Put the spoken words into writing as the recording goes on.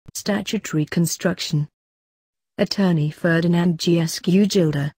Statutory construction. Attorney Ferdinand Gescu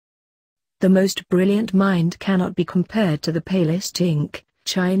Gilder. The most brilliant mind cannot be compared to the palest ink.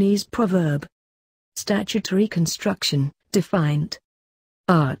 Chinese proverb. Statutory construction, defined.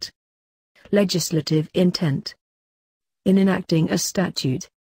 Art. Legislative intent. In enacting a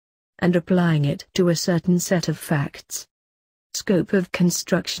statute and applying it to a certain set of facts. Scope of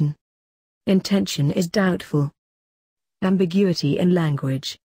construction. Intention is doubtful. Ambiguity in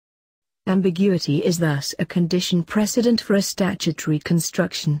language. Ambiguity is thus a condition precedent for a statutory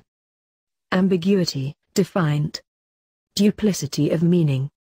construction. Ambiguity, defined. Duplicity of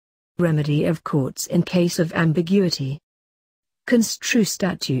meaning. Remedy of courts in case of ambiguity. Construe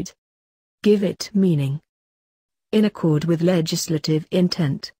statute. Give it meaning. In accord with legislative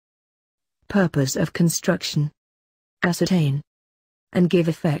intent. Purpose of construction. Ascertain. And give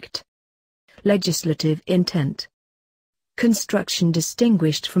effect. Legislative intent. Construction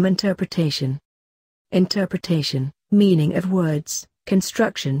distinguished from interpretation. Interpretation, meaning of words.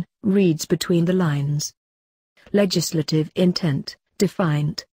 Construction, reads between the lines. Legislative intent,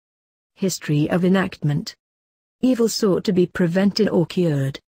 defined. History of enactment. Evil sought to be prevented or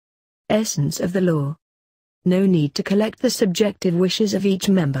cured. Essence of the law. No need to collect the subjective wishes of each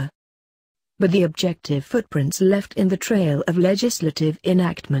member, but the objective footprints left in the trail of legislative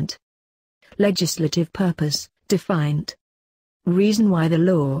enactment. Legislative purpose, defined. Reason why the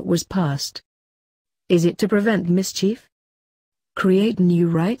law was passed. Is it to prevent mischief? Create new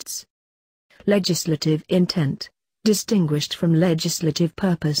rights? Legislative intent, distinguished from legislative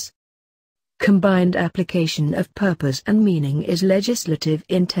purpose. Combined application of purpose and meaning is legislative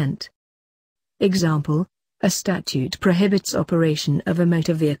intent. Example: a statute prohibits operation of a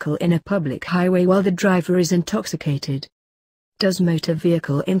motor vehicle in a public highway while the driver is intoxicated. Does motor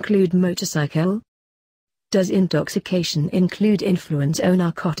vehicle include motorcycle? Does intoxication include influence or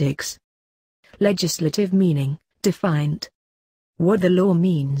narcotics? Legislative meaning, defined. What the law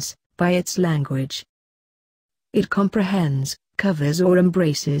means, by its language. It comprehends, covers or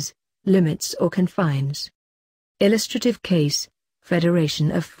embraces, limits or confines. Illustrative case: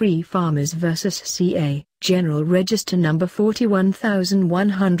 Federation of Free Farmers vs. CA, General Register No.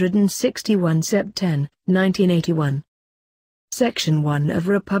 41161 Sept. 10, 1981. Section 1 of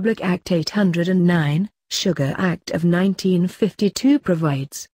Republic Act 809, Sugar Act of 1952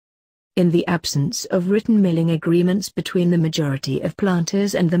 provides, in the absence of written milling agreements between the majority of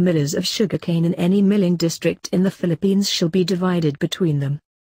planters and the millers of sugarcane in any milling district in the Philippines shall be divided between them.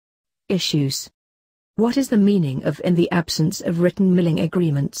 Issues. What is the meaning of "in the absence of written milling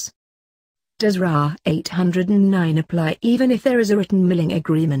agreements"? Does RA 809 apply even if there is a written milling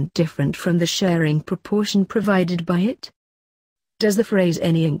agreement different from the sharing proportion provided by it? Does the phrase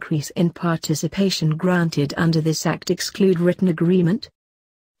 "any increase in participation granted under this Act" exclude written agreement?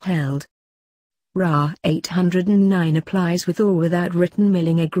 Held. RA 809 applies with or without written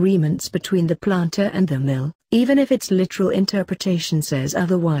milling agreements between the planter and the mill, even if its literal interpretation says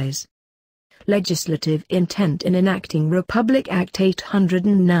otherwise. Legislative intent in enacting Republic Act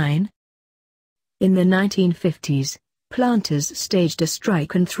 809. In the 1950s, planters staged a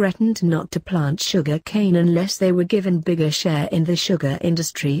strike and threatened not to plant sugar cane unless they were given bigger share in the sugar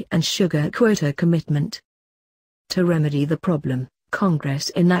industry and sugar quota commitment. To remedy the problem,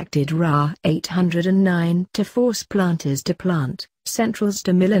 Congress enacted RA 809 to force planters to plant, centrals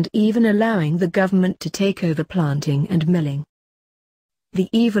to mill, and even allowing the government to take over planting and milling. The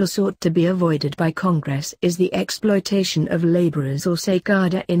evil sought to be avoided by Congress is the exploitation of laborers or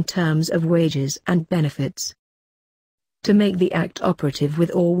sacada in terms of wages and benefits. To make the Act operative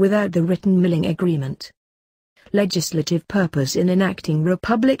with or without the written milling agreement. Legislative purpose in enacting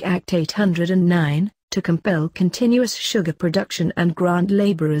Republic Act 809, to compel continuous sugar production and grant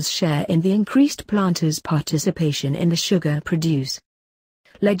laborers share in the increased planters' participation in the sugar produce.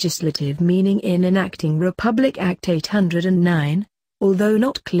 Legislative meaning in enacting Republic Act 809. Although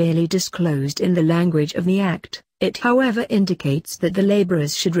not clearly disclosed in the language of the Act, it however indicates that the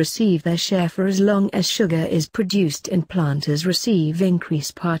laborers should receive their share for as long as sugar is produced and planters receive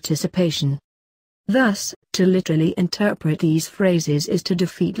increased participation. Thus, to literally interpret these phrases is to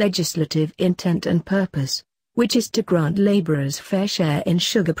defeat legislative intent and purpose, which is to grant laborers fair share in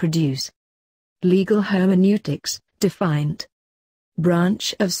sugar produce. Legal hermeneutics, defined.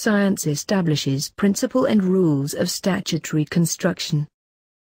 Branch of science establishes principle and rules of statutory construction.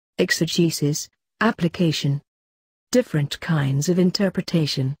 Exegesis, application. Different kinds of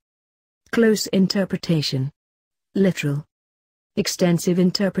interpretation. Close interpretation. Literal. Extensive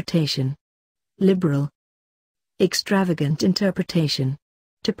interpretation. Liberal. Extravagant interpretation.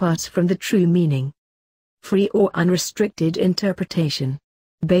 Departs from the true meaning. Free or unrestricted interpretation.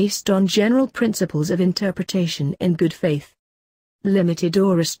 based on general principles of interpretation in good faith. Limited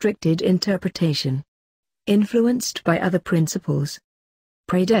or restricted interpretation. Influenced by other principles.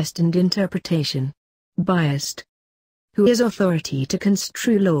 Predestined interpretation. Biased. Who has authority to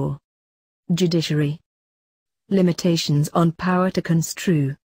construe law? Judiciary. Limitations on power to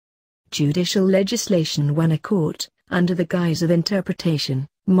construe. Judicial legislation when a court, under the guise of interpretation,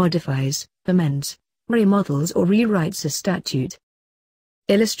 modifies, amends, remodels or rewrites a statute.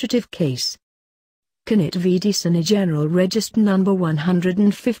 Illustrative case. Connett v. Deason, General Register number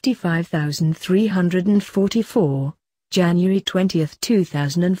 155344, January 20,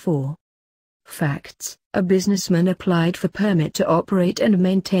 2004. Facts: a businessman applied for permit to operate and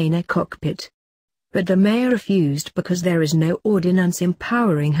maintain a cockpit. But the mayor refused because there is no ordinance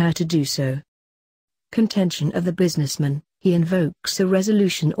empowering her to do so. Contention of the businessman: he invokes a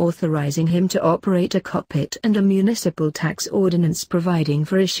resolution authorizing him to operate a cockpit and a municipal tax ordinance providing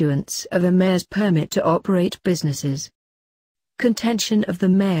for issuance of a mayor's permit to operate businesses. Contention of the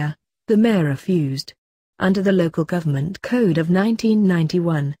mayor: the mayor refused. Under the Local Government Code of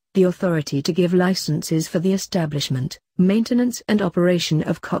 1991, the authority to give licenses for the establishment, maintenance and operation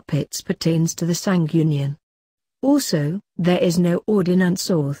of cockpits pertains to the Sanguinian. Also, there is no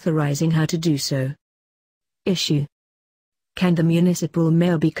ordinance authorizing her to do so. Issue. Can the municipal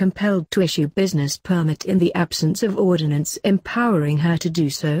mayor be compelled to issue business permit in the absence of ordinance empowering her to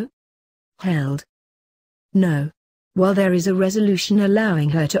do so? Held. No. While there is a resolution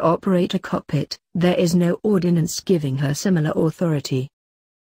allowing her to operate a cockpit, there is no ordinance giving her similar authority.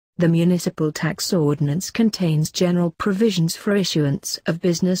 The municipal tax ordinance contains general provisions for issuance of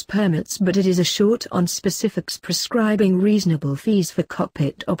business permits, but it is a short on specifics prescribing reasonable fees for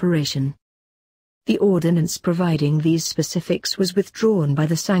cockpit operation. The ordinance providing these specifics was withdrawn by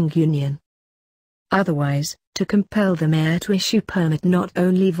the Sanguinian. Otherwise, to compel the mayor to issue permit not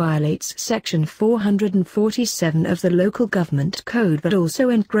only violates Section 447 of the Local Government Code but also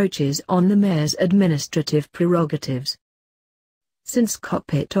encroaches on the mayor's administrative prerogatives. Since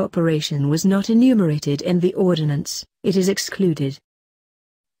cockpit operation was not enumerated in the ordinance, it is excluded.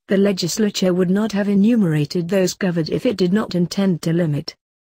 The legislature would not have enumerated those covered if it did not intend to limit.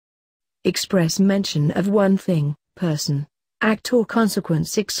 Express mention of one thing, person, act or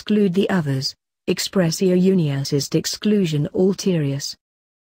consequence exclude the others. Expressio unius est exclusion alterius.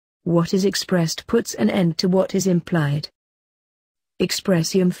 What is expressed puts an end to what is implied.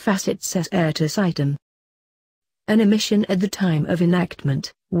 Expressium facit ses aetus item. An omission at the time of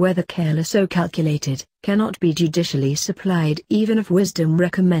enactment, whether careless or calculated, cannot be judicially supplied even if wisdom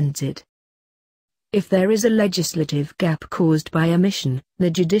recommends it. If there is a legislative gap caused by omission,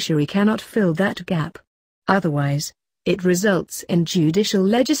 the judiciary cannot fill that gap. Otherwise, it results in judicial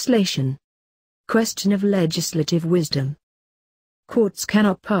legislation. Question of legislative wisdom. Courts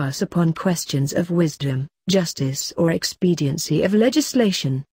cannot pass upon questions of wisdom, justice or expediency of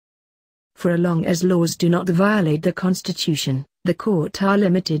legislation. For as long as laws do not violate the Constitution, the court are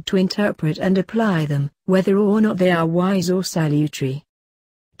limited to interpret and apply them, whether or not they are wise or salutary.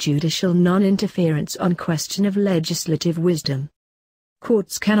 Judicial non-interference on question of legislative wisdom.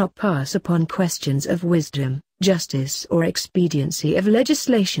 Courts cannot pass upon questions of wisdom, justice or expediency of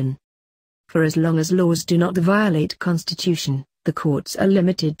legislation. For as long as laws do not violate Constitution, the courts are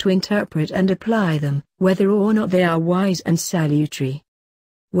limited to interpret and apply them, whether or not they are wise and salutary.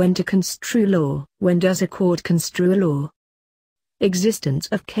 When to construe law. When does a court construe a law? Existence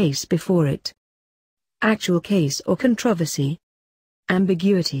of case before it. Actual case or controversy.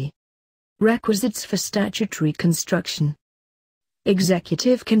 Ambiguity. Requisites for statutory construction.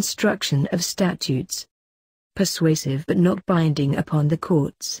 Executive construction of statutes. Persuasive but not binding upon the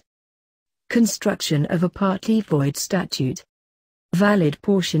courts. Construction of a partly void statute. Valid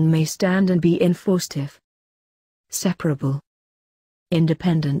portion may stand and be enforced if separable.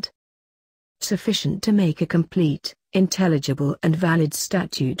 Independent. Sufficient to make a complete, intelligible and valid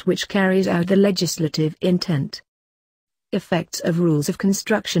statute which carries out the legislative intent. Effects of rules of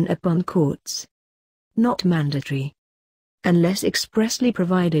construction upon courts. Not mandatory. Unless expressly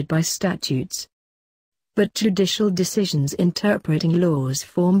provided by statutes. But judicial decisions interpreting laws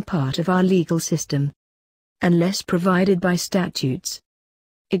form part of our legal system. Unless provided by statutes.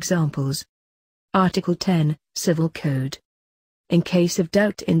 Examples. Article 10, Civil Code. In case of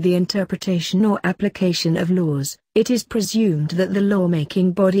doubt in the interpretation or application of laws, it is presumed that the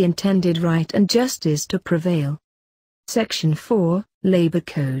lawmaking body intended right and justice to prevail. Section 4, Labor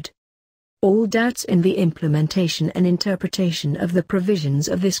Code. All doubts in the implementation and interpretation of the provisions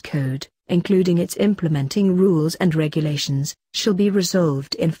of this code, including its implementing rules and regulations, shall be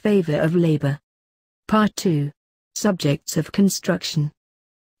resolved in favor of labor. Part 2. Subjects of construction.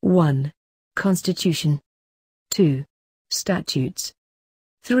 1. Constitution. 2. Statutes.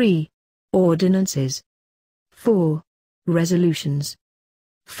 3. Ordinances. 4. Resolutions.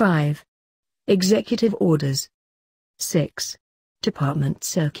 5. Executive orders. 6. Department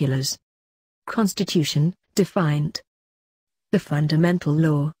circulars. Constitution, defined. The fundamental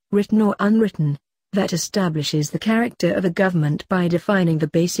law, written or unwritten, that establishes the character of a government by defining the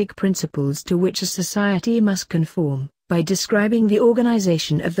basic principles to which a society must conform, by describing the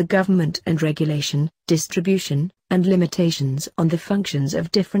organization of the government and regulation, distribution, and limitations on the functions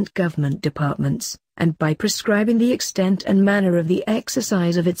of different government departments, and by prescribing the extent and manner of the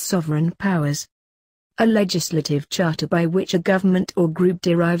exercise of its sovereign powers. A legislative charter by which a government or group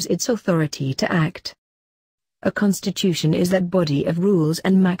derives its authority to act. A constitution is that body of rules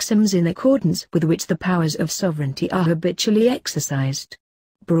and maxims in accordance with which the powers of sovereignty are habitually exercised.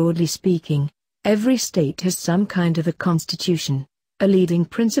 Broadly speaking, every state has some kind of a constitution, a leading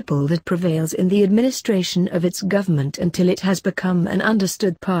principle that prevails in the administration of its government until it has become an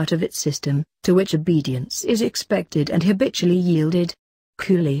understood part of its system, to which obedience is expected and habitually yielded.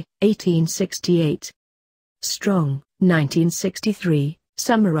 Cooley, 1868. Strong, 1963.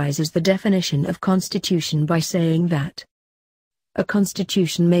 Summarizes the definition of constitution by saying that a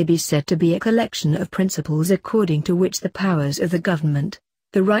constitution may be said to be a collection of principles according to which the powers of the government,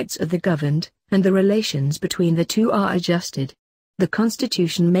 the rights of the governed, and the relations between the two are adjusted. The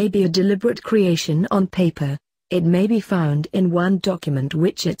constitution may be a deliberate creation on paper, it may be found in one document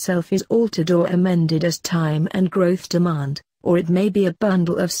which itself is altered or amended as time and growth demand, or it may be a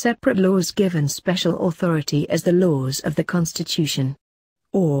bundle of separate laws given special authority as the laws of the constitution.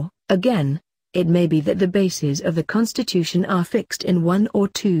 Or, again, it may be that the bases of the Constitution are fixed in one or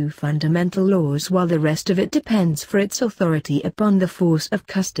two fundamental laws while the rest of it depends for its authority upon the force of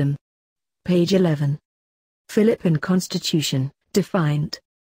custom. Page 11. Philippine Constitution, defined.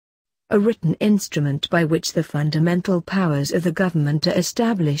 A written instrument by which the fundamental powers of the government are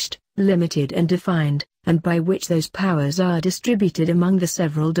established, limited and defined, and by which those powers are distributed among the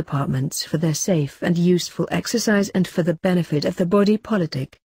several departments for their safe and useful exercise and for the benefit of the body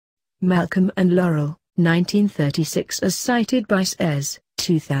politic. Malcolm and Laurel, 1936 as cited by S.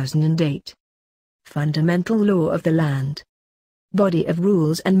 2008. Fundamental law of the land. Body of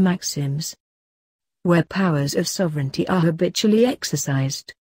rules and maxims. Where powers of sovereignty are habitually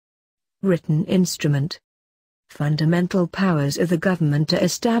exercised. Written instrument. Fundamental powers of the government are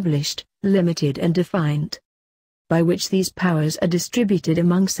established, limited and defined. By which these powers are distributed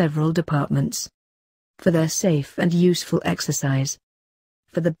among several departments. For their safe and useful exercise.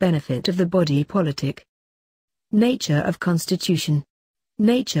 For the benefit of the body politic. Nature of Constitution.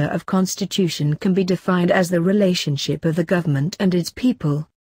 Nature of Constitution can be defined as the relationship of the government and its people.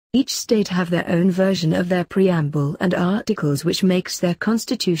 Each state have their own version of their preamble and articles which makes their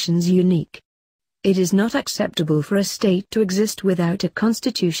constitutions unique. It is not acceptable for a state to exist without a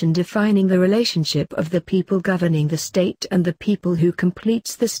constitution defining the relationship of the people governing the state and the people who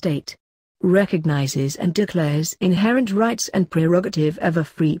completes the state. Recognizes and declares inherent rights and prerogative of a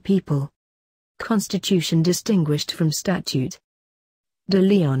free people. Constitution distinguished from statute. De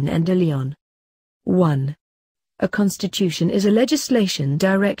Leon and De Leon. 1. A constitution is a legislation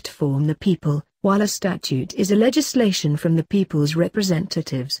direct from the people, while a statute is a legislation from the people's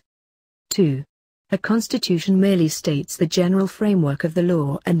representatives. 2. A constitution merely states the general framework of the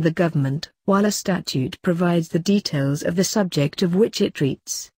law and the government, while a statute provides the details of the subject of which it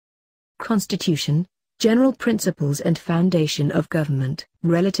treats. Constitution, general principles and foundation of government,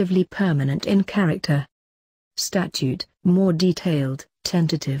 relatively permanent in character. Statute, more detailed,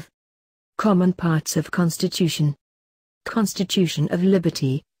 tentative. Common parts of Constitution. Constitution of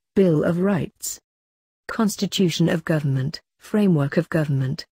Liberty, Bill of Rights. Constitution of Government, Framework of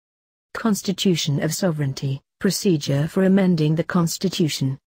Government. Constitution of Sovereignty, Procedure for amending the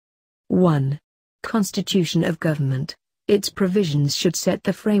Constitution. 1. Constitution of Government. Its provisions should set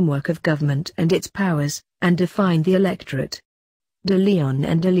the framework of government and its powers, and define the electorate. De Leon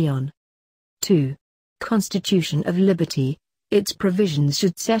and De Leon. 2. Constitution of Liberty. Its provisions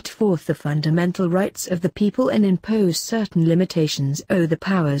should set forth the fundamental rights of the people and impose certain limitations on the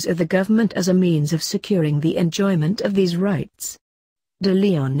powers of the government as a means of securing the enjoyment of these rights. De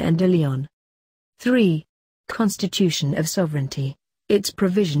Leon and De Leon. 3. Constitution of Sovereignty. Its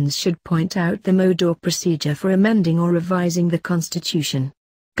provisions should point out the mode or procedure for amending or revising the Constitution.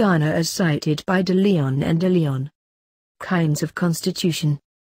 Garner as cited by De Leon and De Leon. Kinds of Constitution.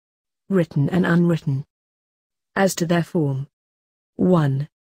 Written and unwritten. As to their form. 1.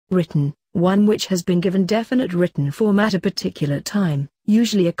 Written, one which has been given definite written form at a particular time,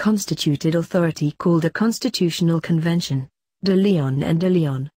 usually a constituted authority called a constitutional convention. De Leon and de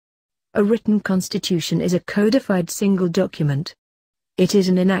Leon. A written constitution is a codified single document. It is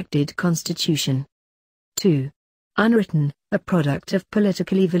an enacted constitution. 2. Unwritten, a product of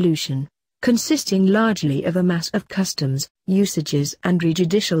political evolution, consisting largely of a mass of customs, usages and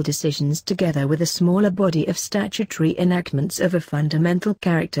judicial decisions together with a smaller body of statutory enactments of a fundamental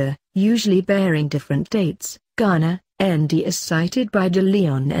character, usually bearing different dates. Garner, N.D. as cited by de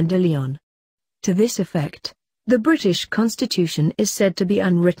Leon and de Leon. To this effect, the British Constitution is said to be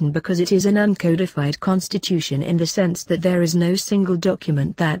unwritten because it is an uncodified constitution in the sense that there is no single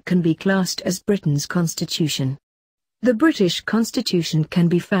document that can be classed as Britain's constitution. The British Constitution can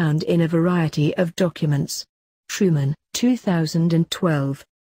be found in a variety of documents. Truman, 2012.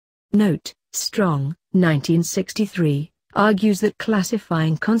 Note, Strong, 1963, argues that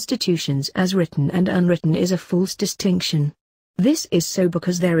classifying constitutions as written and unwritten is a false distinction. This is so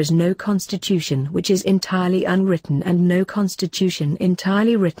because there is no constitution which is entirely unwritten and no constitution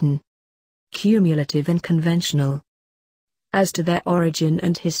entirely written. Cumulative and conventional. As to their origin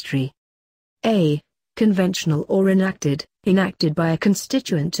and history. A. Conventional or enacted by a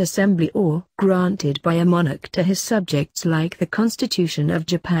constituent assembly or granted by a monarch to his subjects like the Constitution of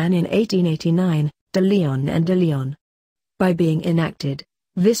Japan in 1889, de Leon and de Leon. By being enacted,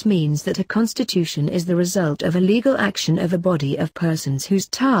 this means that a constitution is the result of a legal action of a body of persons whose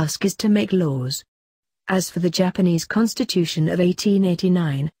task is to make laws. As for the Japanese Constitution of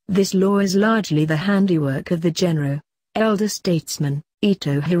 1889, this law is largely the handiwork of the Genro, elder statesman,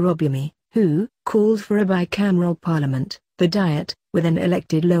 Ito Hirobumi, who called for a bicameral parliament, the Diet, with an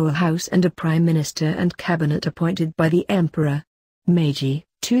elected lower house and a prime minister and cabinet appointed by the emperor. Meiji,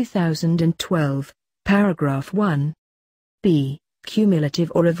 2012, paragraph 1. B.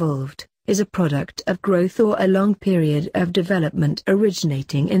 Cumulative or evolved, is a product of growth or a long period of development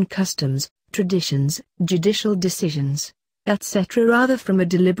originating in customs, traditions, judicial decisions, etc. rather from a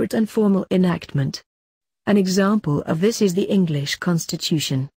deliberate and formal enactment. An example of this is the English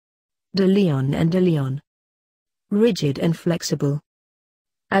Constitution. De Leon and de Leon. Rigid and flexible.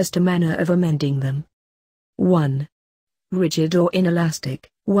 As to manner of amending them. 1. Rigid or inelastic,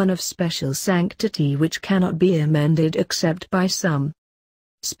 one of special sanctity which cannot be amended except by some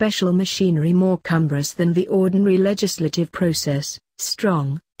special machinery more cumbrous than the ordinary legislative process.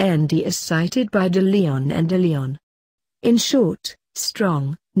 Strong, N.D. as cited by de Leon and de Leon. In short,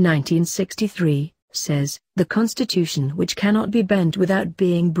 Strong, 1963, says, the constitution which cannot be bent without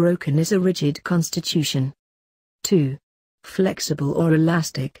being broken is a rigid constitution. 2. Flexible or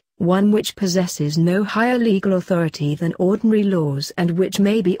elastic, one which possesses no higher legal authority than ordinary laws and which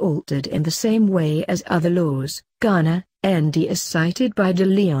may be altered in the same way as other laws. Garner, N.D. as cited by de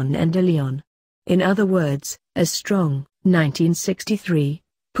Leon and de Leon. In other words, as Strong, 1963,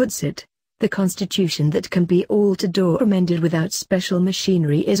 puts it, the constitution that can be altered or amended without special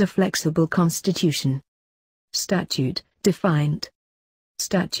machinery is a flexible constitution. Statute, defined.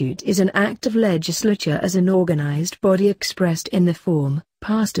 Statute is an act of legislature as an organized body expressed in the form,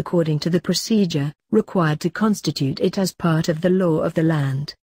 passed according to the procedure, required to constitute it as part of the law of the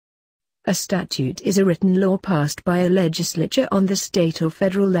land. A statute is a written law passed by a legislature on the state or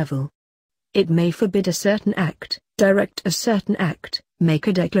federal level. It may forbid a certain act, direct a certain act, make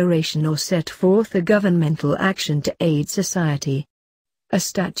a declaration or set forth a governmental action to aid society. A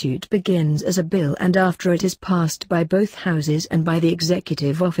statute begins as a bill and after it is passed by both houses and by the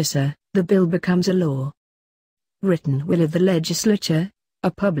executive officer, the bill becomes a law. Written will of the legislature, a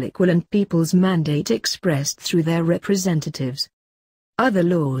public will and people's mandate expressed through their representatives. Other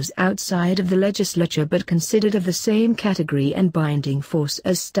laws outside of the legislature but considered of the same category and binding force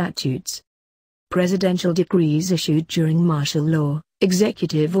as statutes. Presidential decrees issued during martial law,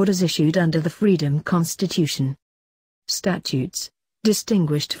 executive orders issued under the Freedom Constitution. Statutes,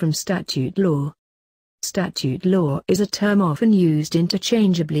 distinguished from statute law. Statute law is a term often used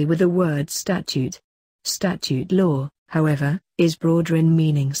interchangeably with the word statute. Statute law, however, is broader in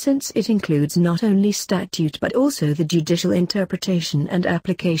meaning since it includes not only statute but also the judicial interpretation and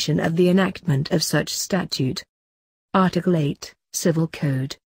application of the enactment of such statute. Article 8, Civil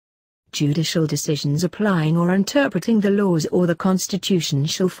Code. Judicial decisions applying or interpreting the laws or the Constitution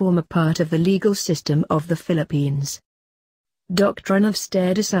shall form a part of the legal system of the Philippines. Doctrine of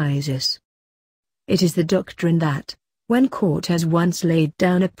stare decisis. It is the doctrine that, when court has once laid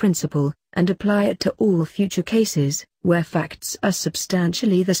down a principle, and apply it to all future cases, where facts are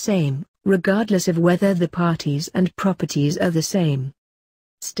substantially the same, regardless of whether the parties and properties are the same.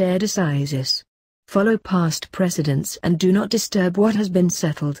 Stare decisis. Follow past precedents and do not disturb what has been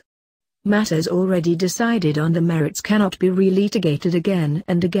settled. Matters already decided on the merits cannot be relitigated again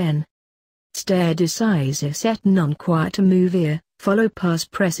and again. Stare decisis et non quietum movere, follow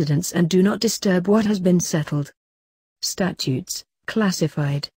past precedents and do not disturb what has been settled. Statutes,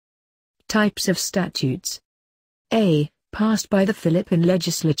 classified. Types of statutes. A. Passed by the Philippine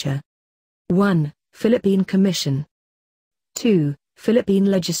Legislature. 1. Philippine Commission. 2. Philippine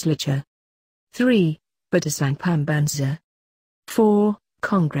Legislature. 3. Batasang Pambansa. 4.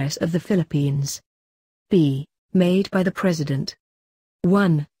 Congress of the Philippines. B. Made by the President.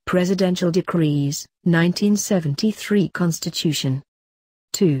 1. Presidential Decrees, 1973 Constitution.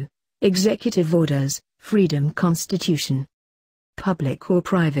 2. Executive Orders, Freedom Constitution. Public or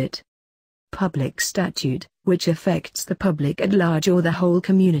private. Public statute, which affects the public at large or the whole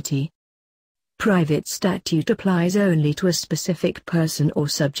community. Private statute applies only to a specific person or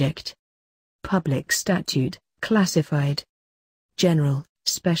subject. Public statute, classified. General,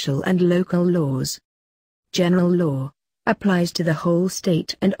 special and local laws. General law applies to the whole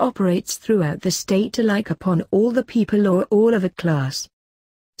state and operates throughout the state alike upon all the people or all of a class.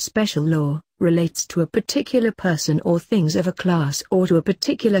 Special law relates to a particular person or things of a class or to a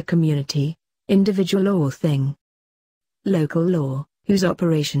particular community, individual or thing. Local law, whose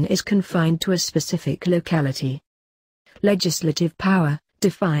operation is confined to a specific locality. Legislative power,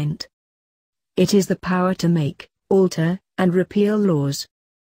 defined. It is the power to make, alter, and repeal laws.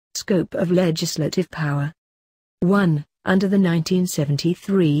 Scope of legislative power. 1. Under the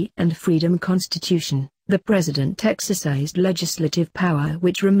 1973 and Freedom Constitution, the President exercised legislative power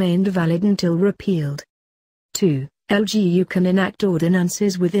which remained valid until repealed. 2. LGU can enact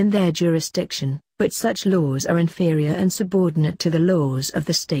ordinances within their jurisdiction, but such laws are inferior and subordinate to the laws of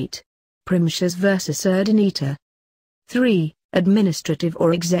the state. Primitius versus Urdaneta. 3. Administrative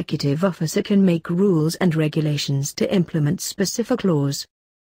or executive officer can make rules and regulations to implement specific laws.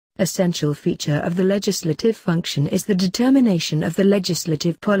 Essential feature of the legislative function is the determination of the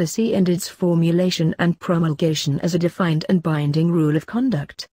legislative policy and its formulation and promulgation as a defined and binding rule of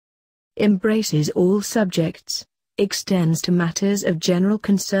conduct. Embraces all subjects, extends to matters of general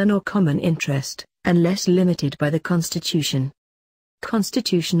concern or common interest, unless limited by the Constitution.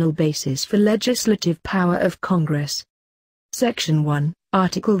 Constitutional basis for legislative power of Congress. Section 1,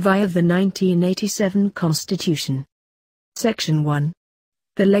 Article V of the 1987 Constitution. Section 1.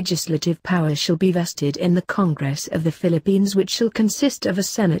 The legislative power shall be vested in the Congress of the Philippines, which shall consist of a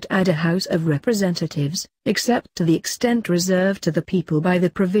Senate and a House of Representatives, except to the extent reserved to the people by the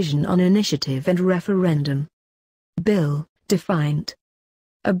provision on initiative and referendum. Bill, defined.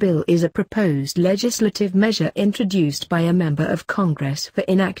 A bill is a proposed legislative measure introduced by a member of Congress for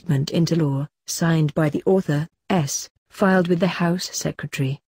enactment into law, signed by the author, filed with the House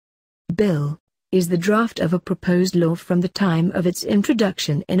Secretary. Bill is the draft of a proposed law from the time of its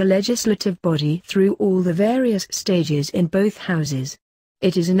introduction in a legislative body through all the various stages in both houses.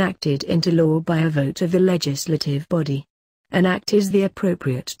 It is enacted into law by a vote of the legislative body. An act is the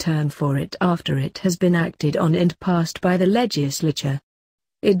appropriate term for it after it has been acted on and passed by the legislature.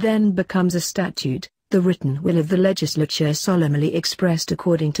 It then becomes a statute, the written will of the legislature solemnly expressed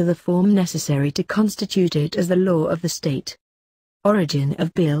according to the form necessary to constitute it as the law of the state. Origin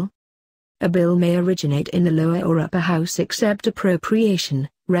of bill. A bill may originate in the lower or upper house except appropriation,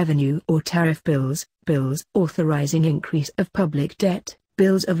 revenue or tariff bills, bills authorizing increase of public debt,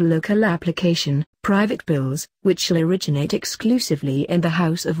 bills of local application, private bills, which shall originate exclusively in the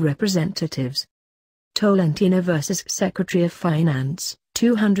House of Representatives. Tolentino vs. Secretary of Finance,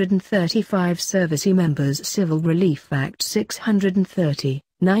 235 Servicey Members Civil Relief Act 630,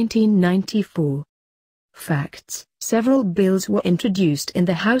 1994. Facts. Several bills were introduced in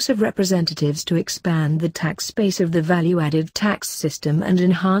the House of Representatives to expand the tax base of the value-added tax system and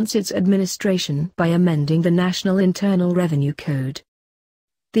enhance its administration by amending the National Internal Revenue Code.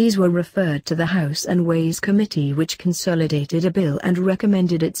 These were referred to the House and Ways Committee, which consolidated a bill and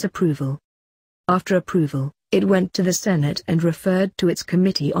recommended its approval. After approval, it went to the Senate and referred to its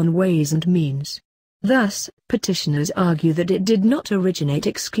Committee on Ways and Means. Thus, petitioners argue that it did not originate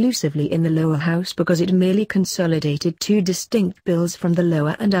exclusively in the lower house because it merely consolidated two distinct bills from the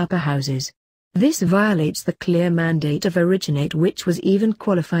lower and upper houses. This violates the clear mandate of originate, which was even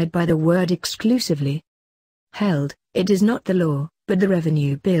qualified by the word exclusively. Held, it is not the law, but the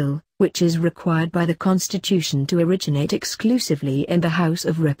revenue bill, which is required by the Constitution to originate exclusively in the House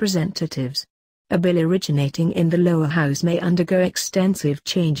of Representatives. A bill originating in the lower house may undergo extensive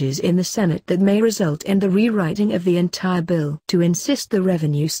changes in the Senate that may result in the rewriting of the entire bill. To insist the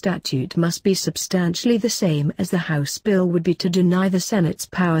revenue statute must be substantially the same as the House bill would be to deny the Senate's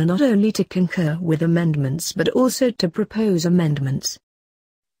power not only to concur with amendments but also to propose amendments.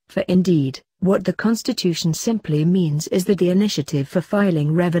 For indeed, what the Constitution simply means is that the initiative for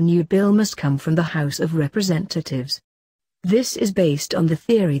filing revenue bill must come from the House of Representatives. This is based on the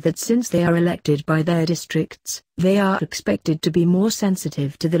theory that since they are elected by their districts, they are expected to be more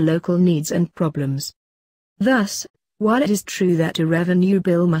sensitive to the local needs and problems. Thus, while it is true that a revenue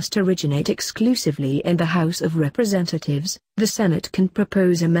bill must originate exclusively in the House of Representatives, the Senate can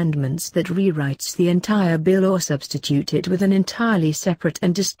propose amendments that rewrites the entire bill or substitute it with an entirely separate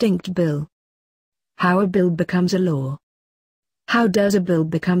and distinct bill. How a bill becomes a law. How does a bill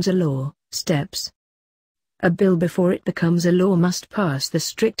becomes a law? Steps. A bill before it becomes a law must pass the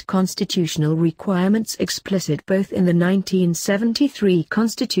strict constitutional requirements explicit both in the 1973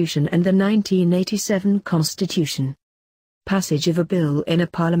 Constitution and the 1987 Constitution. Passage of a bill in a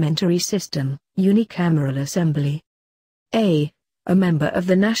parliamentary system, unicameral assembly. A member of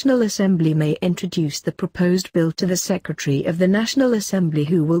the National Assembly may introduce the proposed bill to the Secretary of the National Assembly,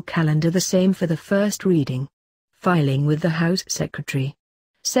 who will calendar the same for the first reading. Filing with the House Secretary.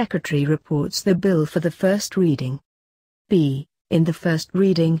 Secretary reports the bill for the first reading. B. In the first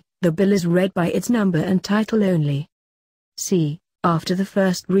reading, the bill is read by its number and title only. C. After the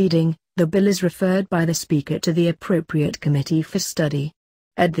first reading, the bill is referred by the Speaker to the appropriate committee for study.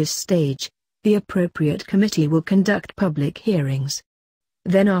 At this stage, the appropriate committee will conduct public hearings.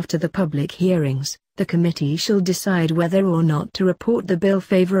 Then after the public hearings, the committee shall decide whether or not to report the bill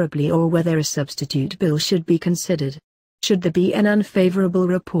favorably or whether a substitute bill should be considered. Should there be an unfavorable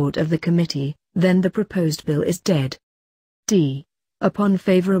report of the committee, then the proposed bill is dead. D. Upon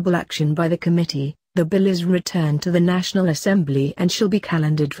favorable action by the committee, the bill is returned to the National Assembly and shall be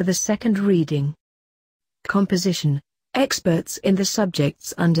calendared for the second reading. Composition. Experts in the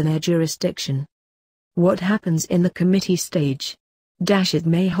subjects under their jurisdiction. What happens in the committee stage? It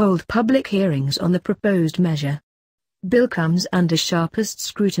may hold public hearings on the proposed measure. Bill comes under sharpest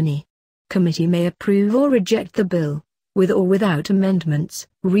scrutiny. Committee may approve or reject the bill, with or without amendments,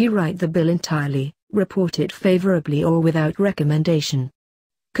 rewrite the bill entirely, report it favorably or without recommendation.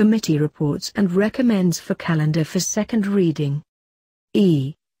 Committee reports and recommends for calendar for second reading.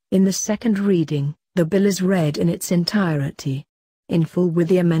 E. In the second reading, the bill is read in its entirety, in full with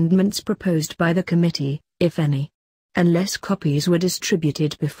the amendments proposed by the committee, if any. Unless copies were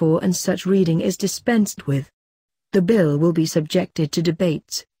distributed before and such reading is dispensed with. The bill will be subjected to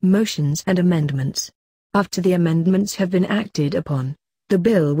debates, motions and amendments. After the amendments have been acted upon, the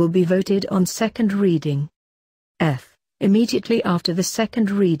bill will be voted on second reading. F. Immediately after the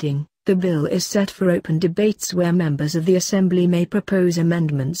second reading, the bill is set for open debates where members of the Assembly may propose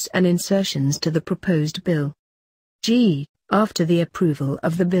amendments and insertions to the proposed bill. G. After the approval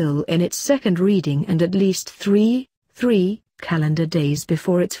of the bill in its second reading and at least 3 calendar days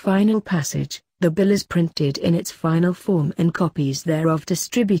before its final passage, the bill is printed in its final form and copies thereof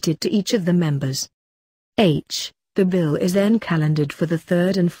distributed to each of the members. H. The bill is then calendared for the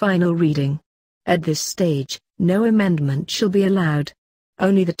third and final reading. At this stage, no amendment shall be allowed.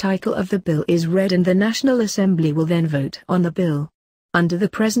 Only the title of the bill is read and the National Assembly will then vote on the bill. Under the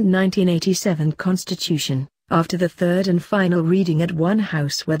present 1987 Constitution, after the third and final reading at one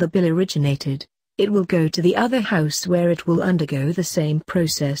house where the bill originated, it will go to the other house where it will undergo the same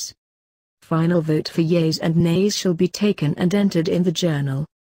process. Final vote for yeas and nays shall be taken and entered in the journal.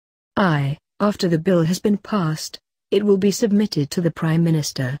 I. After the bill has been passed, it will be submitted to the Prime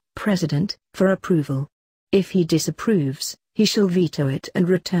Minister, President, for approval. If he disapproves, he shall veto it and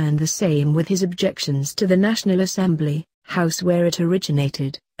return the same with his objections to the National Assembly, House where it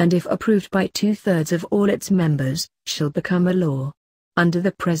originated, and if approved by 2/3 of all its members, shall become a law. Under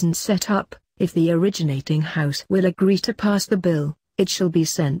the present setup, if the originating House will agree to pass the bill, it shall be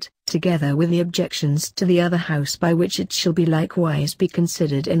sent, together with the objections to the other House by which it shall be likewise be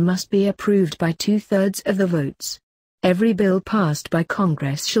considered and must be approved by 2/3 of the votes. Every bill passed by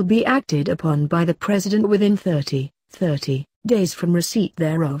Congress shall be acted upon by the President within 30 days from receipt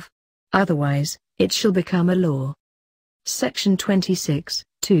thereof. Otherwise, it shall become a law. Section 26,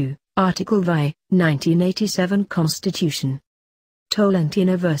 2, Article V, 1987 Constitution.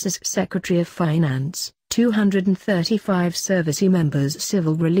 Tolentino vs. Secretary of Finance, 235 Service Members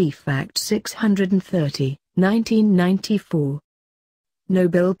Civil Relief Act 630, 1994. No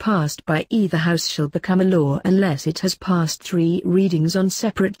bill passed by either House shall become a law unless it has passed 3 readings on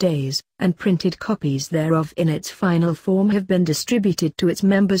separate days, and printed copies thereof in its final form have been distributed to its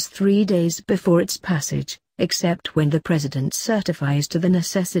members 3 days before its passage, except when the President certifies to the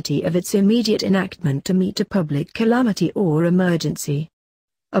necessity of its immediate enactment to meet a public calamity or emergency.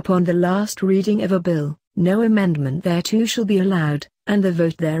 Upon the last reading of a bill, no amendment thereto shall be allowed, and the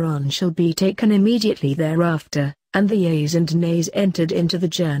vote thereon shall be taken immediately thereafter, and the yeas and nays entered into the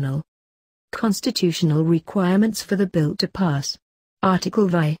journal. Constitutional requirements for the bill to pass. Article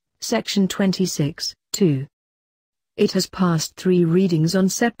VI, Section 26, 2. It has passed 3 readings on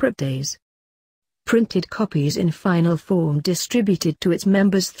separate days. Printed copies in final form distributed to its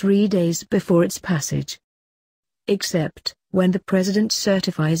members 3 days before its passage. Except when the President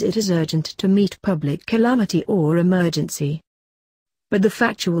certifies it is urgent to meet public calamity or emergency. But the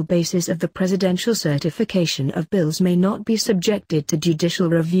factual basis of the presidential certification of bills may not be subjected to judicial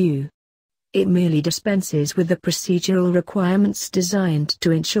review. It merely dispenses with the procedural requirements designed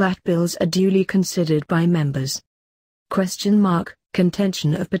to ensure that bills are duly considered by members.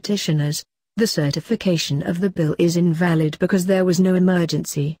 Contention of petitioners. The certification of the bill is invalid because there was no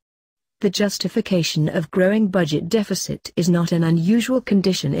emergency. The justification of growing budget deficit is not an unusual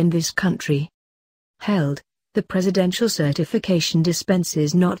condition in this country. Held. The presidential certification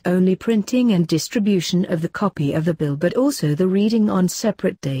dispenses not only printing and distribution of the copy of the bill but also the reading on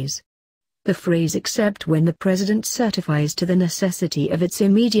separate days. The phrase "except when the President certifies to the necessity of its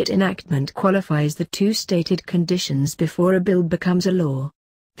immediate enactment" qualifies the 2 stated conditions before a bill becomes a law.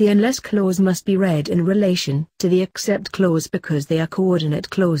 The unless clause must be read in relation to the except clause because they are coordinate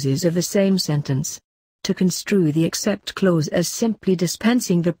clauses of the same sentence. To construe the except clause as simply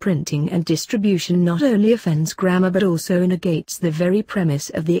dispensing the printing and distribution not only offends grammar but also negates the very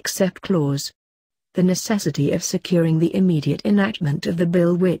premise of the except clause. The necessity of securing the immediate enactment of the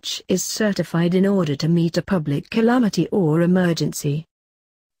bill which is certified in order to meet a public calamity or emergency.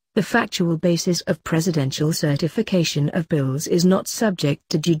 The factual basis of presidential certification of bills is not subject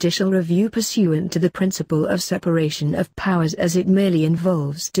to judicial review pursuant to the principle of separation of powers as it merely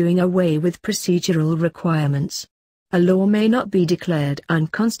involves doing away with procedural requirements. A law may not be declared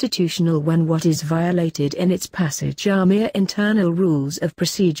unconstitutional when what is violated in its passage are mere internal rules of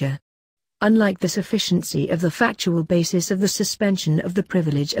procedure. Unlike the sufficiency of the factual basis of the suspension of the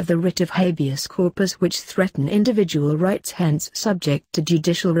privilege of the writ of habeas corpus which threaten individual rights hence subject to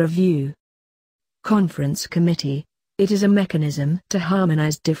judicial review. Conference Committee. It is a mechanism to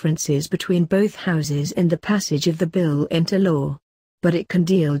harmonize differences between both houses in the passage of the bill into law. But it can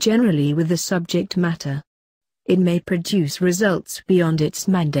deal generally with the subject matter. It may produce results beyond its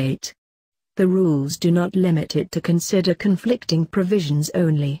mandate. The rules do not limit it to consider conflicting provisions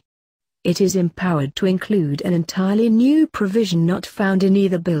only. It is empowered to include an entirely new provision not found in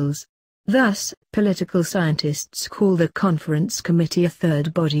either bills. Thus, political scientists call the Conference Committee a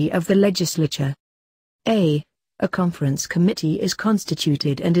third body of the legislature. A conference committee is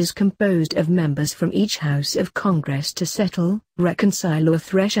constituted and is composed of members from each house of Congress to settle, reconcile or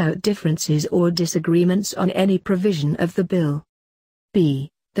thresh out differences or disagreements on any provision of the bill. B.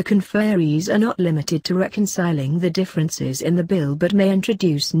 The conferees are not limited to reconciling the differences in the bill but may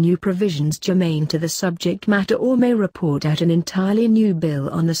introduce new provisions germane to the subject matter or may report out an entirely new bill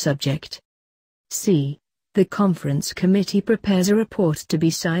on the subject. C. The Conference Committee prepares a report to be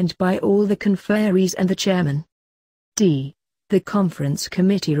signed by all the conferees and the chairman. D. The Conference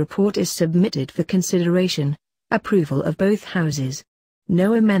Committee report is submitted for consideration, approval of both houses.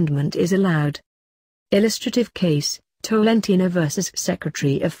 No amendment is allowed. Illustrative case. Tolentino vs.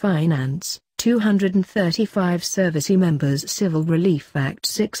 Secretary of Finance, 235 Servicey Members Civil Relief Act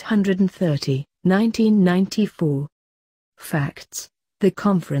 630, 1994. Facts. The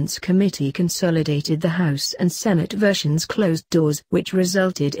Conference Committee consolidated the House and Senate versions closed doors which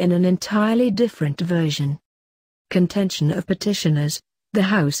resulted in an entirely different version. Contention of petitioners. The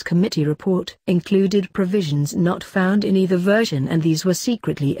House Committee report included provisions not found in either version and these were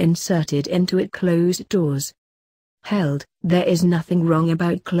secretly inserted into it closed doors. Held. There is nothing wrong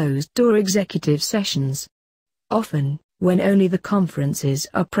about closed-door executive sessions. Often, when only the conferences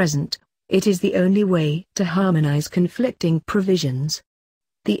are present, it is the only way to harmonize conflicting provisions.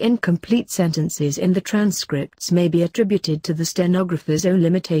 The incomplete sentences in the transcripts may be attributed to the stenographer's own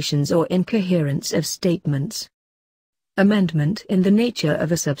limitations or incoherence of statements. Amendment in the nature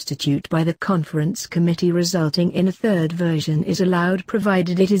of a substitute by the Conference Committee resulting in a third version is allowed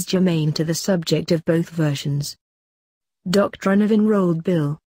provided it is germane to the subject of both versions. Doctrine of Enrolled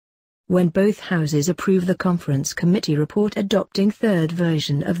Bill. When both houses approve the Conference Committee report adopting third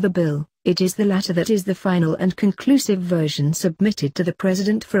version of the bill, it is the latter that is the final and conclusive version submitted to the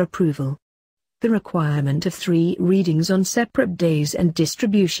President for approval. The requirement of 3 readings on separate days and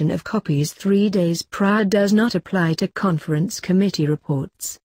distribution of copies 3 days prior does not apply to Conference Committee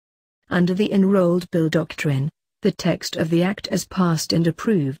reports. Under the Enrolled Bill doctrine, the text of the Act as passed and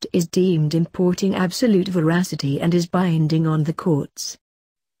approved is deemed importing absolute veracity and is binding on the courts.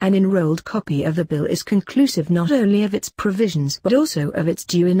 An enrolled copy of the bill is conclusive not only of its provisions but also of its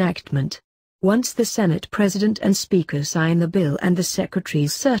due enactment. Once the Senate President and Speaker sign the bill and the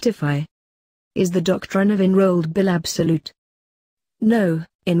Secretaries certify. Is the doctrine of enrolled bill absolute? No.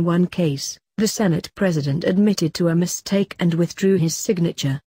 In one case, the Senate President admitted to a mistake and withdrew his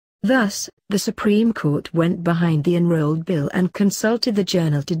signature. Thus, the Supreme Court went behind the enrolled bill and consulted the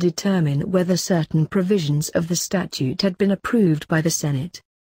journal to determine whether certain provisions of the statute had been approved by the Senate.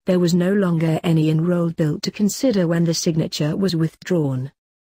 There was no longer any enrolled bill to consider when the signature was withdrawn.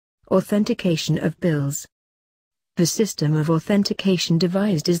 Authentication of bills. The system of authentication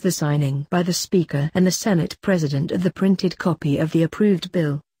devised is the signing by the Speaker and the Senate President of the printed copy of the approved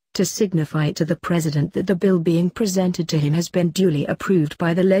bill, to signify to the President that the bill being presented to him has been duly approved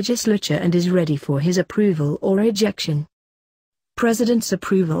by the legislature and is ready for his approval or rejection. President's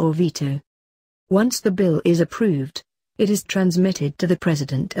approval or veto. Once the bill is approved, it is transmitted to the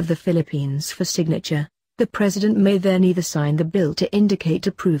President of the Philippines for signature. The President may then either sign the bill to indicate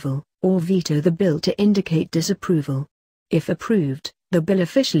approval, or veto the bill to indicate disapproval. If approved, the bill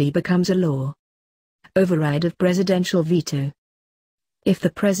officially becomes a law. Override of presidential veto. If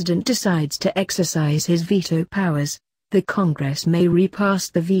the President decides to exercise his veto powers, the Congress may repass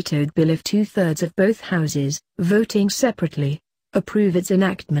the vetoed bill if 2/3 of both houses, voting separately, approve its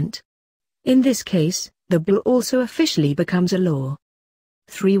enactment. In this case, the bill also officially becomes a law.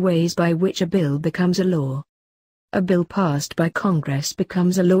 3 ways by which a bill becomes a law. A bill passed by Congress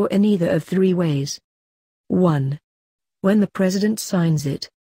becomes a law in either of 3 ways. 1. When the President signs it.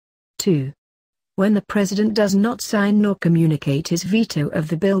 2. When the President does not sign nor communicate his veto of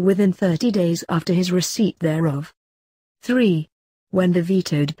the bill within 30 days after his receipt thereof. 3. When the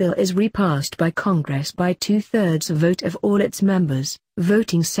vetoed bill is repassed by Congress by 2/3 vote of all its members,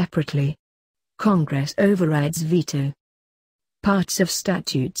 voting separately. Congress overrides veto. Parts of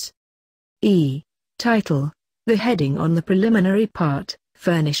statutes. Title. The heading on the preliminary part,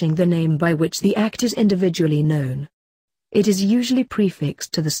 furnishing the name by which the act is individually known. It is usually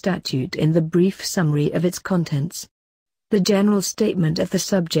prefixed to the statute in the brief summary of its contents. The general statement of the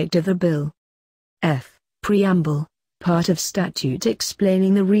subject of the bill. Preamble. Part of statute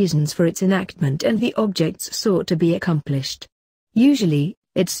explaining the reasons for its enactment and the objects sought to be accomplished. Usually,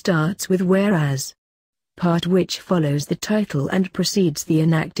 it starts with whereas. Part which follows the title and precedes the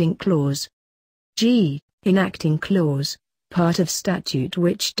enacting clause. Enacting clause. Part of statute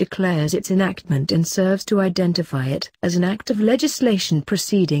which declares its enactment and serves to identify it as an act of legislation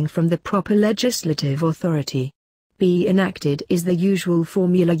proceeding from the proper legislative authority. Be enacted is the usual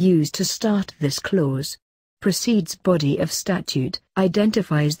formula used to start this clause. Precedes body of statute,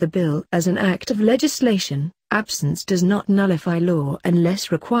 identifies the bill as an act of legislation. Absence does not nullify law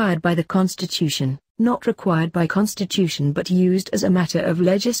unless required by the Constitution, not required by Constitution but used as a matter of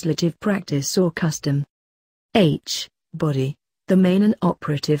legislative practice or custom. Body, the main and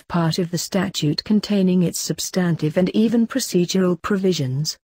operative part of the statute containing its substantive and even procedural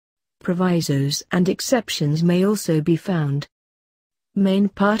provisions. Provisos and exceptions may also be found. Main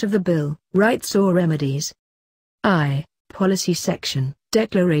part of the bill, rights or remedies. Policy section,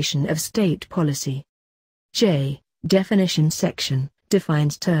 declaration of state policy. Definition section,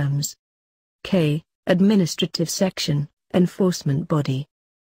 defines terms. Administrative section, enforcement body.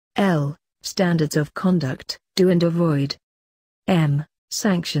 Standards of conduct, do and avoid.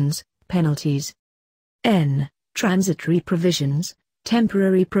 Sanctions, penalties. Transitory provisions,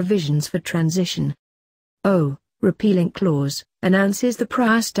 temporary provisions for transition. Repealing clause, announces the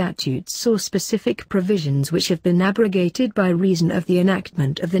prior statutes or specific provisions which have been abrogated by reason of the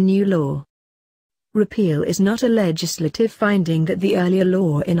enactment of the new law. Repeal is not a legislative finding that the earlier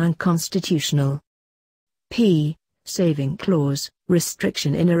law is unconstitutional. Saving clause,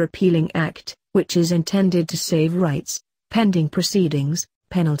 restriction in a repealing act, which is intended to save rights, pending proceedings,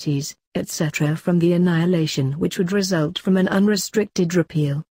 penalties, etc. from the annihilation which would result from an unrestricted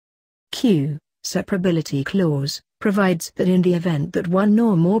repeal. Separability clause, provides that in the event that one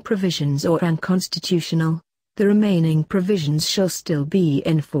or more provisions are unconstitutional, the remaining provisions shall still be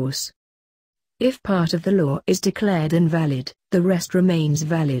in force. If part of the law is declared invalid, the rest remains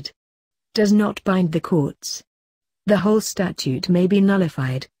valid. Does not bind the courts. The whole statute may be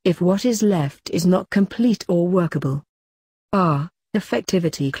nullified, if what is left is not complete or workable.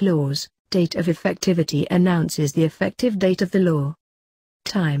 Effectivity clause, date of effectivity announces the effective date of the law.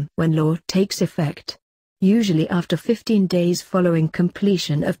 Time when law takes effect. Usually after 15 days following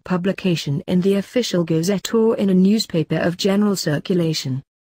completion of publication in the official gazette or in a newspaper of general circulation.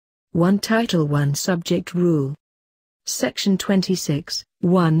 1 Title 1 Subject Rule. Section 26,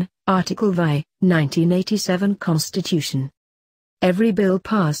 1, Article VI, 1987 Constitution. Every bill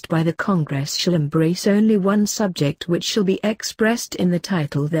passed by the Congress shall embrace only one subject which shall be expressed in the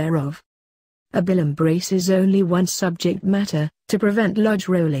title thereof. a bill embraces only one subject matter: to prevent lodge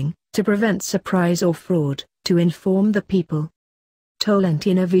rolling, to prevent surprise or fraud, to inform the people.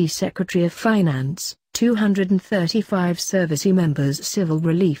 Tolentino v. Secretary of Finance, 235 Service Members Civil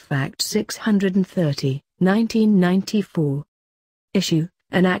Relief Act 630, 1994. Issue: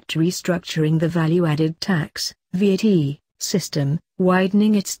 an act restructuring the value-added tax (VAT) system,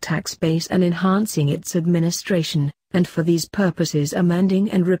 widening its tax base and enhancing its administration, and for these purposes amending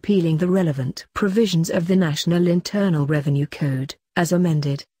and repealing the relevant provisions of the National Internal Revenue Code, as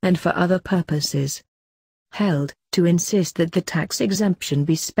amended, and for other purposes. Held, to insist that the tax exemption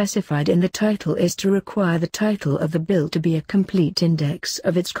be specified in the title is to require the title of the bill to be a complete index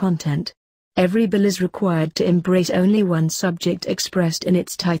of its content. Every bill is required to embrace only one subject expressed in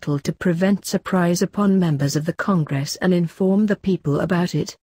its title to prevent surprise upon members of the Congress and inform the people about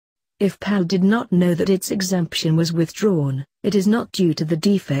it. If PAL did not know that its exemption was withdrawn, it is not due to the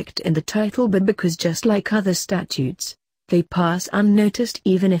defect in the title but because, just like other statutes, they pass unnoticed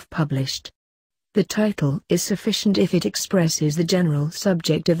even if published. The title is sufficient if it expresses the general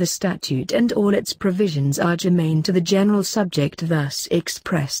subject of the statute and all its provisions are germane to the general subject thus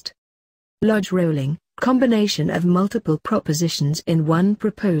expressed. Lodge rolling, combination of multiple propositions in one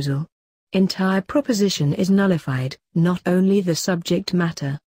proposal. Entire proposition is nullified, not only the subject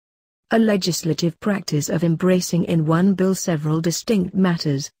matter. A legislative practice of embracing in one bill several distinct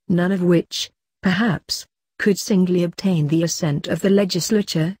matters, none of which, perhaps, could singly obtain the assent of the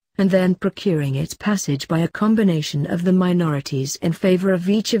legislature, and then procuring its passage by a combination of the minorities in favor of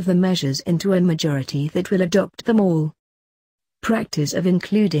each of the measures into a majority that will adopt them all. Practice of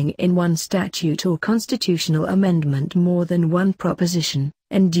including in one statute or constitutional amendment more than one proposition,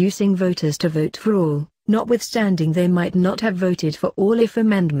 inducing voters to vote for all, notwithstanding they might not have voted for all if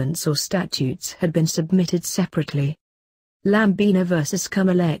amendments or statutes had been submitted separately. Lambina vs.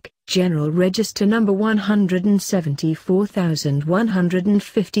 Kumalek, General Register No.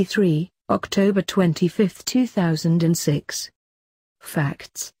 174153, October 25, 2006.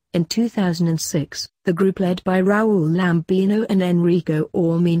 Facts: in 2006, the group led by Raul Lambino and Enrico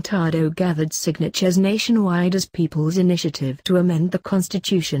Ormentado gathered signatures nationwide as People's Initiative to amend the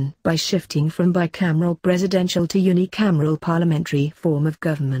Constitution by shifting from bicameral presidential to unicameral parliamentary form of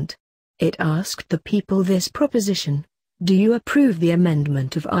government. It asked the people this proposition: do you approve the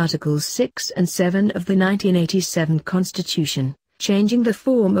amendment of Articles 6 and 7 of the 1987 Constitution, changing the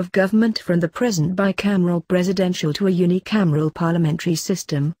form of government from the present bicameral presidential to a unicameral parliamentary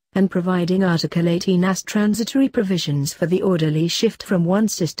system, and providing Article 18 as transitory provisions for the orderly shift from one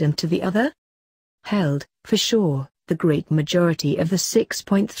system to the other? Held, for sure, the great majority of the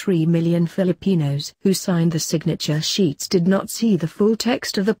 6.3 million Filipinos who signed the signature sheets did not see the full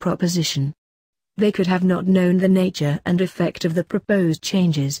text of the proposition. They could have not known the nature and effect of the proposed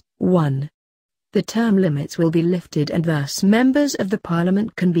changes. 1. The term limits will be lifted and thus members of the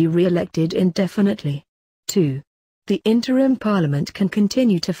parliament can be re-elected indefinitely. 2. The interim parliament can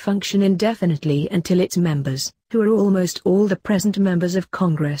continue to function indefinitely until its members, who are almost all the present members of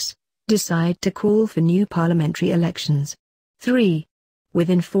Congress, decide to call for new parliamentary elections. 3.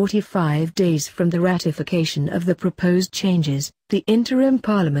 Within 45 days from the ratification of the proposed changes, the interim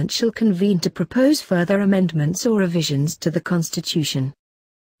parliament shall convene to propose further amendments or revisions to the Constitution.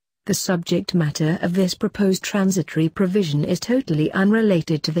 The subject matter of this proposed transitory provision is totally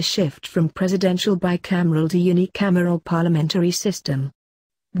unrelated to the shift from presidential bicameral to unicameral parliamentary system.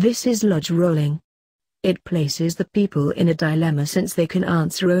 This is lodge rolling. It places the people in a dilemma since they can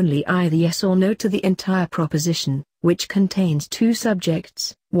answer only either yes or no to the entire proposition, which contains two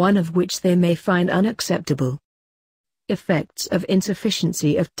subjects, one of which they may find unacceptable. Effects of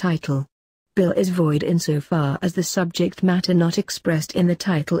insufficiency of title. Bill is void insofar as the subject matter not expressed in the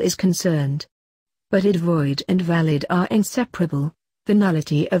title is concerned. But it void and valid are inseparable. The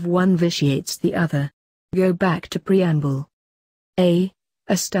nullity of one vitiates the other. Go back to preamble. A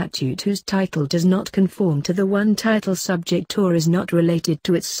statute whose title does not conform to the one title subject or is not related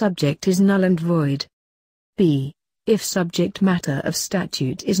to its subject is null and void. B. If subject matter of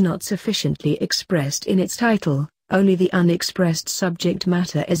statute is not sufficiently expressed in its title, only the unexpressed subject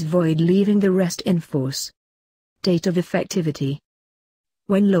matter is void, leaving the rest in force. Date of effectivity.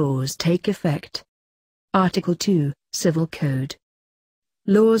 When laws take effect. Article 2, Civil Code.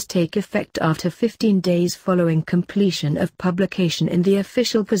 Laws take effect after 15 days following completion of publication in the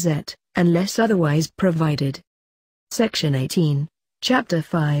Official Gazette, unless otherwise provided. Section 18, Chapter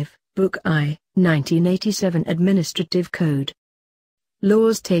 5, Book I, 1987 Administrative Code.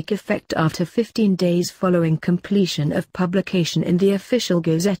 Laws take effect after 15 days following completion of publication in the Official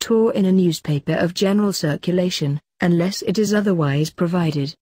Gazette or in a newspaper of general circulation, unless it is otherwise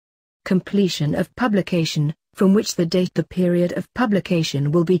provided. Completion of publication, from which the date the period of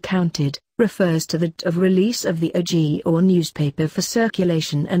publication will be counted, refers to the date of release of the OG or newspaper for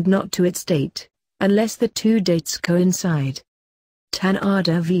circulation and not to its date, unless the two dates coincide.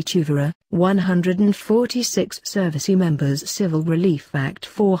 Tanada v. Chuvara, 146 Servicey Members Civil Relief Act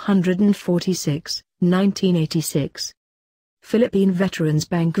 446, 1986. Philippine Veterans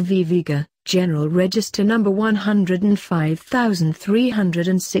Bank v. Viga, General Register No.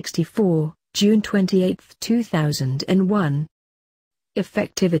 105364, June 28, 2001.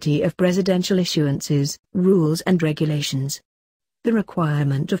 Effectivity of presidential issuances, rules and regulations. The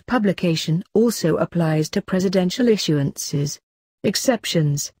requirement of publication also applies to presidential issuances.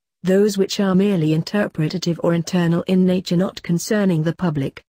 Exceptions, those which are merely interpretative or internal in nature not concerning the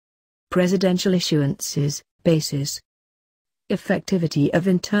public. Presidential issuances, basis. Effectivity of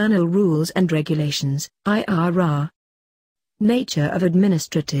internal rules and regulations, IRR. Nature of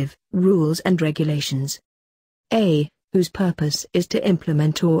administrative rules and regulations. A. Whose purpose is to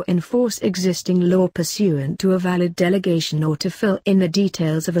implement or enforce existing law pursuant to a valid delegation or to fill in the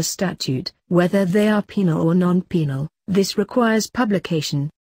details of a statute, whether they are penal or non-penal, this requires publication.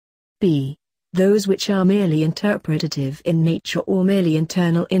 B. Those which are merely interpretative in nature or merely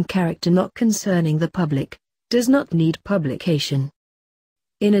internal in character not concerning the public, does not need publication.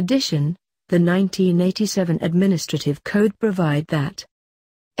 In addition, the 1987 Administrative Code provide that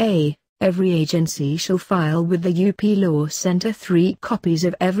a. Every agency shall file with the UP Law Center 3 copies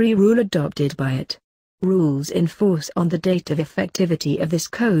of every rule adopted by it. Rules in force on the date of effectivity of this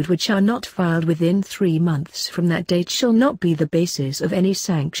code which are not filed within 3 months from that date shall not be the basis of any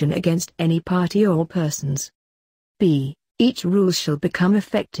sanction against any party or persons. B. Each rule shall become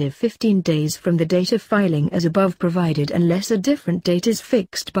effective 15 days from the date of filing as above provided unless a different date is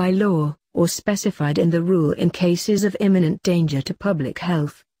fixed by law, or specified in the rule in cases of imminent danger to public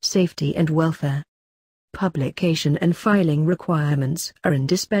health, safety and welfare. Publication and filing requirements are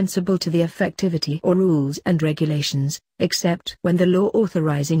indispensable to the effectivity or rules and regulations, except when the law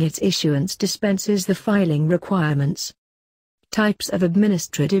authorizing its issuance dispenses the filing requirements. Types of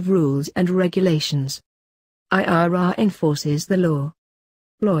administrative rules and regulations. IRR enforces the law.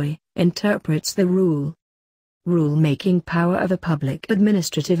 LOI interprets the rule. Rule-making power of a public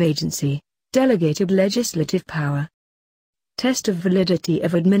administrative agency, delegated legislative power. Test of validity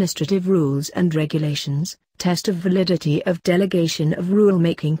of administrative rules and regulations, test of validity of delegation of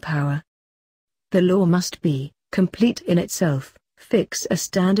rule-making power. The law must be complete in itself, fix a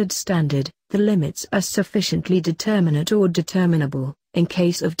standard, the limits are sufficiently determinate or determinable. In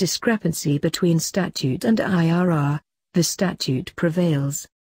case of discrepancy between statute and IRR, the statute prevails.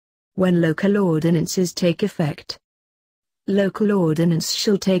 When local ordinances take effect. Local ordinance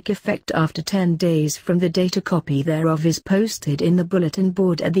shall take effect after 10 days from the date a copy thereof is posted in the bulletin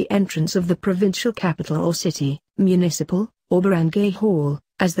board at the entrance of the provincial capital or city, municipal, or barangay hall,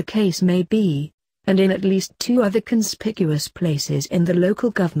 as the case may be, and in at least 2 other conspicuous places in the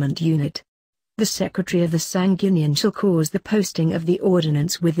local government unit. The Secretary of the Sanggunian shall cause the posting of the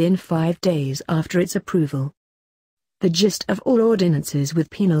ordinance within 5 days after its approval. The gist of all ordinances with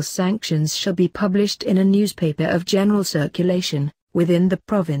penal sanctions shall be published in a newspaper of general circulation, within the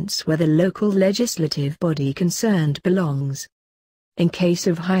province where the local legislative body concerned belongs. In case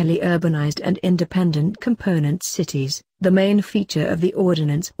of highly urbanized and independent component cities, the main feature of the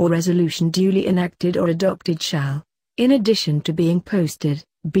ordinance or resolution duly enacted or adopted shall, in addition to being posted,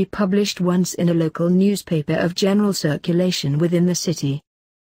 be published once in a local newspaper of general circulation within the city.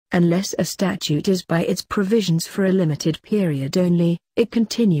 Unless a statute is by its provisions for a limited period only, it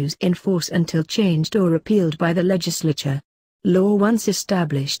continues in force until changed or repealed by the legislature. Law once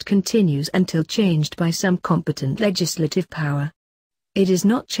established continues until changed by some competent legislative power. It is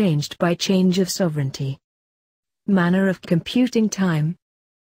not changed by change of sovereignty. Manner of computing time.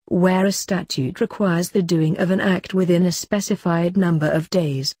 Where a statute requires the doing of an act within a specified number of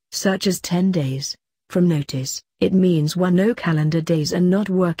days, such as 10 days, from notice, it means 10 calendar days and not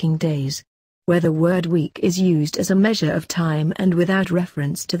working days. Where the word week is used as a measure of time and without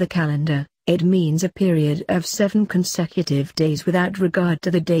reference to the calendar, it means a period of 7 consecutive days without regard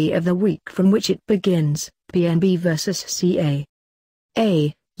to the day of the week from which it begins, PNB versus CA.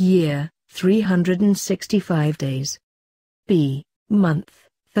 A. Year, 365 days. B. Month,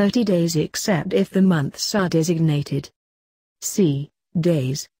 30 days except if the months are designated. C.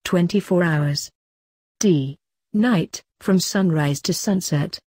 Days, 24 hours. D. Night, from sunrise to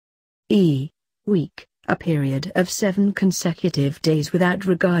sunset. E. Week, a period of 7 consecutive days without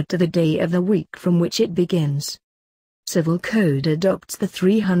regard to the day of the week from which it begins. Civil Code adopts the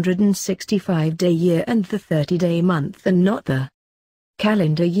 365-day year and the 30-day month and not the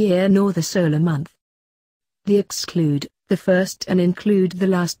calendar year nor the solar month. The exclude, the first and include the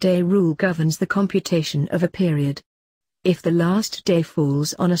last day rule governs the computation of a period. If the last day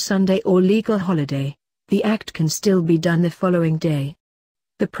falls on a Sunday or legal holiday, the act can still be done the following day.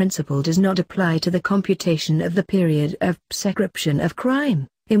 The principle does not apply to the computation of the period of prescription of crime,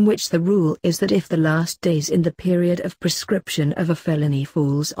 in which the rule is that if the last days in the period of prescription of a felony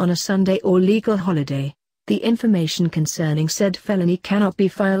falls on a Sunday or legal holiday, the information concerning said felony cannot be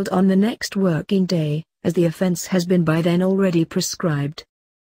filed on the next working day, as the offense has been by then already prescribed.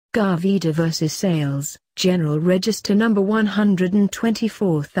 Garvida v. Sales, General Register No.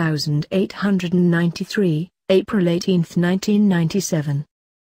 124893, April 18, 1997.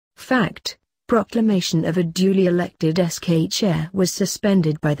 Fact: proclamation of a duly elected SK chair was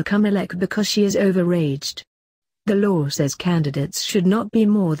suspended by the Comelec because she is overaged. The law says candidates should not be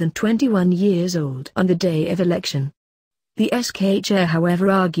more than 21 years old on the day of election. The SK chair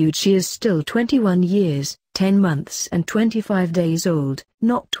however argued she is still 21 years, 10 months and 25 days old,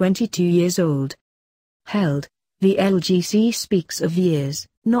 not 22 years old. Held, the LGC speaks of years,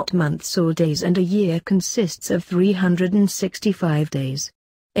 not months or days, and a year consists of 365 days.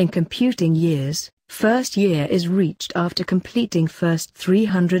 In computing years, first year is reached after completing first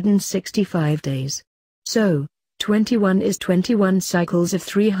 365 days. So, 21 is 21 cycles of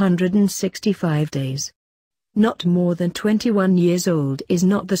 365 days. Not more than 21 years old is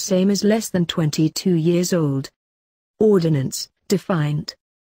not the same as less than 22 years old. Ordinance, defined.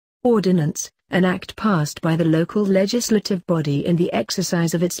 Ordinance, an act passed by the local legislative body in the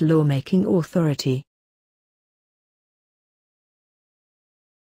exercise of its lawmaking authority.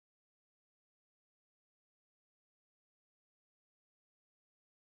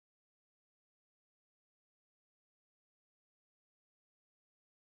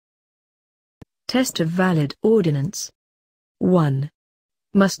 Test of valid ordinance. 1.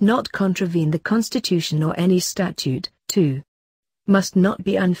 Must not contravene the Constitution or any statute. 2. Must not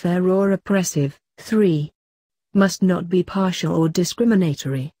be unfair or oppressive. 3. Must not be partial or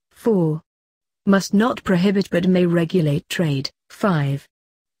discriminatory. 4. Must not prohibit but may regulate trade. 5.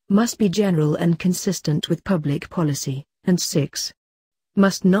 Must be general and consistent with public policy. And 6.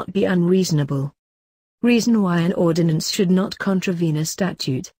 Must not be unreasonable. Reason why an ordinance should not contravene a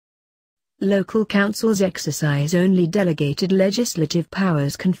statute. Local councils exercise only delegated legislative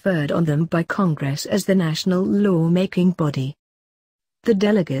powers conferred on them by Congress as the national law-making body. The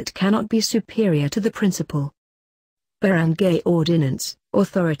delegate cannot be superior to the principal. Barangay Ordinance,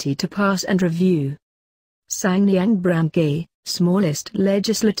 authority to pass and review. Sangguniang Barangay, smallest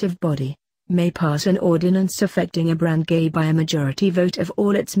legislative body, may pass an ordinance affecting a barangay by a majority vote of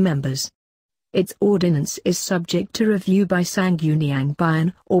all its members. Its ordinance is subject to review by Sangguniang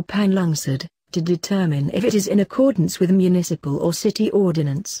Bayan or Panlungsod, to determine if it is in accordance with municipal or city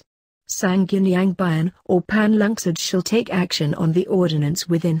ordinance. Sangguniang Bayan or Panlungsod shall take action on the ordinance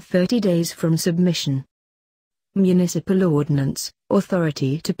within 30 days from submission. Municipal Ordinance,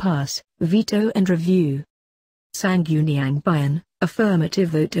 authority to pass, veto and review. Sangguniang Bayan, affirmative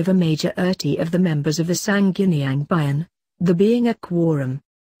vote of a majority of the members of the Sangguniang Bayan, there being a quorum.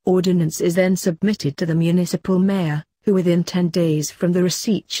 Ordinance is then submitted to the municipal mayor, who within 10 days from the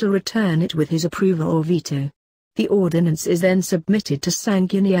receipt shall return it with his approval or veto. The ordinance is then submitted to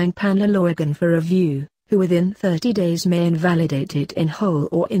Sangguniang Panlalawigan for review, who within 30 days may invalidate it in whole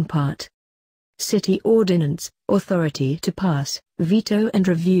or in part. City Ordinance, authority to pass, veto and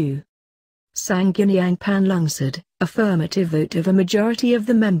review. Sangguniang Panlungsod, affirmative vote of a majority of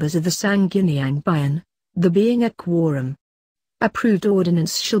the members of the Sangguniang Bayan, there being a quorum. Approved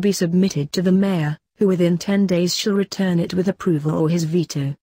ordinance shall be submitted to the mayor, who within 10 days shall return it with approval or his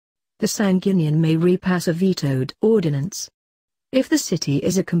veto. The Sangguniang may repass a vetoed ordinance. If the city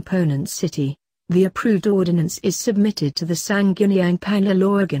is a component city, the approved ordinance is submitted to the Sangguniang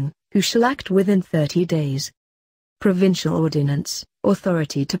Panlalawigan, who shall act within 30 days. Provincial Ordinance,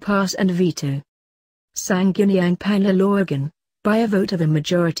 authority to pass and veto. Sangguniang Panlalawigan, by a vote of a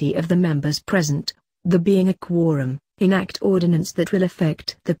majority of the members present, there being a quorum, enact ordinance that will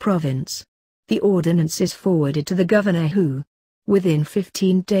affect the province. The ordinance is forwarded to the governor who, within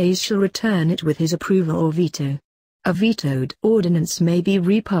 15 days shall return it with his approval or veto. A vetoed ordinance may be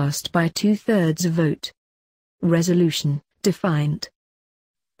repassed by 2/3 vote. Resolution, defined.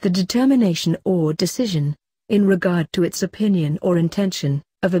 The determination or decision, in regard to its opinion or intention,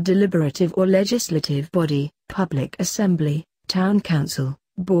 of a deliberative or legislative body, public assembly, town council,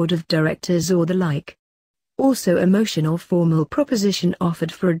 board of directors or the like. Also a motion or formal proposition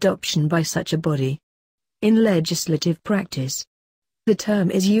offered for adoption by such a body. In legislative practice, the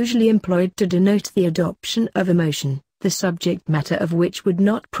term is usually employed to denote the adoption of a motion, the subject matter of which would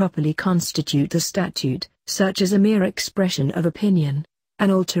not properly constitute a statute, such as a mere expression of opinion, an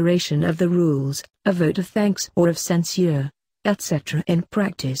alteration of the rules, a vote of thanks or of censure, etc. In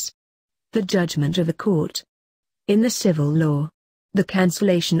practice, the judgment of a court. In the civil law, the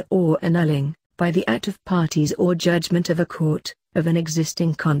cancellation or annulling, by the act of parties or judgment of a court, of an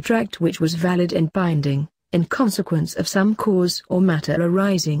existing contract which was valid and binding, in consequence of some cause or matter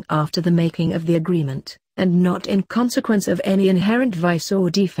arising after the making of the agreement, and not in consequence of any inherent vice or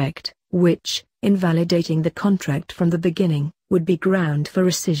defect, which, invalidating the contract from the beginning, would be ground for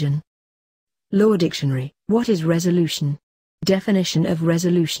rescission. Law Dictionary. What is resolution? Definition of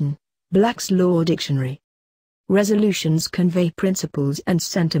resolution. Black's Law Dictionary. Resolutions convey principles and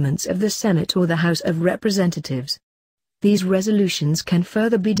sentiments of the Senate or the House of Representatives. These resolutions can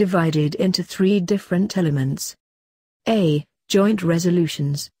further be divided into three different elements. A. Joint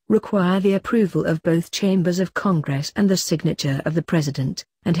resolutions require the approval of both chambers of Congress and the signature of the President,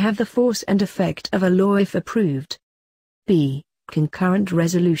 and have the force and effect of a law if approved. B. Concurrent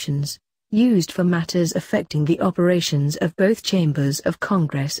resolutions, used for matters affecting the operations of both chambers of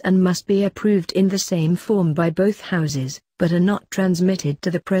Congress and must be approved in the same form by both houses, but are not transmitted to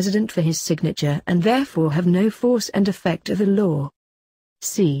the President for his signature and therefore have no force and effect of the law.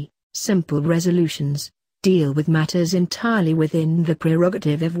 C. Simple resolutions, deal with matters entirely within the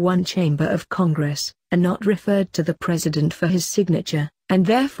prerogative of one chamber of Congress, are not referred to the President for his signature, and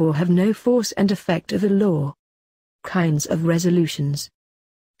therefore have no force and effect of the law. Kinds of resolutions.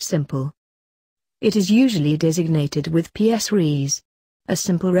 Simple. It is usually designated with PS Res. A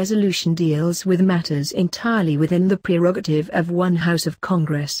simple resolution deals with matters entirely within the prerogative of one House of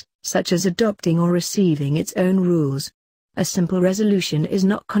Congress, such as adopting or receiving its own rules. A simple resolution is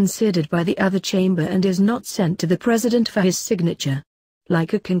not considered by the other chamber and is not sent to the President for his signature.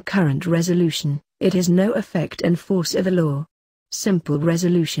 Like a concurrent resolution, it has no effect and force of the law. Simple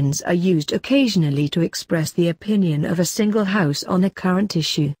resolutions are used occasionally to express the opinion of a single House on a current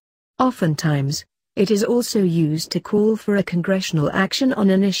issue. Oftentimes, it is also used to call for a congressional action on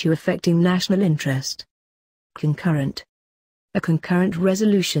an issue affecting national interest. Concurrent. A concurrent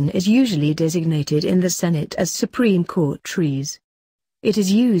resolution is usually designated in the Senate as Supreme Court Res. It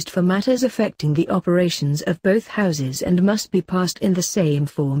is used for matters affecting the operations of both houses and must be passed in the same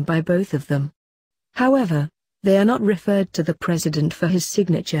form by both of them. However, they are not referred to the President for his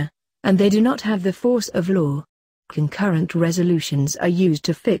signature, and they do not have the force of law. Concurrent resolutions are used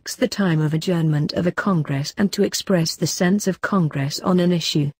to fix the time of adjournment of a Congress and to express the sense of Congress on an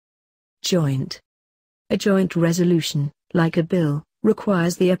issue. Joint. A joint resolution, like a bill,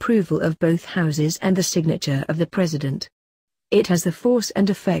 requires the approval of both houses and the signature of the President. It has the force and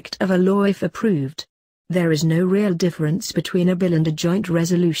effect of a law if approved. There is no real difference between a bill and a joint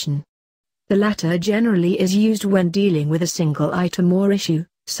resolution. The latter generally is used when dealing with a single item or issue,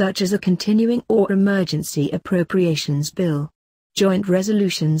 such as a continuing or emergency appropriations bill. Joint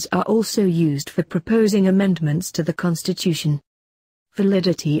resolutions are also used for proposing amendments to the Constitution.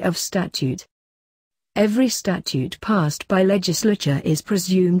 Validity of statute. Every statute passed by legislature is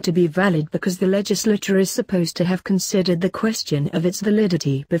presumed to be valid because the legislature is supposed to have considered the question of its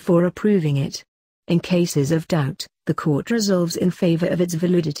validity before approving it. In cases of doubt, the court resolves in favor of its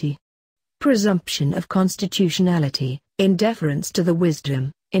validity. Presumption of constitutionality. In deference to the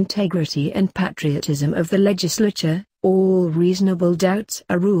wisdom, integrity and patriotism of the legislature, all reasonable doubts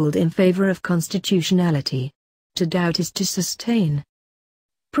are ruled in favor of constitutionality. To doubt is to sustain.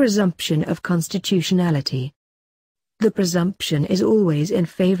 Presumption of constitutionality. The presumption is always in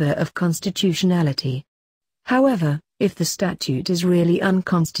favor of constitutionality. However, if the statute is really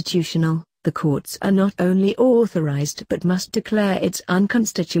unconstitutional, the courts are not only authorized but must declare its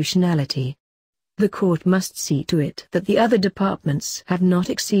unconstitutionality. The court must see to it that the other departments have not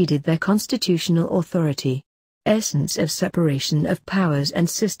exceeded their constitutional authority. Essence of separation of powers and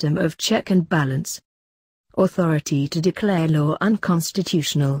system of check and balance. Authority to declare law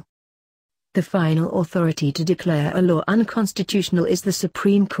unconstitutional. The final authority to declare a law unconstitutional is the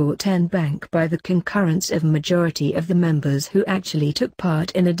Supreme Court en banc by the concurrence of majority of the members who actually took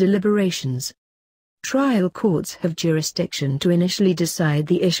part in the deliberations. Trial courts have jurisdiction to initially decide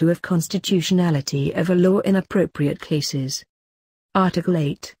the issue of constitutionality of a law in appropriate cases. Article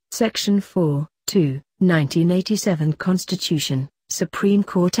 8, Section 4, 2, 1987 Constitution, Supreme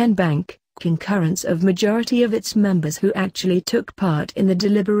Court en banc, concurrence of majority of its members who actually took part in the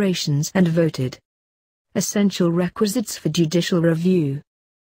deliberations and voted. Essential requisites for judicial review.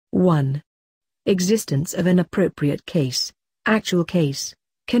 1. Existence of an appropriate case, actual case,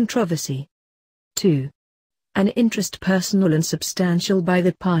 controversy. 2. An interest personal and substantial by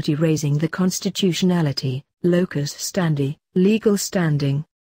the party raising the constitutionality, Locus standi, legal standing.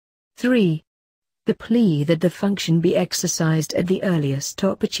 3. The plea that the function be exercised at the earliest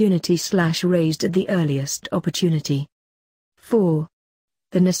opportunity/raised at the earliest opportunity. 4.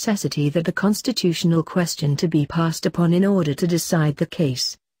 The necessity that the constitutional question to be passed upon in order to decide the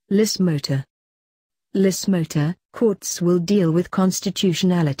case. Lis motor. Lis motor, courts will deal with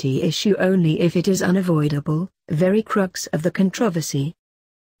constitutionality issue only if it is unavoidable, very crux of the controversy.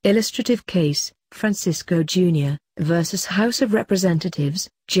 Illustrative case, Francisco Jr. versus House of Representatives,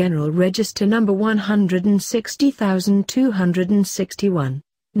 General Register No. 160261,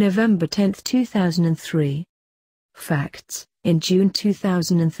 November 10, 2003. Facts: in June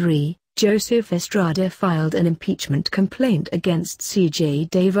 2003, Joseph Estrada filed an impeachment complaint against C.J.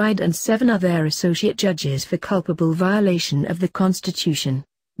 David and 7 other associate judges for culpable violation of the Constitution,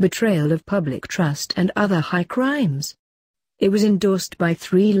 betrayal of public trust and other high crimes. It was endorsed by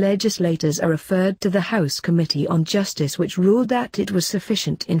 3 legislators and referred to the House Committee on Justice, which ruled that it was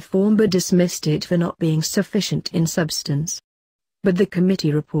sufficient in form but dismissed it for not being sufficient in substance. But the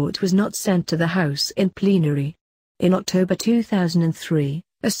committee report was not sent to the House in plenary. In October 2003,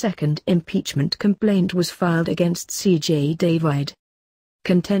 a second impeachment complaint was filed against C.J. David.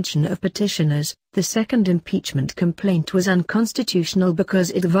 Contention of petitioners: the second impeachment complaint was unconstitutional because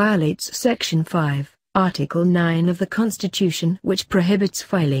it violates Section 5, Article 9 of the Constitution, which prohibits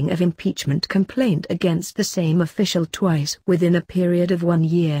filing of impeachment complaint against the same official twice within a period of 1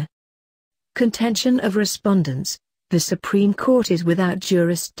 year. Contention of respondents: the Supreme Court is without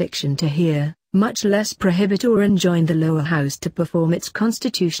jurisdiction to hear, much less prohibit or enjoin the lower house to perform its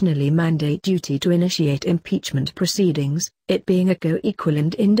constitutionally mandate duty to initiate impeachment proceedings, it being a co-equal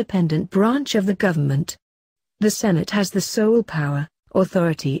and independent branch of the government. The Senate has the sole power,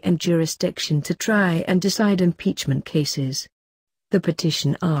 authority and jurisdiction to try and decide impeachment cases. The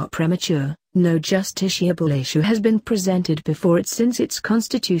petition are premature. No justiciable issue has been presented before it since its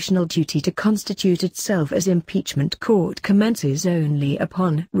constitutional duty to constitute itself as impeachment court commences only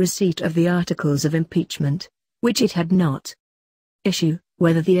upon receipt of the articles of impeachment, which it had not. Issue: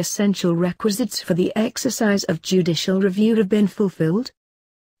 whether the essential requisites for the exercise of judicial review have been fulfilled.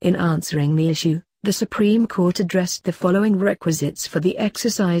 In answering the issue, the Supreme Court addressed the following requisites for the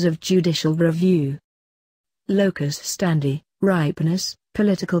exercise of judicial review. Locus standi, ripeness,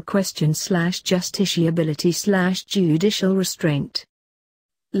 political question/justiciability/judicial restraint.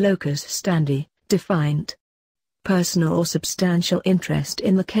 Locus standi, defined. Personal or substantial interest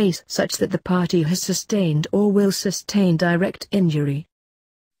in the case such that the party has sustained or will sustain direct injury.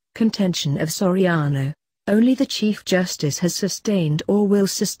 Contention of Soriano: only the Chief Justice has sustained or will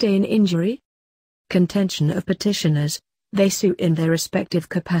sustain injury. Contention of petitioners: they sue in their respective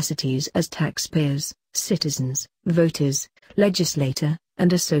capacities as taxpayers, citizens, voters, legislator,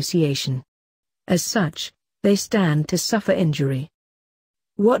 and association. As such, they stand to suffer injury.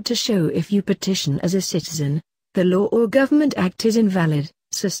 What to show if you petition as a citizen: the law or government act is invalid,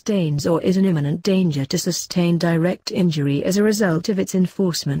 sustains or is in imminent danger to sustain direct injury as a result of its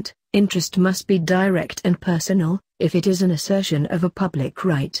enforcement. Interest must be direct and personal. If it is an assertion of a public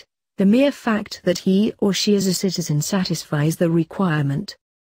right, the mere fact that he or she is a citizen satisfies the requirement.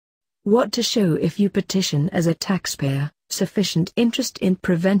 What to show if you petition as a taxpayer: sufficient interest in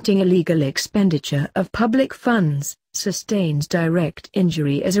preventing illegal expenditure of public funds, sustains direct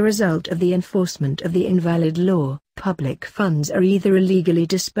injury as a result of the enforcement of the invalid law. Public funds are either illegally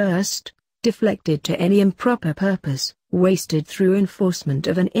dispersed, deflected to any improper purpose, wasted through enforcement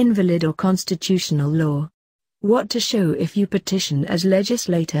of an invalid or constitutional law. What to show if you petition as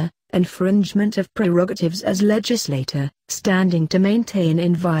legislator: infringement of prerogatives as legislator, standing to maintain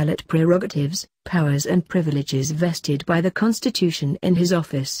inviolate prerogatives, powers and privileges vested by the Constitution in his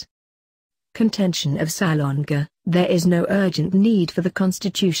office. Contention of Salonga: there is no urgent need for the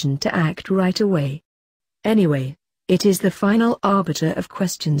Constitution to act right away. Anyway, it is the final arbiter of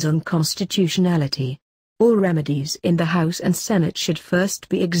questions on constitutionality. All remedies in the House and Senate should first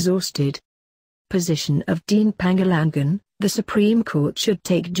be exhausted. Position of Dean Pangalangan: the Supreme Court should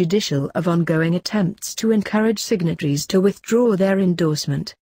take judicial of ongoing attempts to encourage signatories to withdraw their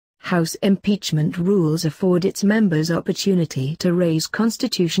endorsement. House impeachment rules afford its members opportunity to raise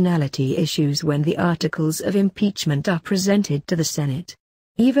constitutionality issues when the articles of impeachment are presented to the Senate.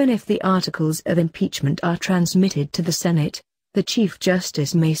 Even if the articles of impeachment are transmitted to the Senate, the Chief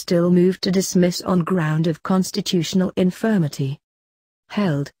Justice may still move to dismiss on ground of constitutional infirmity.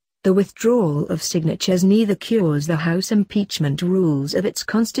 Held: the withdrawal of signatures neither cures the House impeachment rules of its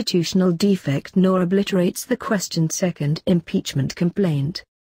constitutional defect nor obliterates the questioned second impeachment complaint.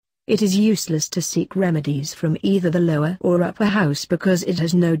 It is useless to seek remedies from either the lower or upper house because it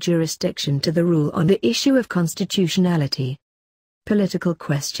has no jurisdiction to rule on the issue of constitutionality. Political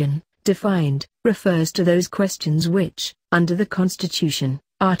question, defined, refers to those questions which, under the Constitution,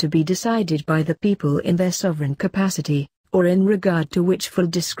 are to be decided by the people in their sovereign capacity, or in regard to which full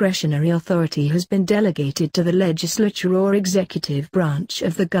discretionary authority has been delegated to the legislature or executive branch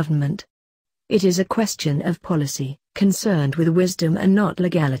of the government. It is a question of policy, concerned with wisdom and not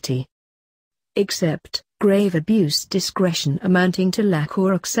legality. Except grave abuse, discretion amounting to lack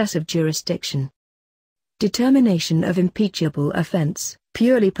or excessive jurisdiction. Determination of impeachable offense,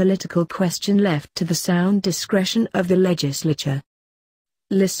 purely political question left to the sound discretion of the legislature.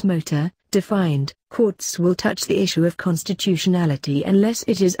 Lis motor, defined, courts will touch the issue of constitutionality unless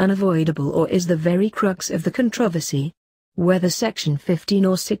it is unavoidable or is the very crux of the controversy. Whether Section 15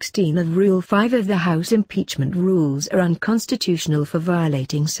 or 16 of Rule 5 of the House impeachment rules are unconstitutional for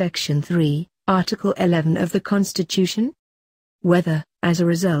violating Section 3, Article 11 of the Constitution. Whether, as a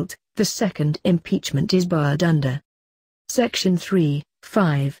result, the second impeachment is barred under Section 3,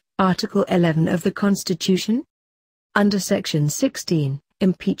 5, Article 11 of the Constitution. Under Section 16,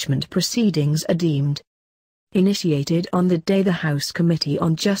 impeachment proceedings are deemed initiated on the day the House Committee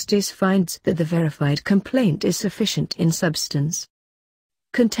on Justice finds that the verified complaint is sufficient in substance.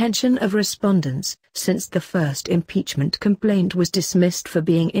 Contention of respondents, since the first impeachment complaint was dismissed for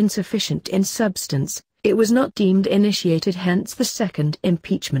being insufficient in substance, it was not deemed initiated, hence the second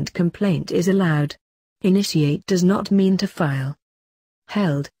impeachment complaint is allowed. Initiate does not mean to file.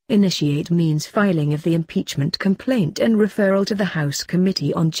 Held, initiate means filing of the impeachment complaint and referral to the House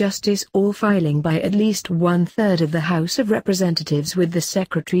Committee on Justice or filing by at least 1/3 of the House of Representatives with the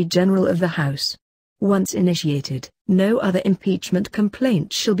Secretary General of the House. Once initiated, no other impeachment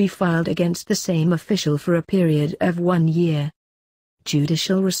complaint shall be filed against the same official for a period of 1 year.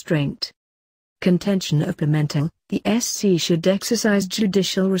 Judicial restraint. Contention of Pimentel, the SC should exercise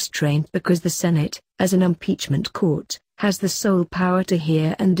judicial restraint because the Senate, as an impeachment court, has the sole power to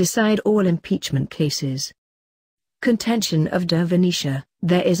hear and decide all impeachment cases. Contention of de Venetia,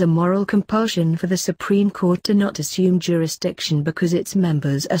 there is a moral compulsion for the Supreme Court to not assume jurisdiction because its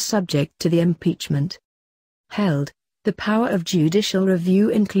members are subject to the impeachment. Held, the power of judicial review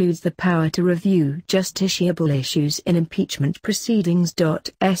includes the power to review justiciable issues in impeachment proceedings.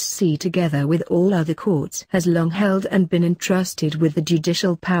 SC together with all other courts has long held and been entrusted with the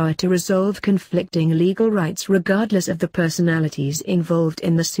judicial power to resolve conflicting legal rights regardless of the personalities involved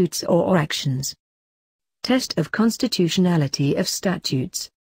in the suits or actions. Test of constitutionality of statutes.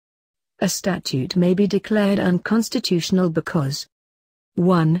 A statute may be declared unconstitutional because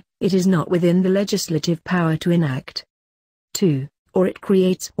 1. It is not within the legislative power to enact. 2. Or it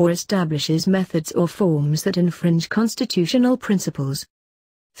creates or establishes methods or forms that infringe constitutional principles.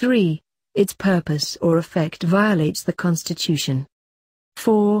 3. Its purpose or effect violates the Constitution.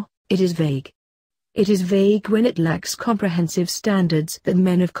 4. It is vague. It is vague when it lacks comprehensive standards that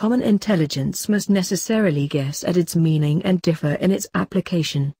men of common intelligence must necessarily guess at its meaning and differ in its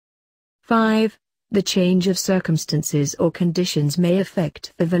application. 5. The change of circumstances or conditions may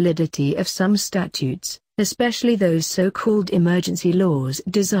affect the validity of some statutes, especially those so-called emergency laws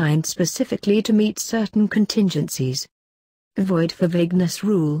designed specifically to meet certain contingencies. Void for vagueness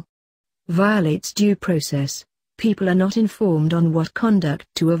rule. Violates due process. People are not informed on what conduct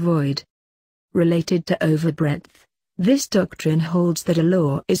to avoid. Related to overbreadth. This doctrine holds that a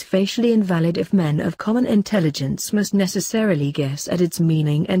law is facially invalid if men of common intelligence must necessarily guess at its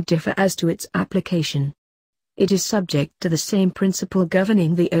meaning and differ as to its application. It is subject to the same principle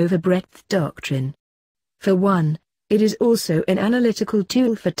governing the overbreadth doctrine. For one, it is also an analytical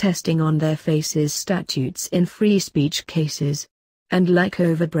tool for testing on their faces statutes in free speech cases. And like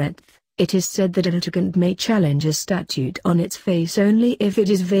overbreadth, it is said that a litigant may challenge a statute on its face only if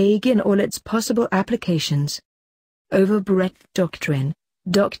it is vague in all its possible applications. Overbreadth doctrine,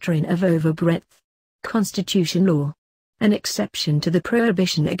 doctrine of overbreadth. Constitution law. An exception to the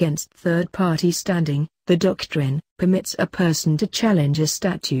prohibition against third-party standing, the doctrine permits a person to challenge a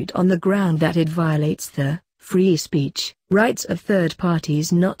statute on the ground that it violates the free speech rights of third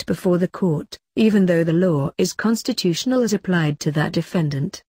parties not before the court, even though the law is constitutional as applied to that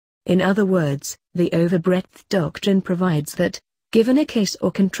defendant. In other words, the overbreadth doctrine provides that, given a case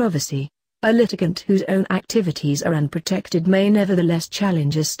or controversy, a litigant whose own activities are unprotected may nevertheless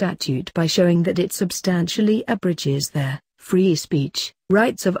challenge a statute by showing that it substantially abridges their free speech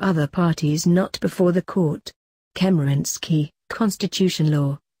rights of other parties not before the court. Chemerinsky, Constitution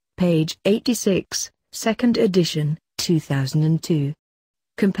Law. Page 86, 2nd edition, 2002.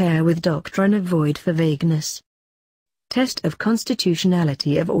 Compare with doctrine of void for vagueness. Test of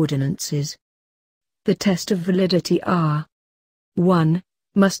constitutionality of ordinances. The test of validity are: 1.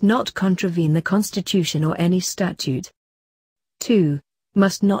 Must not contravene the Constitution or any statute. 2.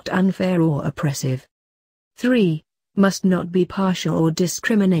 Must not unfair or oppressive. 3. Must not be partial or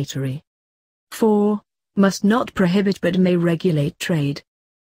discriminatory. 4. Must not prohibit but may regulate trade.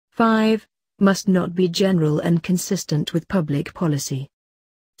 5. Must not be general and consistent with public policy.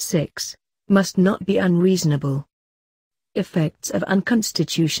 6. Must not be unreasonable. Effects of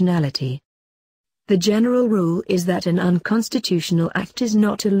unconstitutionality. The general rule is that an unconstitutional act is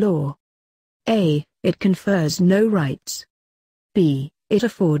not a law. A. It confers no rights. B. It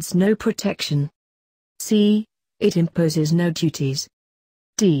affords no protection. C. It imposes no duties.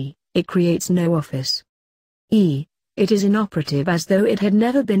 D. It creates no office. E. It is inoperative as though it had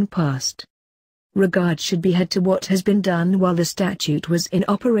never been passed. Regard should be had to what has been done while the statute was in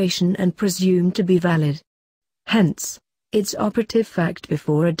operation and presumed to be valid. Hence, its operative fact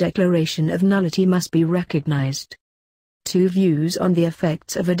before a declaration of nullity must be recognized. Two views on the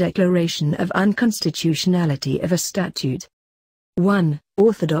effects of a declaration of unconstitutionality of a statute. 1.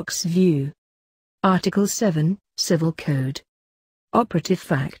 Orthodox view. Article 7, Civil Code. Operative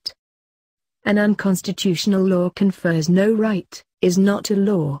fact. An unconstitutional law confers no right, is not a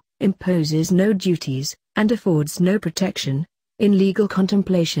law, imposes no duties, and affords no protection. In legal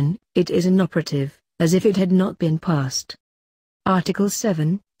contemplation, it is inoperative, as if it had not been passed. Article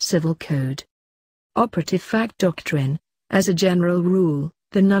 7, Civil Code. Operative fact doctrine. As a general rule,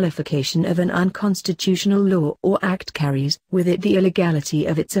 the nullification of an unconstitutional law or act carries with it the illegality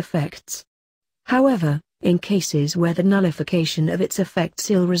of its effects. However, in cases where the nullification of its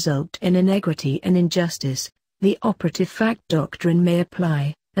effects will result in iniquity and injustice, the operative fact doctrine may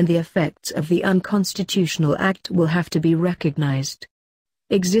apply, and the effects of the unconstitutional act will have to be recognized.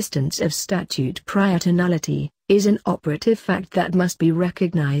 Existence of statute prior to nullity is an operative fact that must be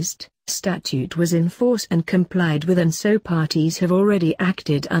recognized. Statute was in force and complied with, and so parties have already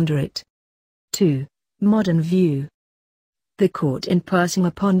acted under it. 2. Modern view. The court, in passing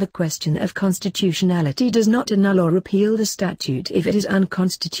upon the question of constitutionality, does not annul or repeal the statute if it is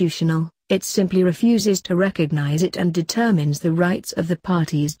unconstitutional. It simply refuses to recognize it and determines the rights of the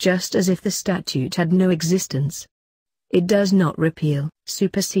parties just as if the statute had no existence. It does not repeal,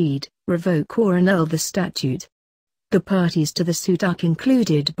 supersede, revoke or annul the statute. The parties to the suit are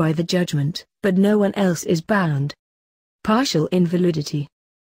concluded by the judgment, but no one else is bound. Partial invalidity.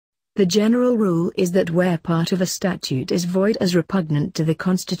 The general rule is that where part of a statute is void as repugnant to the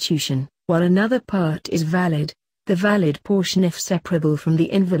Constitution, while another part is valid, the valid portion, if separable from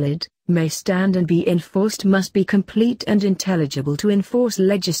the invalid, may stand and be enforced, must be complete and intelligible to enforce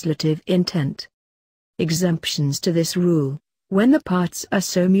legislative intent. Exemptions to this rule: when the parts are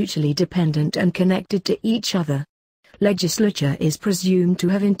so mutually dependent and connected to each other, legislature is presumed to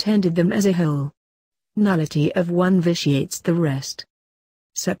have intended them as a whole. Nullity of one vitiates the rest.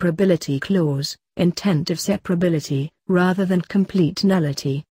 Separability clause, intent of separability, rather than complete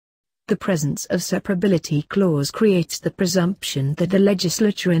nullity. The presence of separability clause creates the presumption that the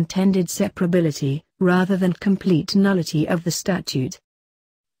legislature intended separability, rather than complete nullity of the statute.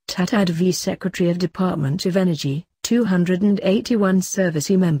 Tatad v. Secretary of Department of Energy, 281 Service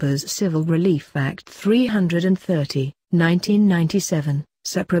Members Civil Relief Act 330, 1997,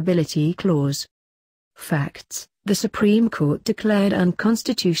 Separability Clause. Facts: the Supreme Court declared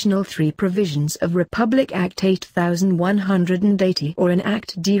unconstitutional 3 provisions of Republic Act 8180 or an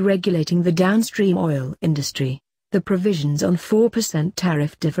act deregulating the downstream oil industry, the provisions on 4%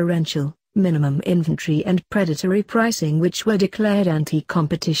 tariff differential, minimum inventory and predatory pricing, which were declared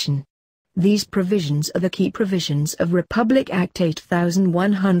anti-competition. These provisions are the key provisions of Republic Act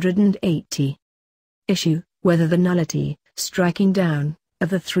 8180. Issue: whether the nullity, striking down, of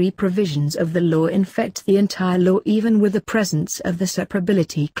the 3 provisions of the law infect the entire law even with the presence of the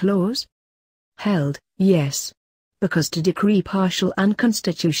separability clause? Held, yes. Because to decree partial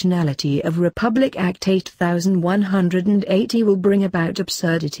unconstitutionality of Republic Act 8180 will bring about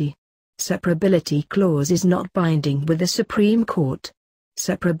absurdity. Separability clause is not binding with the Supreme Court.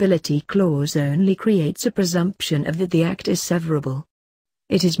 Separability clause only creates a presumption of that the act is severable.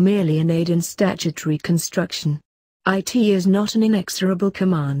 It is merely an aid in statutory construction. It is not an inexorable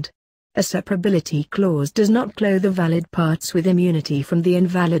command. A separability clause does not clothe the valid parts with immunity from the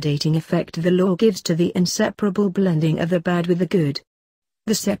invalidating effect the law gives to the inseparable blending of the bad with the good.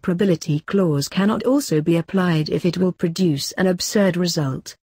 The separability clause cannot also be applied if it will produce an absurd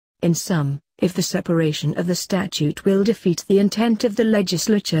result. In sum, if the separation of the statute will defeat the intent of the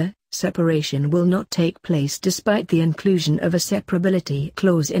legislature, separation will not take place despite the inclusion of a separability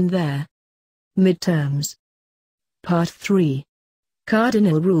clause in there. Midterms. Part 3.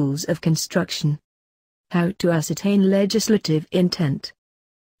 Cardinal Rules of Construction. How to ascertain legislative intent.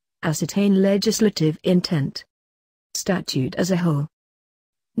 Ascertain legislative intent. Statute as a whole.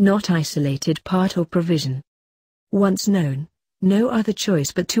 Not isolated part or provision. Once known, no other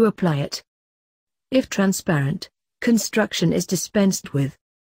choice but to apply it. If transparent, construction is dispensed with.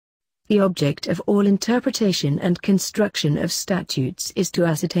 The object of all interpretation and construction of statutes is to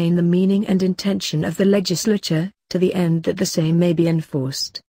ascertain the meaning and intention of the legislature, to the end that the same may be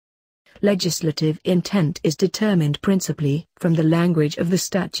enforced. Legislative intent is determined principally from the language of the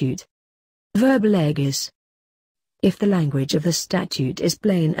statute. Verba legis. If the language of the statute is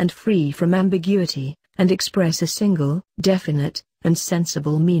plain and free from ambiguity, and express a single, definite, and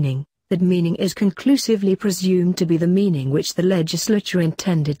sensible meaning, that meaning is conclusively presumed to be the meaning which the legislature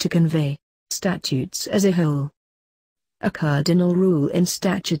intended to convey. Statutes as a whole. A cardinal rule in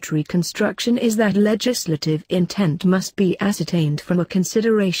statutory construction is that legislative intent must be ascertained from a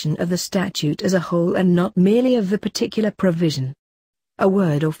consideration of the statute as a whole and not merely of the particular provision. A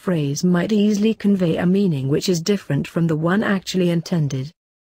word or phrase might easily convey a meaning which is different from the one actually intended.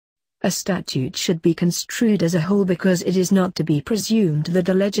 A statute should be construed as a whole because it is not to be presumed that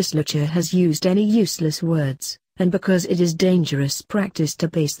the legislature has used any useless words, and because it is dangerous practice to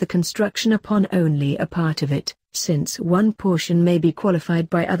base the construction upon only a part of it, since one portion may be qualified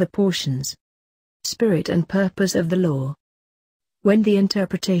by other portions. Spirit and purpose of the law. When the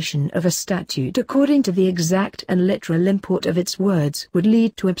interpretation of a statute according to the exact and literal import of its words would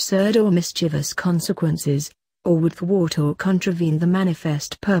lead to absurd or mischievous consequences, or would thwart or contravene the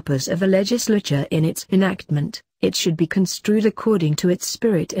manifest purpose of a legislature in its enactment, it should be construed according to its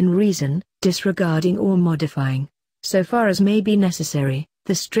spirit and reason, disregarding or modifying, so far as may be necessary,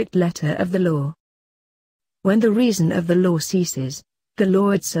 the strict letter of the law. When the reason of the law ceases, the law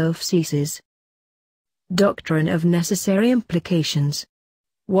itself ceases. Doctrine of necessary implications.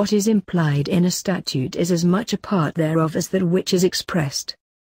 What is implied in a statute is as much a part thereof as that which is expressed.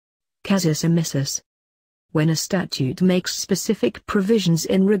 Casus omissus. When a statute makes specific provisions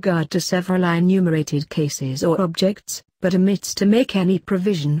in regard to several enumerated cases or objects, but omits to make any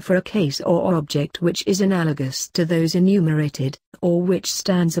provision for a case or object which is analogous to those enumerated, or which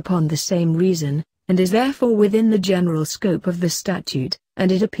stands upon the same reason, and is therefore within the general scope of the statute,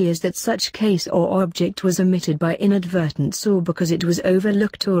 and it appears that such case or object was omitted by inadvertence or because it was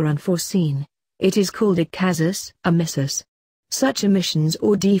overlooked or unforeseen, it is called a casus omissus. Such omissions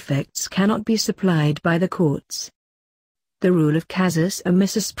or defects cannot be supplied by the courts. The rule of casus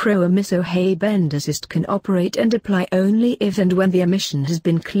omissus pro omisso habeendis ist can operate and apply only if and when the omission has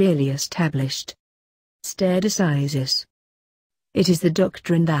been clearly established. Stare decisis. It is the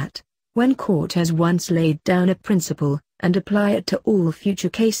doctrine that, when court has once laid down a principle, and apply it to all future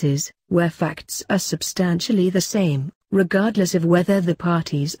cases, where facts are substantially the same, regardless of whether the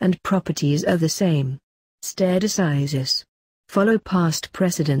parties and properties are the same. Stare decisis. Follow past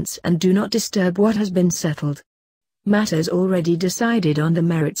precedents and do not disturb what has been settled. Matters already decided on the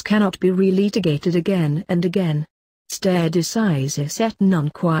merits cannot be relitigated again and again. Stare decisis et non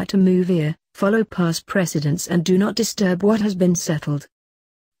quata movere. Follow past precedents and do not disturb what has been settled.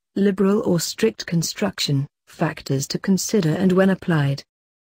 Liberal or strict construction, factors to consider and when applied.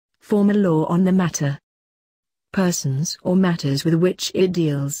 Form a law on the matter. Persons or matters with which it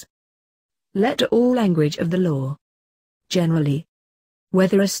deals. Let all language of the law. Generally,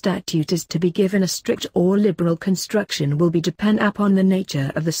 whether a statute is to be given a strict or liberal construction will be depend upon the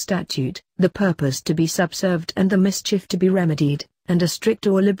nature of the statute, the purpose to be subserved and the mischief to be remedied, and a strict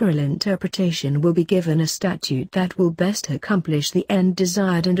or liberal interpretation will be given a statute that will best accomplish the end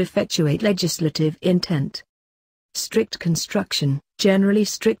desired and effectuate legislative intent. Strict construction. Generally,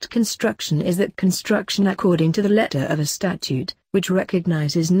 strict construction is that construction according to the letter of a statute, which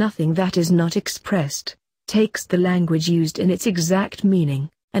recognizes nothing that is not expressed, takes the language used in its exact meaning,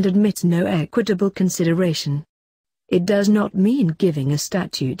 and admits no equitable consideration. It does not mean giving a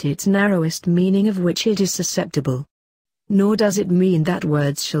statute its narrowest meaning of which it is susceptible. Nor does it mean that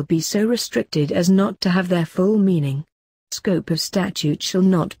words shall be so restricted as not to have their full meaning. Scope of statute shall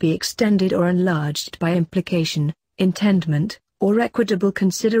not be extended or enlarged by implication, intendment, or equitable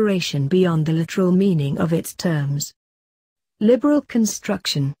consideration beyond the literal meaning of its terms. Liberal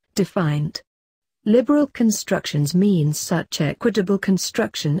construction, defined. Liberal constructions mean such equitable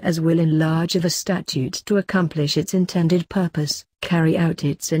construction as will enlarge of a statute to accomplish its intended purpose, carry out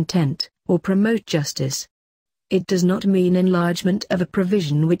its intent, or promote justice. It does not mean enlargement of a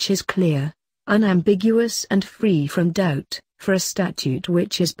provision which is clear, unambiguous and free from doubt, for a statute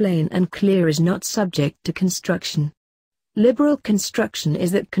which is plain and clear is not subject to construction. Liberal construction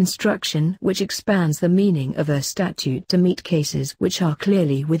is that construction which expands the meaning of a statute to meet cases which are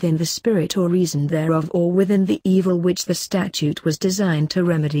clearly within the spirit or reason thereof, or within the evil which the statute was designed to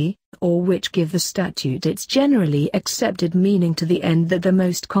remedy, or which give the statute its generally accepted meaning to the end that the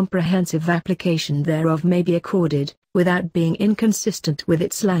most comprehensive application thereof may be accorded, without being inconsistent with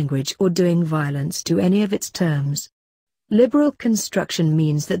its language or doing violence to any of its terms. Liberal construction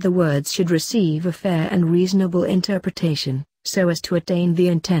means that the words should receive a fair and reasonable interpretation, so as to attain the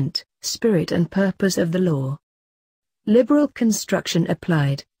intent, spirit and purpose of the law. Liberal construction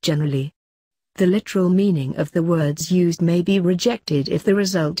applied, generally. The literal meaning of the words used may be rejected if the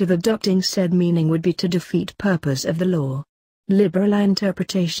result of adopting said meaning would be to defeat purpose of the law. Liberal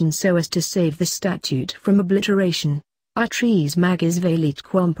interpretation so as to save the statute from obliteration, atris magis velit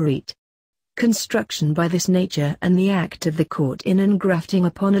quam perit. Construction by this nature and the act of the court in engrafting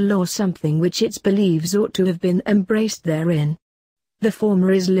upon a law something which it believes ought to have been embraced therein. The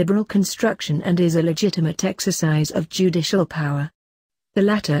former is liberal construction and is a legitimate exercise of judicial power. The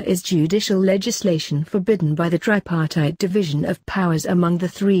latter is judicial legislation forbidden by the tripartite division of powers among the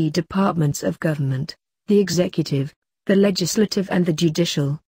three departments of government, the executive, the legislative and the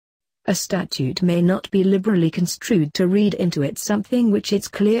judicial. A statute may not be liberally construed to read into it something which its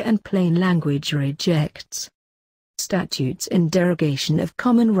clear and plain language rejects. Statutes in derogation of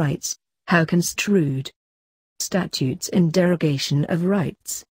common rights, how construed? Statutes in derogation of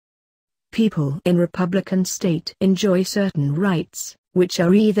rights. People in republican state enjoy certain rights, which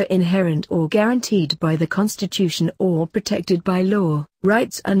are either inherent or guaranteed by the Constitution or protected by law.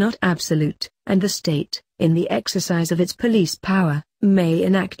 Rights are not absolute, and the state, in the exercise of its police power, may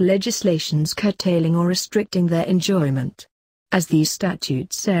enact legislations curtailing or restricting their enjoyment. As these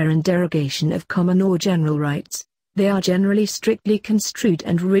statutes are in derogation of common or general rights, they are generally strictly construed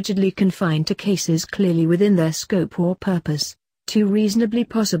and rigidly confined to cases clearly within their scope or purpose. Two reasonably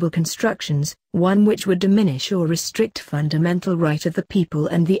possible constructions, one which would diminish or restrict fundamental right of the people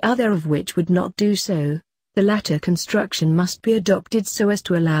and the other of which would not do so. The latter construction must be adopted so as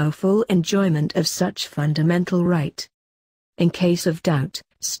to allow full enjoyment of such fundamental right. In case of doubt,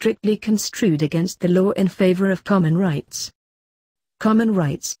 strictly construed against the law in favor of common rights. Common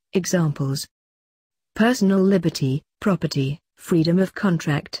rights, examples: personal liberty, property, freedom of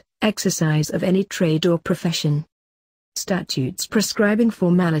contract, exercise of any trade or profession. Statutes prescribing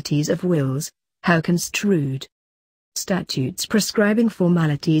formalities of wills, how construed? Statutes prescribing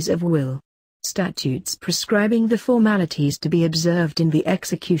formalities of will. Statutes prescribing the formalities to be observed in the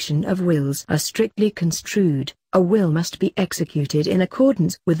execution of wills are strictly construed. A will must be executed in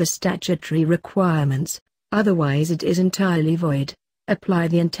accordance with the statutory requirements, otherwise it is entirely void. Apply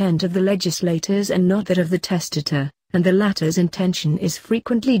the intent of the legislators and not that of the testator, and the latter's intention is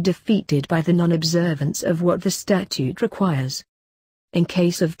frequently defeated by the non-observance of what the statute requires. In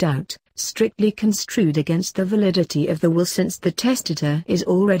case of doubt, strictly construed against the validity of the will since the testator is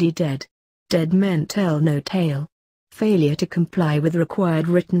already dead. Dead men tell no tale. Failure to comply with required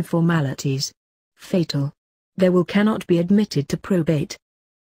written formalities. Fatal. Their will cannot be admitted to probate.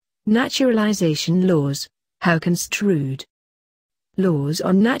 Naturalization laws, how construed? Laws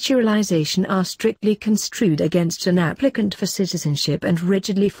on naturalization are strictly construed against an applicant for citizenship and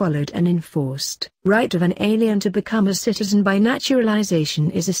rigidly followed and enforced. Right of an alien to become a citizen by naturalization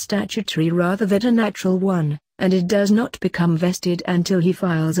is a statutory rather than a natural one, and it does not become vested until he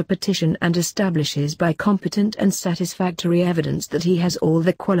files a petition and establishes by competent and satisfactory evidence that he has all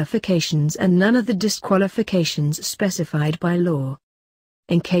the qualifications and none of the disqualifications specified by law.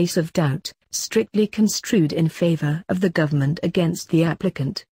 In case of doubt, strictly construed in favor of the government against the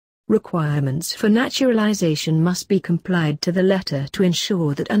applicant. Requirements for naturalization must be complied to the letter to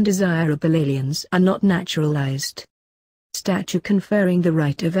ensure that undesirable aliens are not naturalized. Statute conferring the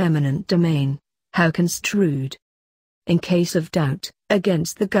right of eminent domain, how construed? In case of doubt,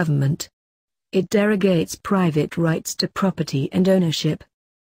 against the government. It derogates private rights to property and ownership.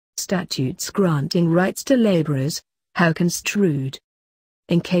 Statutes granting rights to laborers, how construed?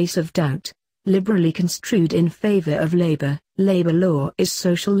 In case of doubt, liberally construed in favor of labor. Labor law is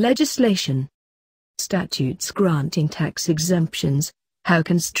social legislation. Statutes granting tax exemptions, how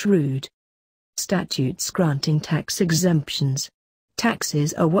construed? Statutes granting tax exemptions.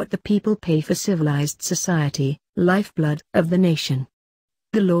 Taxes are what the people pay for civilized society, lifeblood of the nation.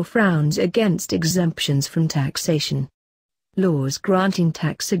 The law frowns against exemptions from taxation. Laws granting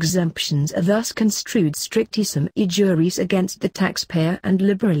tax exemptions are thus construed strictissime e juris against the taxpayer and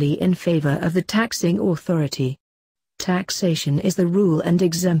liberally in favor of the taxing authority. Taxation is the rule and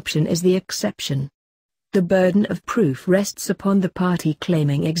exemption is the exception. The burden of proof rests upon the party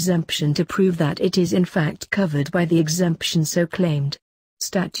claiming exemption to prove that it is in fact covered by the exemption so claimed.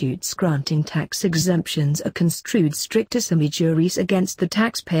 Statutes granting tax exemptions are construed stricta summi juris against the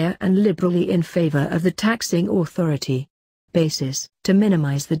taxpayer and liberally in favor of the taxing authority. Basis: to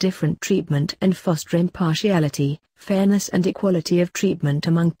minimize the different treatment and foster impartiality, fairness and equality of treatment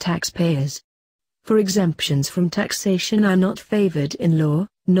among taxpayers. For exemptions from taxation are not favored in law,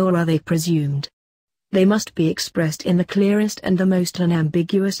 nor are they presumed. They must be expressed in the clearest and the most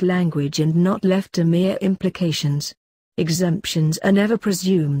unambiguous language and not left to mere implications. Exemptions are never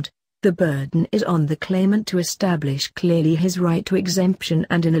presumed. The burden is on the claimant to establish clearly his right to exemption,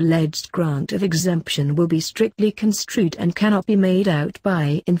 and an alleged grant of exemption will be strictly construed and cannot be made out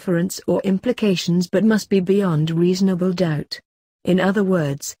by inference or implications but must be beyond reasonable doubt. In other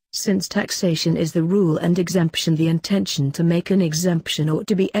words, since taxation is the rule and exemption the intention to make an exemption ought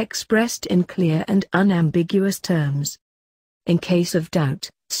to be expressed in clear and unambiguous terms. In case of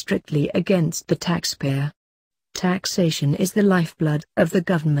doubt, strictly against the taxpayer. Taxation is the lifeblood of the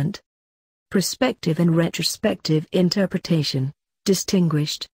government. Prospective and retrospective interpretation,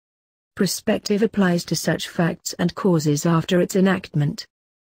 distinguished. Prospective applies to such facts and causes after its enactment.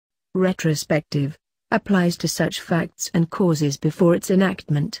 Retrospective applies to such facts and causes before its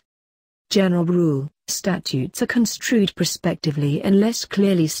enactment. General rule: statutes are construed prospectively unless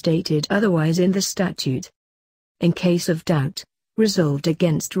clearly stated otherwise in the statute. In case of doubt, resolved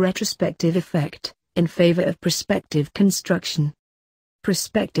against retrospective effect, in favor of prospective construction.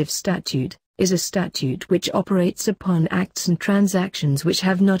 Prospective statute is a statute which operates upon acts and transactions which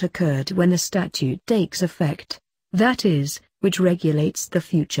have not occurred when the statute takes effect, that is, which regulates the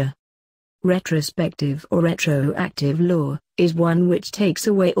future. Retrospective or retroactive law is one which takes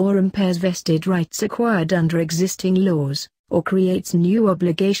away or impairs vested rights acquired under existing laws, or creates new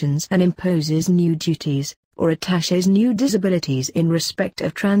obligations and imposes new duties, or attaches new disabilities in respect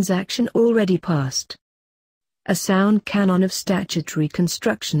of transaction already passed. A sound canon of statutory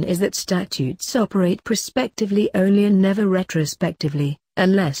construction is that statutes operate prospectively only and never retrospectively,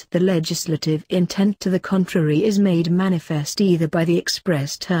 unless the legislative intent to the contrary is made manifest either by the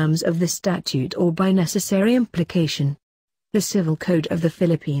express terms of the statute or by necessary implication. The Civil Code of the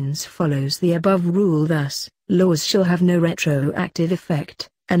Philippines follows the above rule thus: laws shall have no retroactive effect,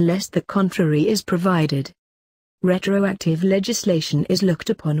 unless the contrary is provided. Retroactive legislation is looked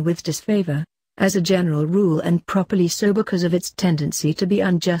upon with disfavor, as a general rule, and properly so because of its tendency to be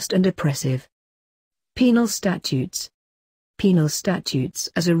unjust and oppressive. Penal statutes. Penal statutes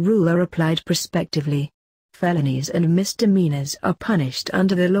as a rule are applied prospectively. Felonies and misdemeanors are punished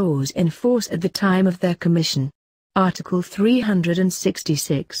under the laws in force at the time of their commission. Article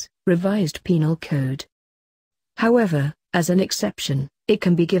 366, Revised Penal Code. However, as an exception, it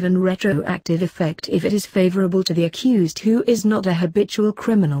can be given retroactive effect if it is favorable to the accused who is not a habitual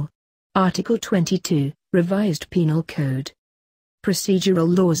criminal. Article 22, Revised Penal Code.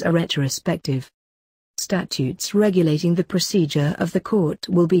 Procedural laws are retrospective. Statutes regulating the procedure of the court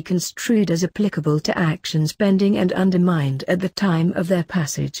will be construed as applicable to actions pending and undermined at the time of their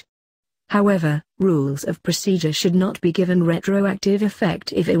passage. However, rules of procedure should not be given retroactive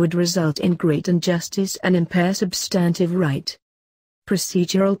effect if it would result in great injustice and impair substantive right.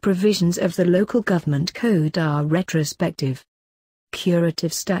 Procedural provisions of the Local Government Code are retrospective.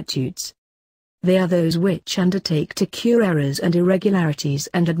 Curative statutes. They are those which undertake to cure errors and irregularities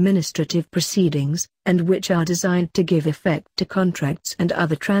and administrative proceedings, and which are designed to give effect to contracts and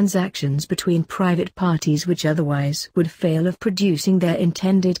other transactions between private parties which otherwise would fail of producing their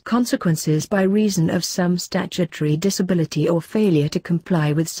intended consequences by reason of some statutory disability or failure to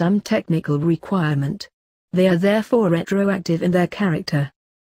comply with some technical requirement. They are therefore retroactive in their character.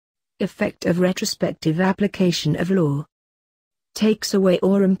 Effect of retrospective application of law. Takes away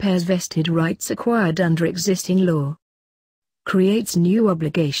or impairs vested rights acquired under existing law. Creates new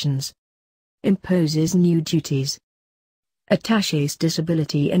obligations. Imposes new duties. Attaches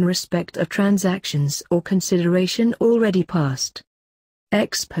disability in respect of transactions or consideration already passed.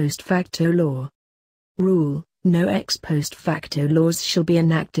 Ex post facto law. Rule: no ex post facto laws shall be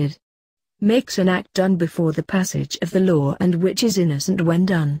enacted. Makes an act done before the passage of the law and which is innocent when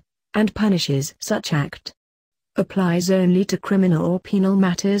done, and punishes such act. Applies only to criminal or penal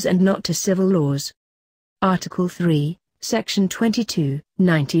matters and not to civil laws. Article 3, Section 22,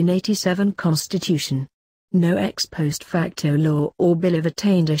 1987 Constitution. No ex post facto law or bill of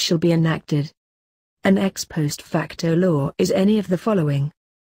attainder shall be enacted. An ex post facto law is any of the following: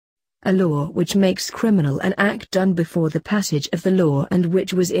 a law which makes criminal an act done before the passage of the law and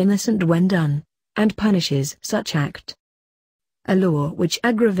which was innocent when done, and punishes such act. A law which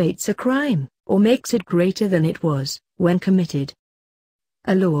aggravates a crime, or makes it greater than it was, when committed.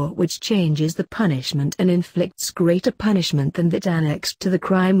 A law which changes the punishment and inflicts greater punishment than that annexed to the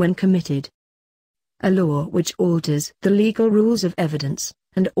crime when committed. A law which alters the legal rules of evidence,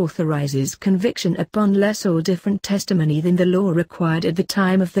 and authorizes conviction upon less or different testimony than the law required at the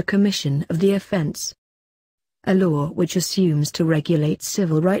time of the commission of the offense. A law which assumes to regulate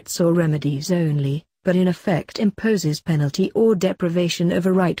civil rights or remedies only, but in effect imposes penalty or deprivation of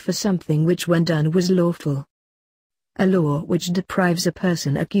a right for something which when done was lawful. A law which deprives a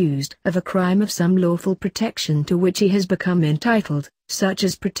person accused of a crime of some lawful protection to which he has become entitled, such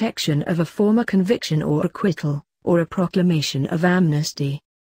as protection of a former conviction or acquittal, or a proclamation of amnesty.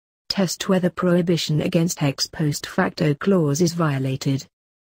 Test whether prohibition against ex post facto clause is violated.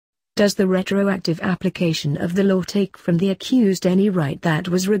 Does the retroactive application of the law take from the accused any right that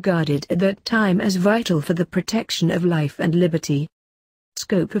was regarded at that time as vital for the protection of life and liberty?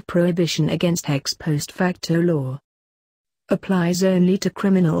 Scope of prohibition against ex post facto law applies only to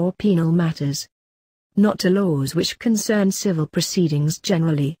criminal or penal matters, not to laws which concern civil proceedings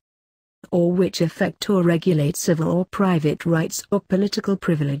generally, or which affect or regulate civil or private rights or political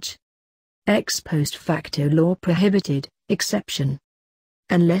privilege. Ex post facto law prohibited, exception.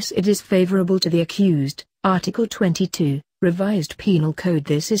 Unless it is favorable to the accused, Article 22, Revised Penal Code.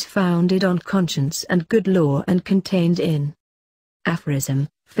 This is founded on conscience and good law and contained in aphorism,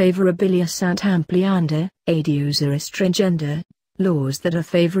 favorabilia sant amplianda, adiosa restringenda. Laws that are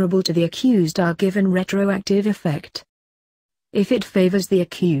favorable to the accused are given retroactive effect if it favors the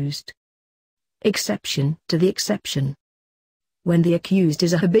accused. Exception to the exception. When the accused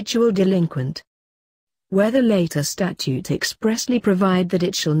is a habitual delinquent, where the later statute expressly provide that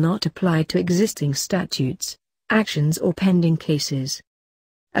it shall not apply to existing statutes, actions or pending cases.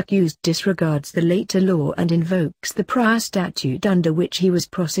 Accused disregards the later law and invokes the prior statute under which he was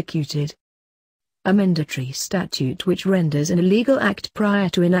prosecuted. A mandatory statute which renders an illegal act prior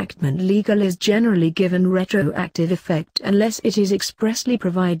to enactment legal is generally given retroactive effect unless it is expressly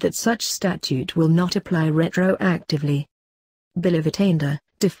provided that such statute will not apply retroactively. Bill of Attainder,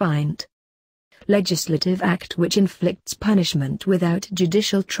 defined. Legislative act which inflicts punishment without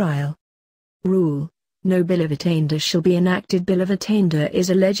judicial trial. Rule: no bill of attainder shall be enacted. Bill of attainder is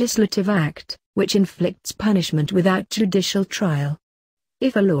a legislative act which inflicts punishment without judicial trial.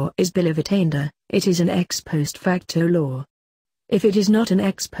 If a law is bill of attainder, it is an ex post facto law. If it is not an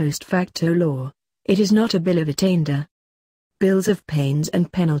ex post facto law, it is not a bill of attainder. Bills of pains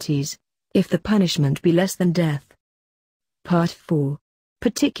and penalties, if the punishment be less than death. Part 4.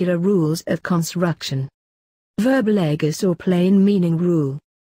 Particular rules of construction. Verba legis or plain meaning rule.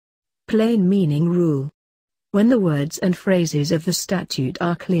 Plain meaning rule. When the words and phrases of the statute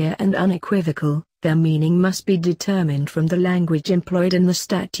are clear and unequivocal, their meaning must be determined from the language employed and the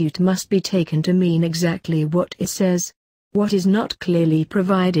statute must be taken to mean exactly what it says. What is not clearly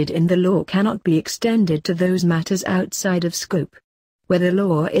provided in the law cannot be extended to those matters outside of scope. Where the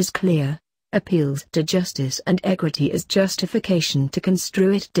law is clear, appeals to justice and equity as justification to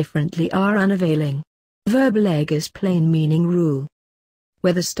construe it differently are unavailing. Verba legis plain meaning rule.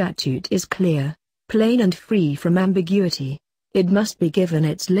 Where the statute is clear, plain and free from ambiguity, it must be given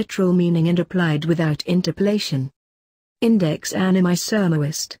its literal meaning and applied without interpolation. Index animi sermo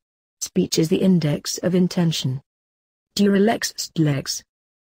est. Speech is the index of intention. Dura lex est lex.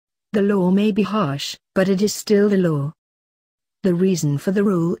 The law may be harsh, but it is still the law. The reason for the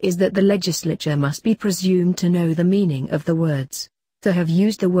rule is that the legislature must be presumed to know the meaning of the words, to have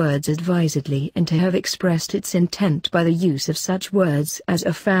used the words advisedly and to have expressed its intent by the use of such words as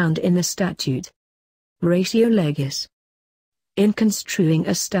are found in the statute. Ratio legis. In construing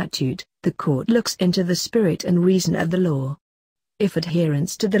a statute, the court looks into the spirit and reason of the law. If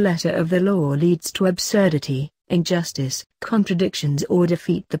adherence to the letter of the law leads to absurdity, injustice, contradictions or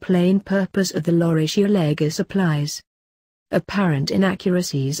defeat the plain purpose of the law, ratio legis applies. Apparent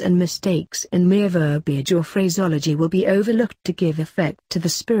inaccuracies and mistakes in mere verbiage or phraseology will be overlooked to give effect to the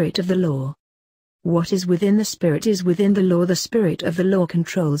spirit of the law. What is within the spirit is within the law. The spirit of the law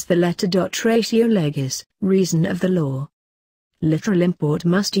controls the letter. Ratio legis, reason of the law. Literal import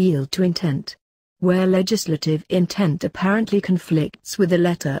must yield to intent. Where legislative intent apparently conflicts with the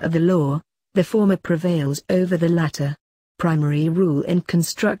letter of the law, the former prevails over the latter. Primary rule in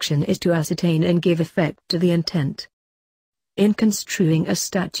construction is to ascertain and give effect to the intent. In construing a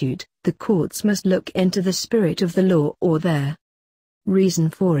statute, the courts must look into the spirit of the law or their reason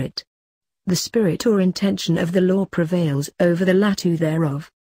for it. The spirit or intention of the law prevails over the latter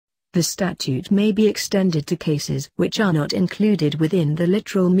thereof. The statute may be extended to cases which are not included within the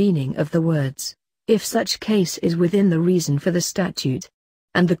literal meaning of the words, if such case is within the reason for the statute.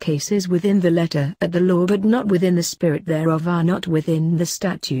 and the cases within the letter at the law but not within the spirit thereof are not within the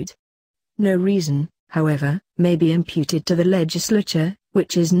statute. No reason, however, may be imputed to the legislature,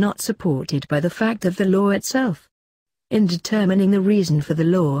 which is not supported by the fact of the law itself. In determining the reason for the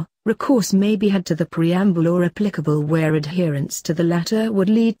law, recourse may be had to the preamble or applicable where adherence to the latter would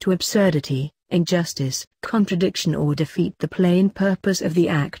lead to absurdity, injustice, contradiction or defeat the plain purpose of the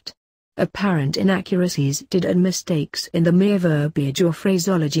act. Apparent inaccuracies and mistakes in the mere verbiage or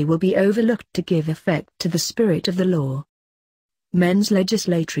phraseology will be overlooked to give effect to the spirit of the law. Mens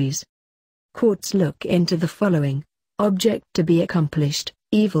legislatris. Courts look into the following: object to be accomplished,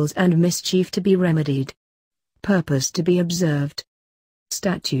 evils and mischief to be remedied, purpose to be observed.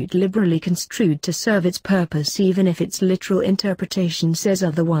 Statute liberally construed to serve its purpose even if its literal interpretation says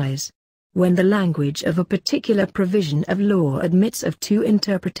otherwise. When the language of a particular provision of law admits of two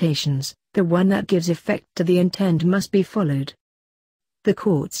interpretations, the one that gives effect to the intent must be followed. The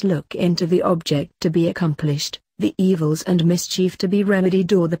courts look into the object to be accomplished, the evils and mischief to be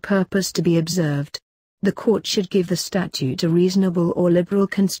remedied or the purpose to be observed. The court should give the statute a reasonable or liberal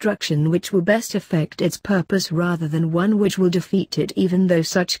construction which will best effect its purpose rather than one which will defeat it even though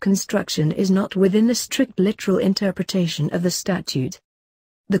such construction is not within the strict literal interpretation of the statute.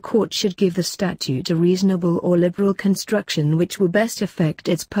 The court should give the statute a reasonable or liberal construction which will best effect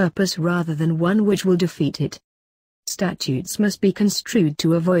its purpose rather than one which will defeat it. Statutes must be construed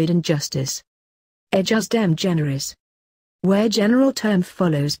to avoid injustice. Ejusdem generis. Where general term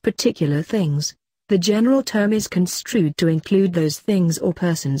follows particular things, the general term is construed to include those things or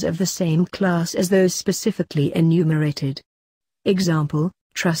persons of the same class as those specifically enumerated. Example: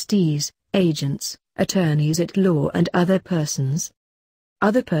 trustees, agents, attorneys at law and other persons.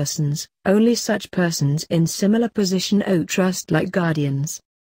 Other persons, only such persons in similar position owe trust like guardians.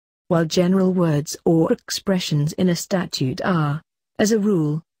 While general words or expressions in a statute are, as a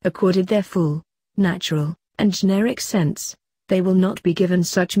rule, accorded their full, natural, and generic sense, they will not be given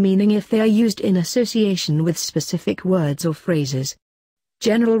such meaning if they are used in association with specific words or phrases.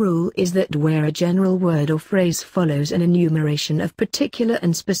 General rule is that where a general word or phrase follows an enumeration of particular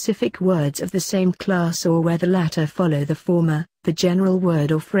and specific words of the same class or where the latter follow the former, the general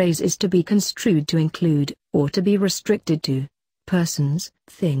word or phrase is to be construed to include, or to be restricted to, persons,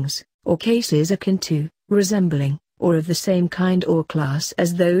 things, or cases akin to, resembling, or of the same kind or class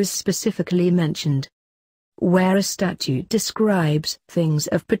as those specifically mentioned. Where a statute describes things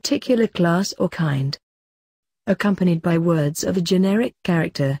of particular class or kind, accompanied by words of a generic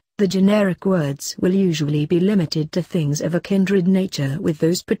character, the generic words will usually be limited to things of a kindred nature with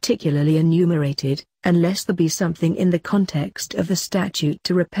those particularly enumerated, unless there be something in the context of the statute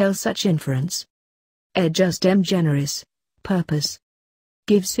to repel such inference. Ejusdem generis, purpose.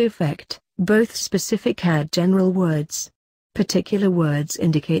 Gives effect, both specific and general words. Particular words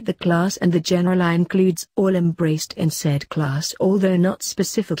indicate the class and the general includes all embraced in said class although not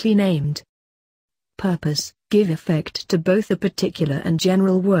specifically named. Purpose. Give effect to both the particular and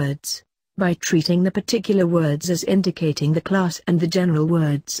general words, by treating the particular words as indicating the class and the general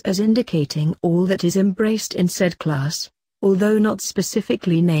words as indicating all that is embraced in said class, although not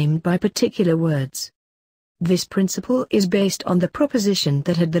specifically named by particular words. This principle is based on the proposition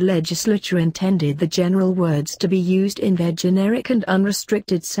that had the legislature intended the general words to be used in their generic and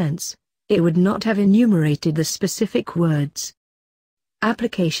unrestricted sense, it would not have enumerated the specific words.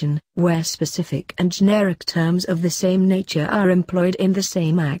 Application: where specific and generic terms of the same nature are employed in the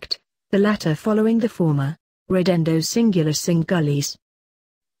same act, the latter following the former, redendo singular singulis.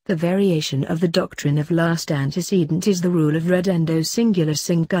 The variation of the doctrine of last antecedent is the rule of redendo singular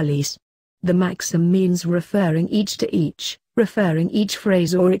singulis. The maxim means referring each to each, referring each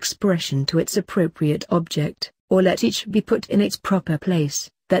phrase or expression to its appropriate object, or let each be put in its proper place,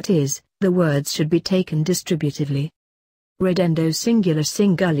 that is, the words should be taken distributively. Redendo singular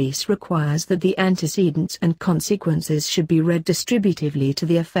singulis requires that the antecedents and consequences should be read distributively to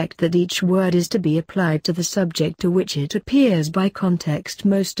the effect that each word is to be applied to the subject to which it appears by context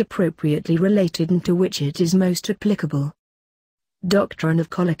most appropriately related and to which it is most applicable. Doctrine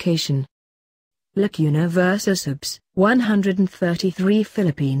of collocation. Lacuna versus Subs. 133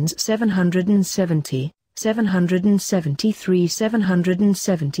 Philippines 770, 773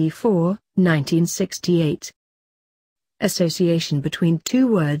 774, 1968. Association between two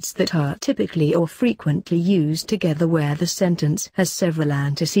words that are typically or frequently used together where the sentence has several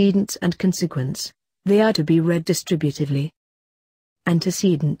antecedents and consequents, they are to be read distributively.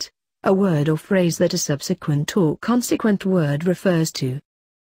 Antecedent: a word or phrase that a subsequent or consequent word refers to.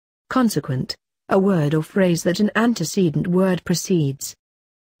 Consequent: a word or phrase that an antecedent word precedes.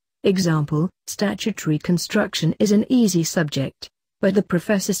 Example: statutory construction is an easy subject. but the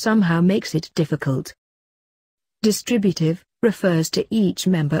professor somehow makes it difficult. Distributive refers to each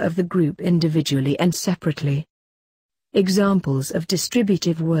member of the group individually and separately. Examples of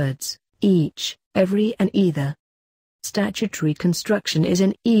distributive words: each, every and either. Statutory construction is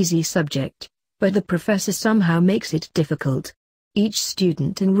an easy subject, but the professor somehow makes it difficult. Each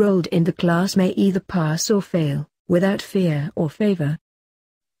student enrolled in the class may either pass or fail, without fear or favor.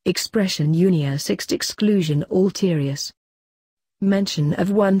 Expression uniassist exclusion ulterius. Mention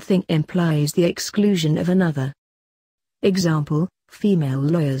of one thing implies the exclusion of another. Example: female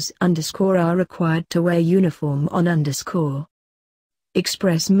lawyers are required to wear uniform on .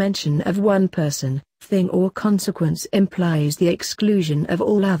 Express mention of one person, thing or consequence implies the exclusion of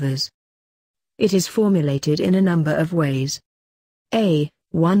all others. It is formulated in a number of ways.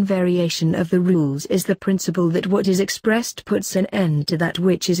 One variation of the rules is the principle that what is expressed puts an end to that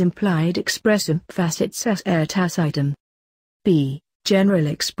which is implied expressum facit ses aer tacitum. B. General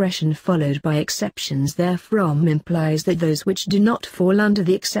expression followed by exceptions therefrom implies that those which do not fall under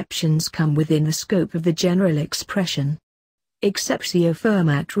the exceptions come within the scope of the general expression. Exceptio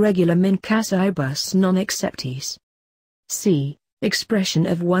firmat regulam in casibus non exceptis. C. Expression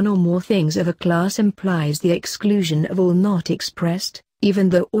of one or more things of a class implies the exclusion of all not expressed, even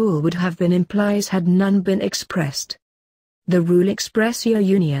though all would have been implies had none been expressed. The rule expressio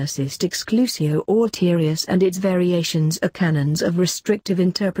uniassist exclusio ulterius and its variations are canons of restrictive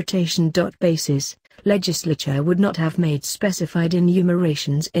interpretation. Basis: legislature would not have made specified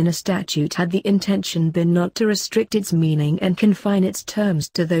enumerations in a statute had the intention been not to restrict its meaning and confine its terms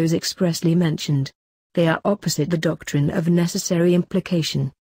to those expressly mentioned. They are opposite the doctrine of necessary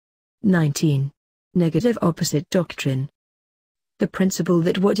implication. 19. Negative opposite doctrine. The principle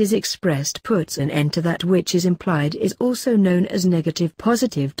that what is expressed puts an end to that which is implied is also known as negative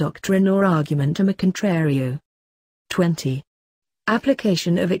positive doctrine or argumentum a contrario. 20.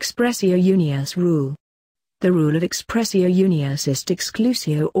 Application of expressio unias rule. The rule of expressio uniassist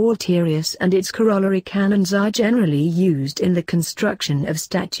exclusio ulterius and its corollary canons are generally used in the construction of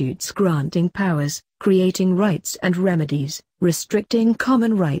statutes granting powers, creating rights and remedies, restricting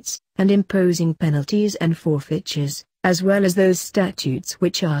common rights, and imposing penalties and forfeitures, as well as those statutes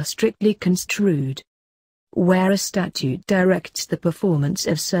which are strictly construed. Where a statute directs the performance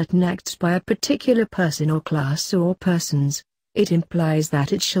of certain acts by a particular person or class or persons, it implies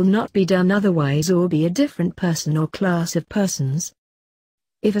that it shall not be done otherwise or by a different person or class of persons.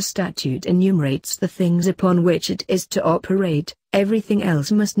 If a statute enumerates the things upon which it is to operate, everything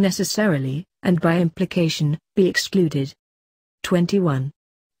else must necessarily, and by implication, be excluded. 21.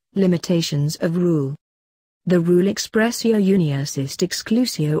 Limitations of rule. The rule expressio uniassist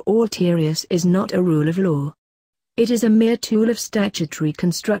exclusio ulterius is not a rule of law. It is a mere tool of statutory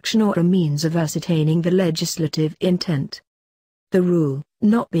construction or a means of ascertaining the legislative intent. The rule,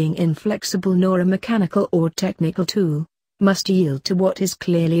 not being inflexible nor a mechanical or technical tool, must yield to what is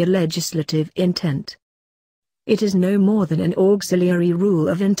clearly a legislative intent. It is no more than an auxiliary rule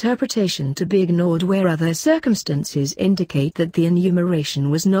of interpretation to be ignored where other circumstances indicate that the enumeration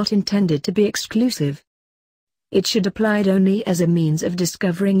was not intended to be exclusive. It should applied only as a means of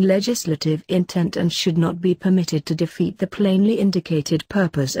discovering legislative intent and should not be permitted to defeat the plainly indicated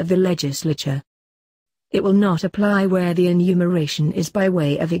purpose of the legislature. It will not apply where the enumeration is by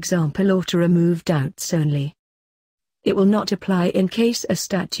way of example or to remove doubts only. It will not apply in case a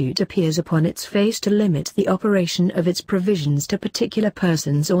statute appears upon its face to limit the operation of its provisions to particular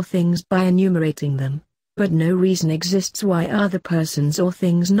persons or things by enumerating them, but no reason exists why other persons or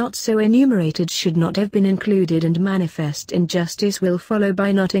things not so enumerated should not have been included, and manifest injustice will follow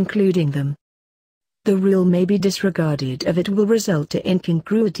by not including them. The rule may be disregarded if it will result to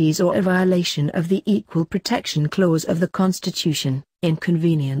incongruities or a violation of the Equal Protection Clause of the Constitution,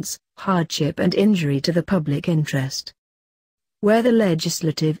 inconvenience, hardship and injury to the public interest. Where the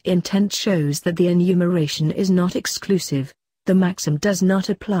legislative intent shows that the enumeration is not exclusive, the maxim does not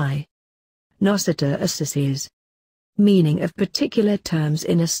apply. Nociter ascisis. Meaning of particular terms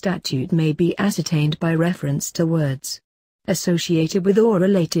in a statute may be ascertained by reference to words associated with or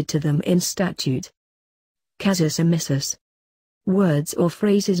related to them in statute. Casus omissus. Words or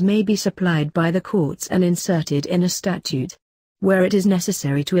phrases may be supplied by the courts and inserted in a statute, where it is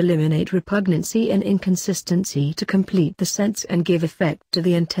necessary to eliminate repugnancy and inconsistency to complete the sense and give effect to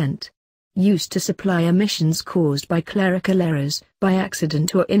the intent. Used to supply omissions caused by clerical errors, by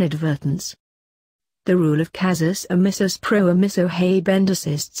accident or inadvertence. The rule of casus omissus pro omisso habendi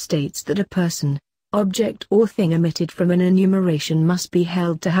states that a person, object or thing omitted from an enumeration must be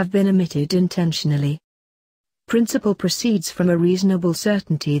held to have been omitted intentionally. Principle proceeds from a reasonable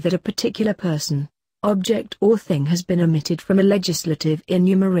certainty that a particular person, object or thing has been omitted from a legislative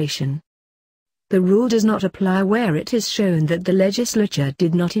enumeration. The rule does not apply where it is shown that the legislature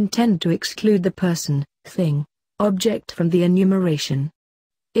did not intend to exclude the person, thing, object from the enumeration.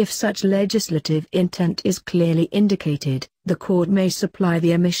 If such legislative intent is clearly indicated, the court may supply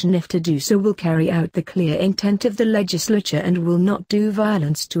the omission if to do so will carry out the clear intent of the legislature and will not do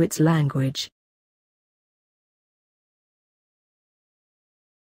violence to its language.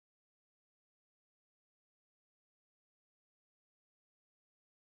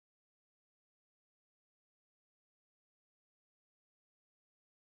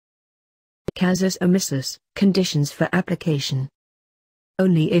 Casus omissus, conditions for application.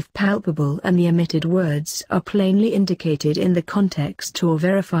 Only if palpable and the omitted words are plainly indicated in the context or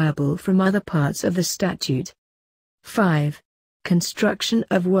verifiable from other parts of the statute. 5. Construction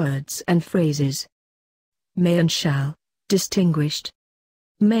of words and phrases. May and shall, distinguished.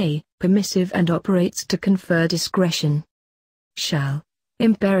 May, permissive and operates to confer discretion. Shall,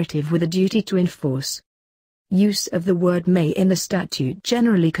 imperative with a duty to enforce. Use of the word may in the statute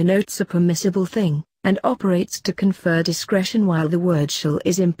generally connotes a permissible thing, and operates to confer discretion, while the word shall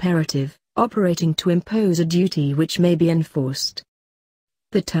is imperative, operating to impose a duty which may be enforced.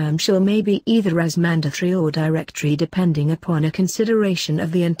 The term shall may be either as mandatory or directory depending upon a consideration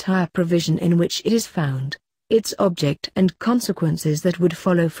of the entire provision in which it is found, its object and consequences that would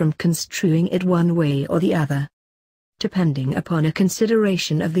follow from construing it one way or the other. Depending upon a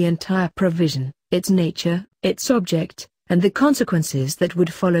consideration of the entire provision, its nature, its object, and the consequences that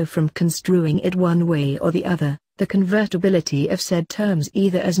would follow from construing it one way or the other, the convertibility of said terms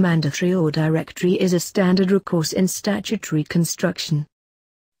either as mandatory or directory is a standard recourse in statutory construction.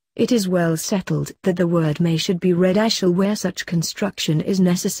 It is well settled that the word may should be read as shall where such construction is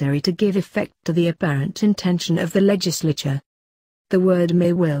necessary to give effect to the apparent intention of the legislature. The word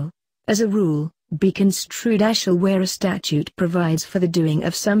may will, as a rule, be construed as shall where a statute provides for the doing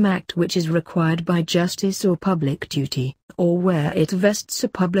of some act which is required by justice or public duty, or where it vests a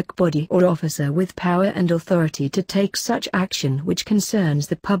public body or officer with power and authority to take such action which concerns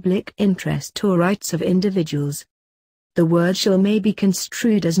the public interest or rights of individuals. The word shall may be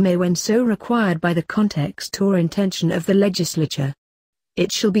construed as may when so required by the context or intention of the legislature.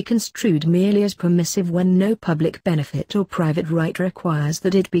 It shall be construed merely as permissive when no public benefit or private right requires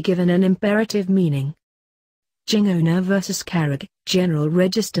that it be given an imperative meaning. Gingona v. Carrig, General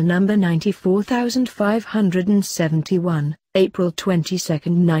Register No. 94571, April 22,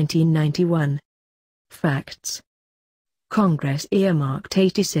 1991. Facts. Congress earmarked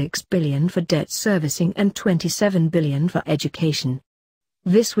 $86 billion for debt servicing and $27 billion for education.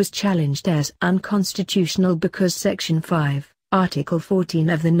 This was challenged as unconstitutional because Section 5. Article 14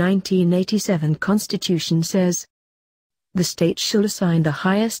 of the 1987 Constitution says, "The state shall assign the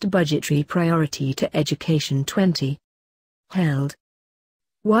highest budgetary priority to education." 20. Held.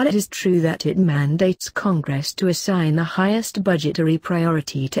 While it is true that it mandates Congress to assign the highest budgetary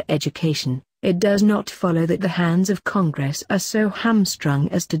priority to education, it does not follow that the hands of Congress are so hamstrung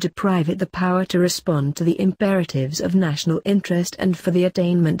as to deprive it the power to respond to the imperatives of national interest and for the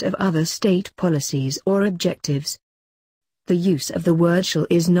attainment of other state policies or objectives. The use of the word shall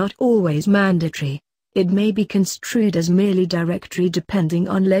is not always mandatory. It may be construed as merely directory depending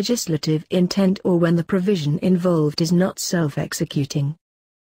on legislative intent or when the provision involved is not self-executing.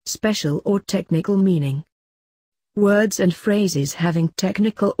 Special or technical meaning. Words and phrases having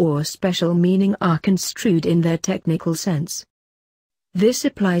technical or special meaning are construed in their technical sense. This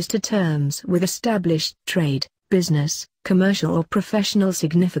applies to terms with established trade, business, commercial or professional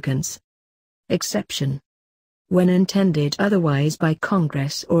significance. Exception. When intended otherwise by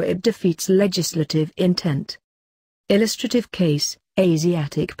Congress or it defeats legislative intent. Illustrative case,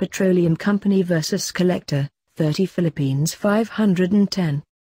 Asiatic Petroleum Company vs. Collector, 30 Philippines 510.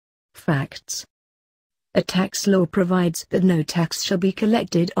 Facts. A tax law provides that no tax shall be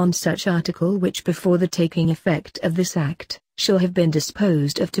collected on such article which before the taking effect of this act, shall have been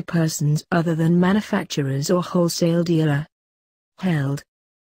disposed of to persons other than manufacturers or wholesale dealer. Held.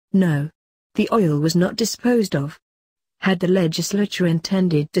 No. The oil was not disposed of. Had the legislature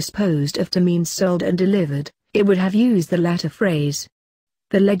intended disposed of to mean sold and delivered, it would have used the latter phrase.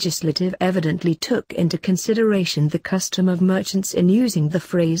 The legislative evidently took into consideration the custom of merchants in using the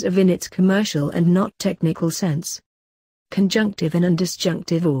phrase of in its commercial and not technical sense. Conjunctive and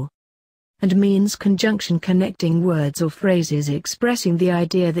disjunctive or and means conjunction connecting words or phrases expressing the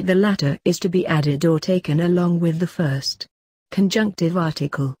idea that the latter is to be added or taken along with the first. Conjunctive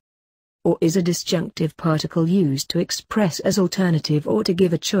article. Or is a disjunctive particle used to express as alternative or to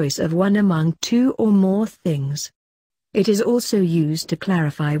give a choice of one among two or more things. It is also used to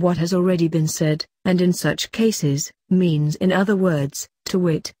clarify what has already been said, and in such cases, means in other words, to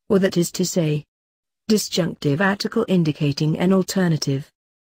wit, or that is to say. Disjunctive article indicating an alternative.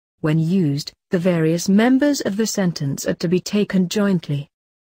 When used, the various members of the sentence are to be taken jointly.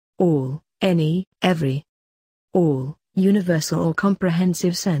 All, any, every. All, universal or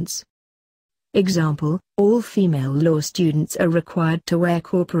comprehensive sense. Example, all female law students are required to wear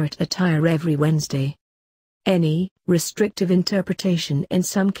corporate attire every Wednesday. Any, restrictive interpretation in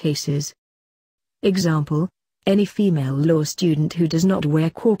some cases. Example, any female law student who does not wear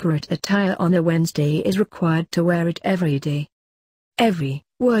corporate attire on a Wednesday is required to wear it every day. Every,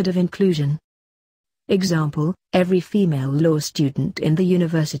 word of inclusion. Example, every female law student in the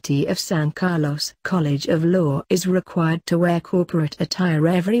University of San Carlos College of Law is required to wear corporate attire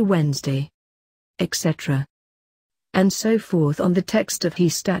every Wednesday, etc. And so forth on the text of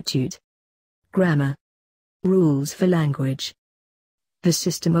his statute. Grammar. Rules for language. The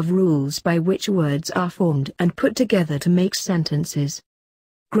system of rules by which words are formed and put together to make sentences.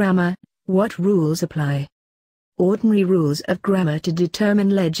 Grammar, what rules apply? Ordinary rules of grammar to determine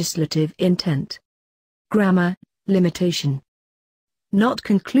legislative intent. Grammar, limitation. Not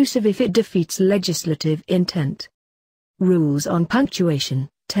conclusive if it defeats legislative intent. Rules on punctuation,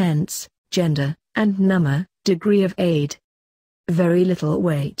 tense, gender, and number, degree of aid. Very little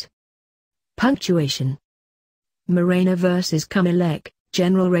weight. Punctuation. Morena vs. Kamilek,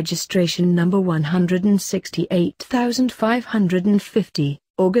 General Registration Number 168550,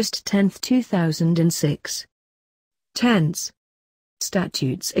 August 10, 2006. Tense.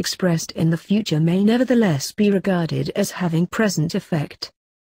 Statutes expressed in the future may nevertheless be regarded as having present effect.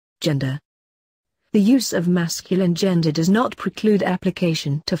 Gender. The use of masculine gender does not preclude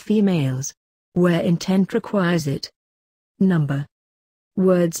application to females, where intent requires it. Number.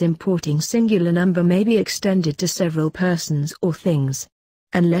 Words importing singular number may be extended to several persons or things,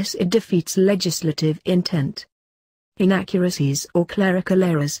 unless it defeats legislative intent. Inaccuracies or clerical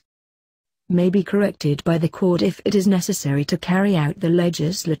errors may be corrected by the court if it is necessary to carry out the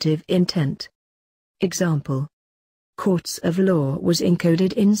legislative intent. Example. Courts of law was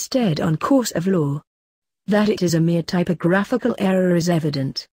encoded instead on course of law. That it is a mere typographical error is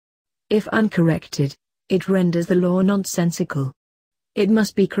evident. If uncorrected, it renders the law nonsensical. It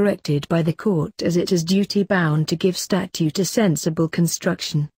must be corrected by the court as it is duty-bound to give statute a sensible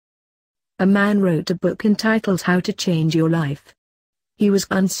construction. A man wrote a book entitled How to Change Your Life. He was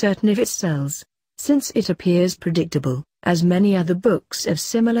uncertain if it sells, since it appears predictable, as many other books of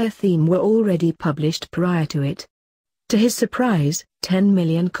similar theme were already published prior to it. To his surprise, 10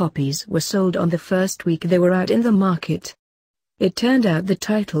 million copies were sold on the first week they were out in the market. It turned out the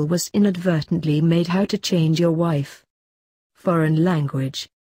title was inadvertently made How to Change Your Wife. Foreign language.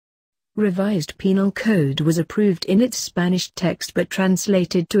 Revised Penal Code was approved in its Spanish text but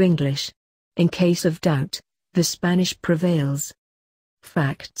translated to English. In case of doubt, the Spanish prevails.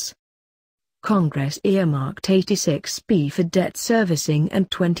 Facts. Congress earmarked 86B for debt servicing and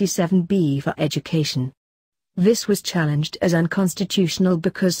 27B for education. This was challenged as unconstitutional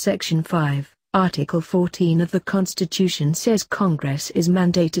because Section 5, Article 14 of the Constitution says Congress is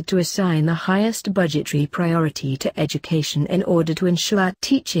mandated to assign the highest budgetary priority to education in order to ensure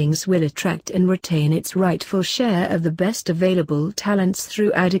teachings will attract and retain its rightful share of the best available talents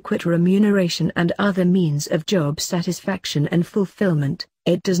through adequate remuneration and other means of job satisfaction and fulfillment.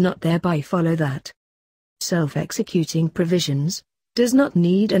 It does not thereby follow that self-executing provisions does not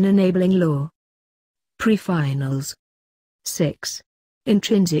need an enabling law. Pre-finals. 6.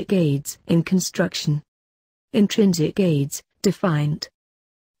 Intrinsic aids in construction. Intrinsic aids, defined.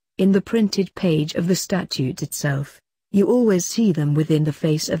 In the printed page of the statute itself, you always see them within the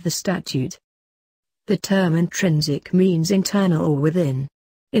face of the statute. The term intrinsic means internal or within.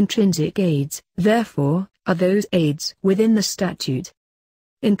 Intrinsic aids, therefore, are those aids within the statute.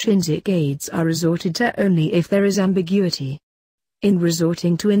 Intrinsic aids are resorted to only if there is ambiguity. In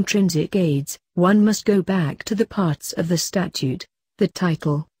resorting to intrinsic aids, one must go back to the parts of the statute, the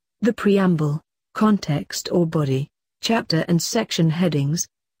title, the preamble, context or body, chapter and section headings,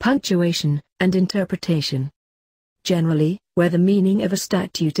 punctuation, and interpretation. Generally, where the meaning of a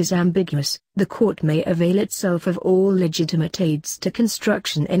statute is ambiguous, the court may avail itself of all legitimate aids to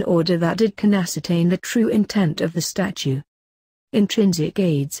construction in order that it can ascertain the true intent of the statute. Intrinsic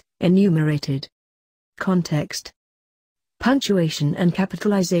aids, enumerated. Context. Punctuation and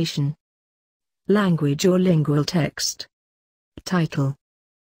capitalization. Language or lingual text. Title.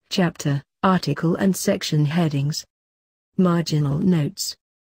 Chapter, article and section headings. Marginal notes.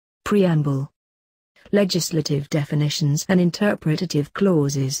 Preamble. Legislative definitions and interpretative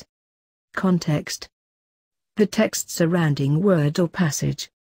clauses. Context. the text surrounding word or passage.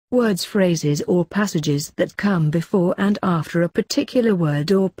 Words, phrases or passages that come before and after a particular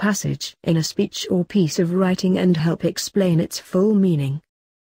word or passage in a speech or piece of writing and help explain its full meaning.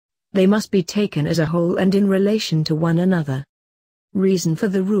 They must be taken as a whole and in relation to one another. Reason for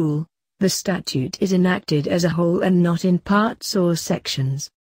the rule: the statute is enacted as a whole and not in parts or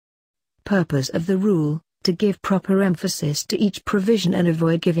sections. Purpose of the rule: to give proper emphasis to each provision and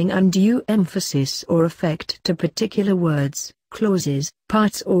avoid giving undue emphasis or effect to particular words, clauses,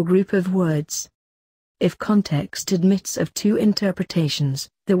 parts or group of words. If context admits of two interpretations,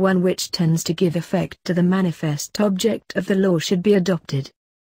 the one which tends to give effect to the manifest object of the law should be adopted.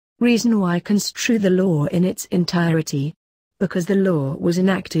 Reason why construe the law in its entirety: because the law was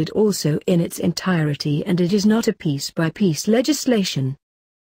enacted also in its entirety and it is not a piece-by-piece legislation.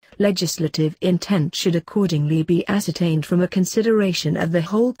 Legislative intent should accordingly be ascertained from a consideration of the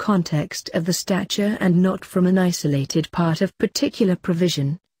whole context of the statute and not from an isolated part of particular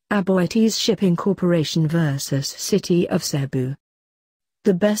provision. Aboitiz Shipping Corporation vs. City of Cebu.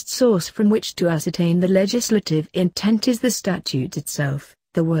 The best source from which to ascertain the legislative intent is the statute itself,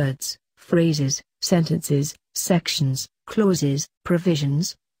 the words, phrases, sentences, sections, clauses,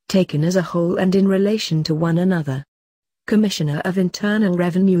 provisions, taken as a whole and in relation to one another. Commissioner of Internal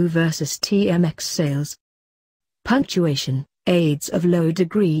Revenue vs. TMX Sales. Punctuation aids of low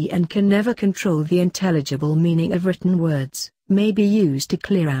degree and can never control the intelligible meaning of written words, may be used to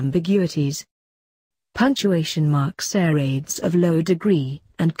clear ambiguities. Punctuation marks are aids of low degree,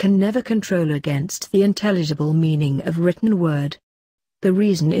 and can never control against the intelligible meaning of written word. The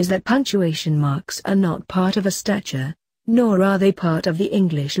reason is that punctuation marks are not part of a statute, nor are they part of the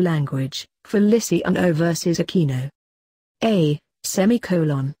English language. Feliciano vs. Aquino. A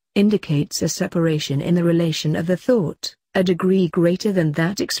semicolon indicates a separation in the relation of the thought, a degree greater than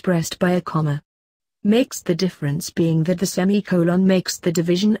that expressed by a comma. Makes the difference being that the semicolon makes the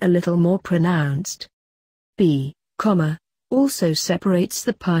division a little more pronounced. B, comma, also separates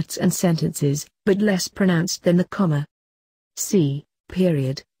the parts and sentences, but less pronounced than the comma. C,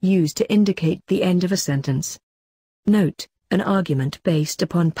 period, used to indicate the end of a sentence. Note: an argument based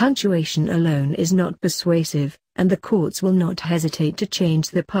upon punctuation alone is not persuasive, and the courts will not hesitate to change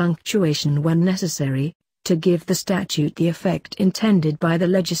the punctuation when necessary, to give the statute the effect intended by the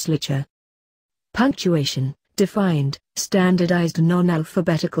legislature. Punctuation, defined, standardized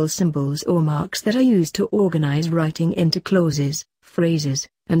non-alphabetical symbols or marks that are used to organize writing into clauses, phrases,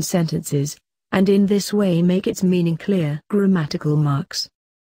 and sentences, and in this way make its meaning clear. Grammatical marks.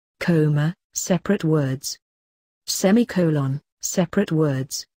 Comma, separate words. Semicolon, separate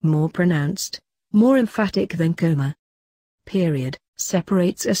words, more pronounced, more emphatic than comma. Period,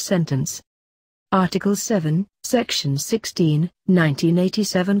 separates a sentence. Article 7, Section 16,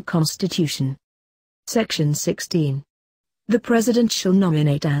 1987 Constitution. Section 16. The President shall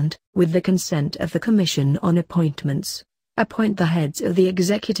nominate and, with the consent of the Commission on Appointments, appoint the heads of the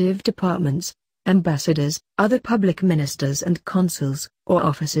executive departments, ambassadors, other public ministers and consuls, or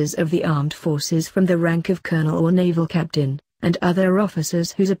officers of the armed forces from the rank of colonel or naval captain, and other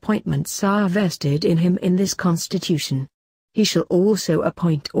officers whose appointments are vested in him in this Constitution. He shall also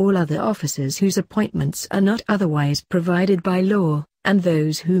appoint all other officers whose appointments are not otherwise provided by law, and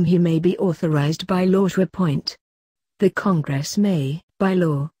those whom he may be authorized by law to appoint. The Congress may, by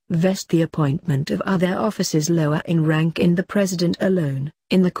law, vest the appointment of other officers lower in rank in the President alone,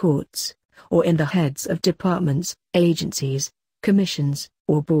 in the courts, or in the heads of departments, agencies, commissions,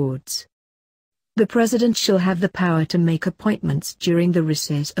 or boards. The President shall have the power to make appointments during the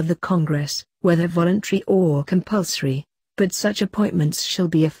recess of the Congress, whether voluntary or compulsory, but such appointments shall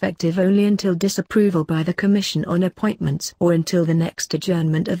be effective only until disapproval by the Commission on Appointments or until the next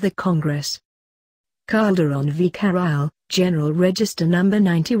adjournment of the Congress. Calderon v. Carral, General Register No.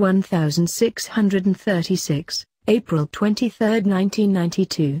 91636, April 23,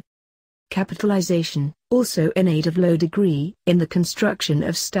 1992. Capitalization, also an aid of low degree in the construction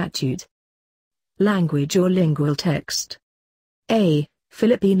of statute. Language or lingual text. A.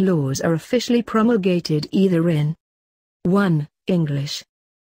 Philippine laws are officially promulgated either in 1. English,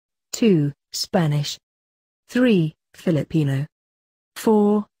 2. Spanish, 3. Filipino,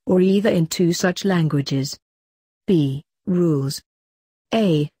 4. or either in two such languages. B. Rules.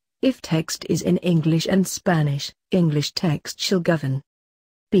 A. If text is in English and Spanish, English text shall govern.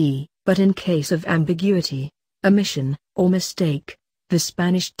 B. But in case of ambiguity, omission, or mistake, the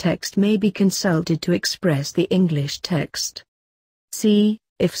Spanish text may be consulted to express the English text. C.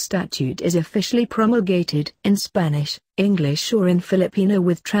 If statute is officially promulgated in Spanish, English or in Filipino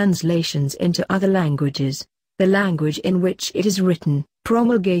with translations into other languages, the language in which it is written,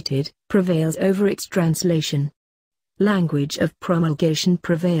 promulgated, prevails over its translation. Language of promulgation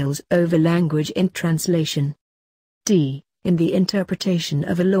prevails over language in translation. D. In the interpretation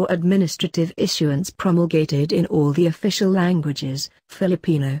of a law, administrative issuance promulgated in all the official languages,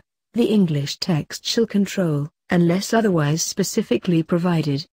 Filipino, the English text shall control, unless otherwise specifically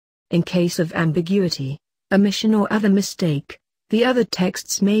provided. In case of ambiguity, omission or other mistake, the other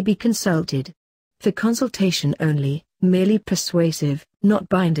texts may be consulted. For consultation only, merely persuasive, not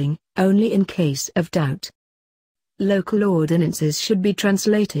binding, only in case of doubt. Local ordinances should be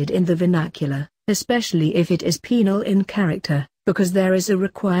translated in the vernacular, especially if it is penal in character, because there is a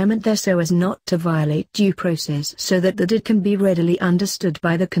requirement there so as not to violate due process, so that it can be readily understood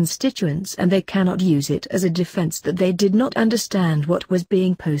by the constituents and they cannot use it as a defense that they did not understand what was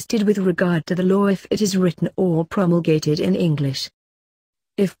being posted with regard to the law if it is written or promulgated in English.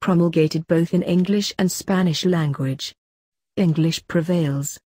 If promulgated both in English and Spanish language, English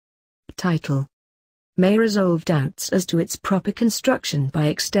prevails. Title may resolve doubts as to its proper construction by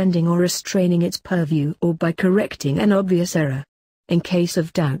extending or restraining its purview or by correcting an obvious error. In case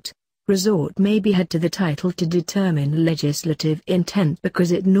of doubt, resort may be had to the title to determine legislative intent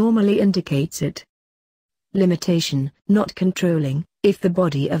because it normally indicates it. Limitation, not controlling, if the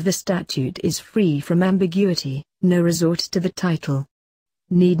body of the statute is free from ambiguity, no resort to the title.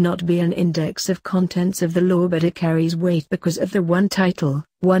 Need not be an index of contents of the law, but it carries weight because of the one title,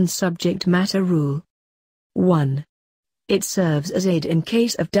 one subject matter rule. 1. It serves as aid in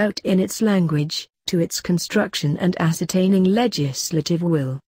case of doubt in its language, to its construction and ascertaining legislative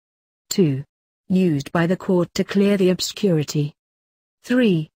will. 2. Used by the court to clear the obscurity.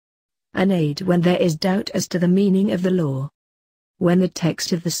 3. An aid when there is doubt as to the meaning of the law. When the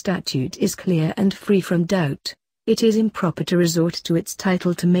text of the statute is clear and free from doubt, it is improper to resort to its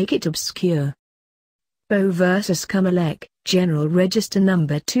title to make it obscure. Boe vs. Kumalek, General Register No.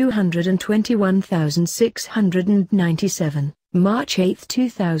 221697, March 8,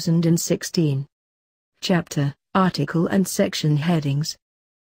 2016. Chapter, Article and Section Headings.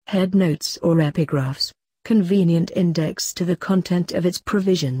 Head notes or epigraphs, convenient index to the content of its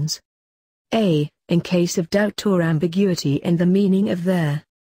provisions. A. In case of doubt or ambiguity in the meaning of their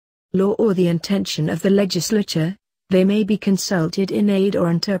law or the intention of the legislature, they may be consulted in aid or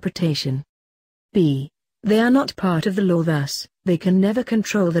interpretation. B. They are not part of the law, thus, they can never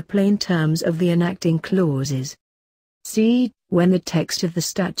control the plain terms of the enacting clauses. C. When the text of the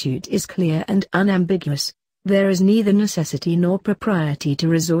statute is clear and unambiguous, there is neither necessity nor propriety to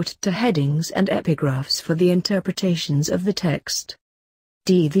resort to headings and epigraphs for the interpretations of the text.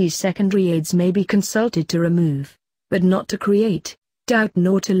 D. These secondary aids may be consulted to remove, but not to create, doubt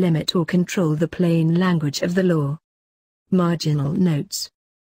nor to limit or control the plain language of the law. Marginal notes.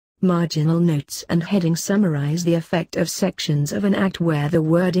 Marginal notes and headings summarize the effect of sections of an act where the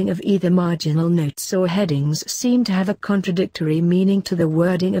wording of either marginal notes or headings seem to have a contradictory meaning to the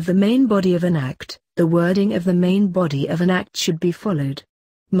wording of the main body of an act. The wording of the main body of an act should be followed.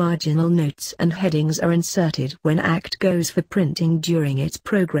 Marginal notes and headings are inserted when act goes for printing during its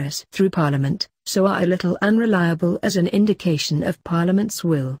progress through Parliament, so are a little unreliable as an indication of Parliament's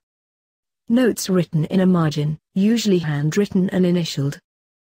will. Notes written in a margin, usually handwritten and initialed.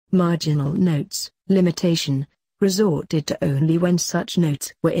 Marginal notes, limitation, resorted to only when such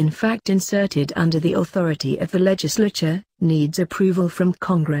notes were in fact inserted under the authority of the legislature, needs approval from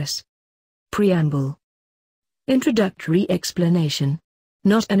Congress. Preamble. Introductory explanation.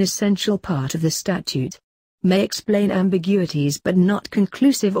 Not an essential part of the statute. May explain ambiguities but not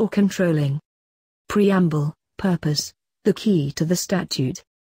conclusive or controlling. Preamble, purpose, the key to the statute.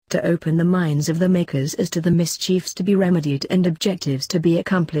 To open the minds of the makers as to the mischiefs to be remedied and objectives to be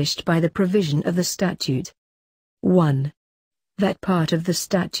accomplished by the provision of the statute. 1. That part of the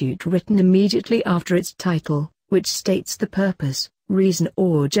statute written immediately after its title, which states the purpose, reason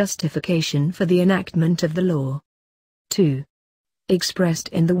or justification for the enactment of the law. 2. Expressed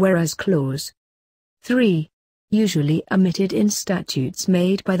in the whereas clause. 3. Usually omitted in statutes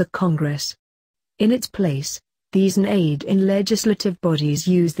made by the Congress. In its place, these and aid in legislative bodies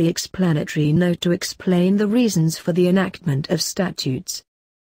use the explanatory note to explain the reasons for the enactment of statutes.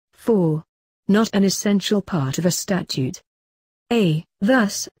 4. Not an essential part of a statute. A.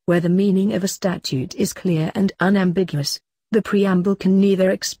 Thus, where the meaning of a statute is clear and unambiguous, the preamble can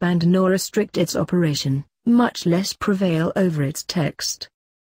neither expand nor restrict its operation, much less prevail over its text.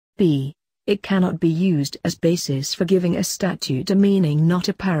 B. It cannot be used as basis for giving a statute a meaning not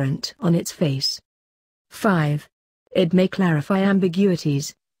apparent on its face. 5. It may clarify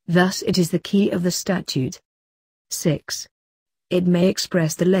ambiguities, thus it is the key of the statute. 6. It may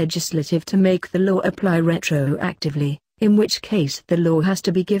express the legislative to make the law apply retroactively, in which case the law has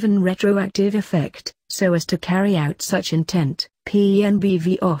to be given retroactive effect, so as to carry out such intent.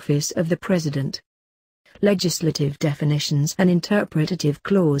 PNBV Office of the President. Legislative definitions and interpretative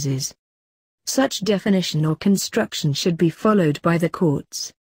clauses. Such definition or construction should be followed by the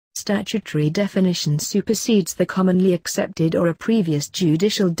courts. Statutory definition supersedes the commonly accepted or a previous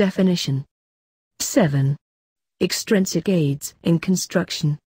judicial definition. 7. Extrinsic aids in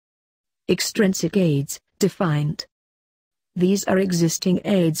construction. Extrinsic aids, defined. These are existing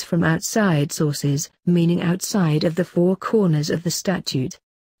aids from outside sources, meaning outside of the four corners of the statute.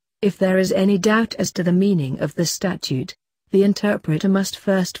 If there is any doubt as to the meaning of the statute, the interpreter must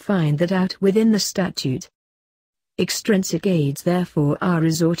first find that out within the statute. Extrinsic aids therefore are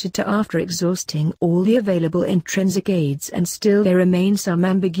resorted to after exhausting all the available intrinsic aids and still there remains some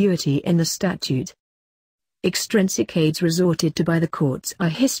ambiguity in the statute. Extrinsic aids resorted to by the courts are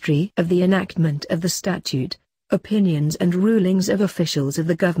history of the enactment of the statute, opinions and rulings of officials of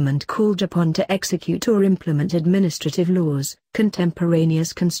the government called upon to execute or implement administrative laws,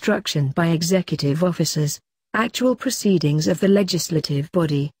 contemporaneous construction by executive officers, actual proceedings of the legislative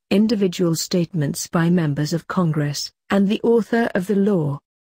body, individual statements by members of Congress, and the author of the law.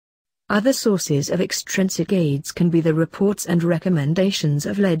 Other sources of extrinsic aids can be the reports and recommendations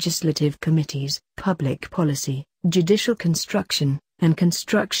of legislative committees, public policy, judicial construction, and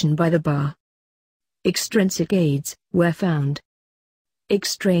construction by the bar. Extrinsic aids, where found.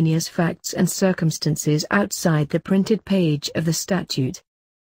 Extraneous facts and circumstances outside the printed page of the statute.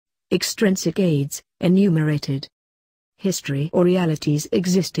 Extrinsic aids, enumerated. History or realities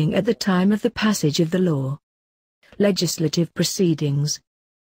existing at the time of the passage of the law. Legislative proceedings.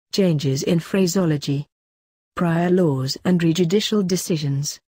 Changes in phraseology. Prior laws and rejudicial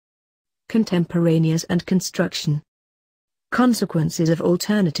decisions. Contemporaneous and construction. Consequences of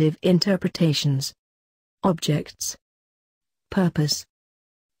alternative interpretations. Objects. Purpose.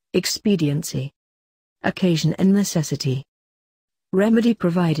 Expediency. Occasion and necessity. Remedy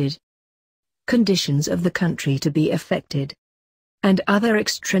provided. Conditions of the country to be affected. And other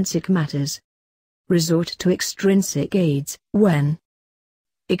extrinsic matters. Resort to extrinsic aids, when.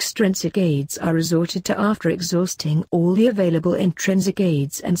 Extrinsic aids are resorted to after exhausting all the available intrinsic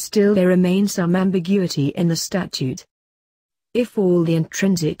aids and still there remains some ambiguity in the statute. If all the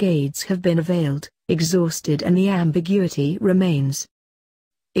intrinsic aids have been availed, exhausted and the ambiguity remains.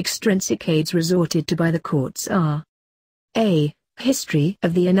 Extrinsic aids resorted to by the courts are a. History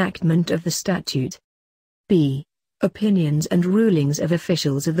of the enactment of the statute. b. Opinions and rulings of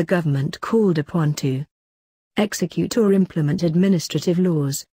officials of the government called upon to execute or implement administrative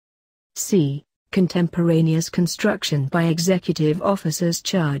laws. c. Contemporaneous construction by executive officers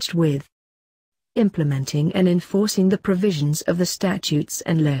charged with implementing and enforcing the provisions of the statutes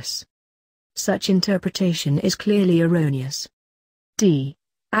unless such interpretation is clearly erroneous. d.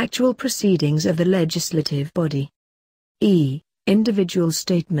 Actual proceedings of the legislative body. e. Individual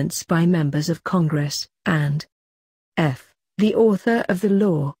statements by members of Congress, and f. The author of the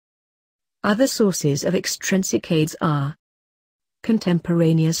law. Other sources of extrinsic aids are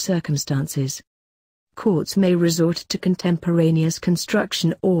contemporaneous circumstances. Courts may resort to contemporaneous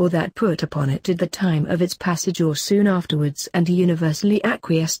construction or that put upon it at the time of its passage or soon afterwards and universally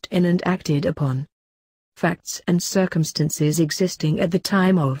acquiesced in and acted upon. Facts and circumstances existing at the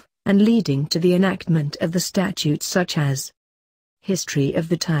time of, and leading to the enactment of the statute such as history of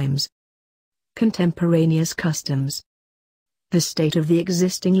the times. Contemporaneous customs. The state of the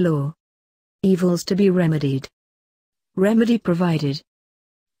existing law. Evils to be remedied. Remedy provided.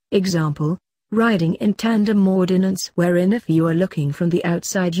 Example, riding in tandem ordinance wherein if you are looking from the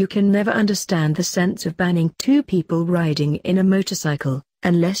outside you can never understand the sense of banning two people riding in a motorcycle,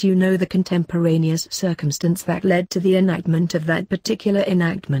 unless you know the contemporaneous circumstance that led to the enactment of that particular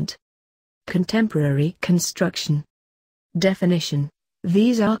enactment. Contemporary construction. Definition.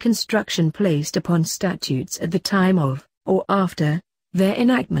 These are construction placed upon statutes at the time of, or after, their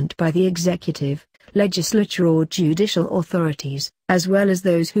enactment by the executive, legislature or judicial authorities, as well as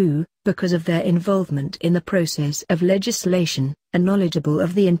those who, because of their involvement in the process of legislation, are knowledgeable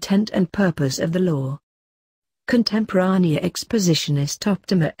of the intent and purpose of the law. Contemporanea expositionis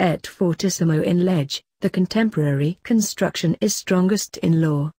optima et fortissimo in leg, the contemporary construction is strongest in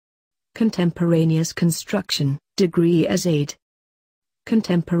law. Contemporaneous construction, degree as aid.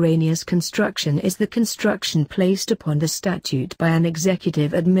 Contemporaneous construction is the construction placed upon the statute by an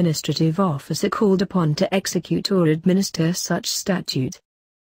executive administrative officer called upon to execute or administer such statute.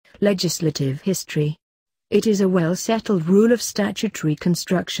 Legislative history. It is a well-settled rule of statutory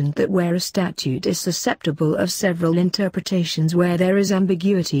construction that where a statute is susceptible of several interpretations, where there is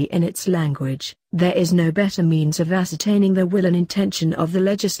ambiguity in its language, there is no better means of ascertaining the will and intention of the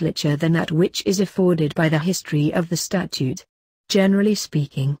legislature than that which is afforded by the history of the statute. Generally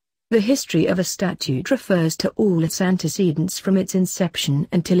speaking, the history of a statute refers to all its antecedents from its inception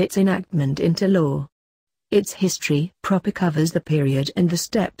until its enactment into law. Its history proper covers the period and the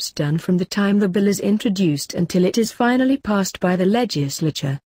steps done from the time the bill is introduced until it is finally passed by the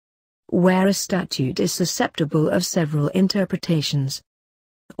legislature. Where a statute is susceptible of several interpretations,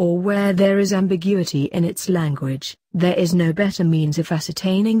 or where there is ambiguity in its language, there is no better means of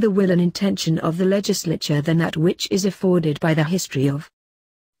ascertaining the will and intention of the legislature than that which is afforded by the history of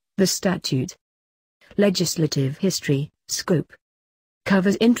the statute. Legislative history, scope,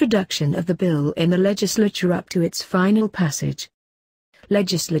 covers introduction of the bill in the legislature up to its final passage.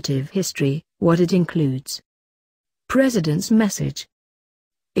 Legislative history, what it includes. President's message.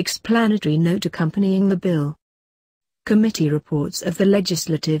 Explanatory note accompanying the bill. Committee reports of the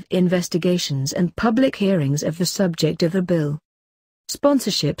legislative investigations and public hearings of the subject of the bill.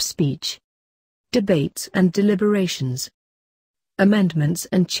 Sponsorship speech. Debates and deliberations. Amendments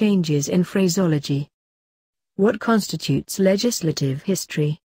and changes in phraseology. What constitutes legislative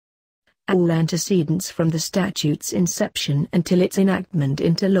history? All antecedents from the statute's inception until its enactment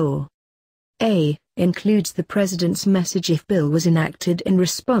into law. A. Includes the President's message if bill was enacted in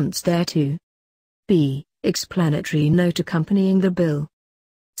response thereto. B. Explanatory note accompanying the bill.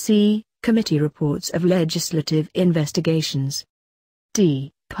 C. Committee reports of legislative investigations.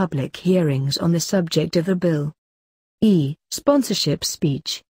 D. Public hearings on the subject of the bill. E. Sponsorship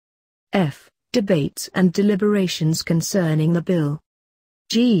speech. F. Debates and deliberations concerning the bill.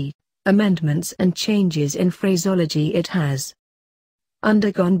 G. Amendments and changes in phraseology it has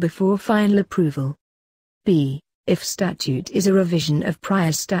undergone before final approval. B. If statute is a revision of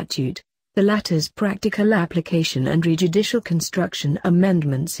prior statute, the latter's practical application and judicial construction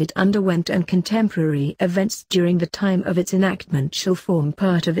amendments it underwent and contemporary events during the time of its enactment shall form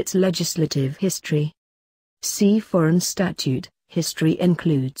part of its legislative history. See foreign statute, history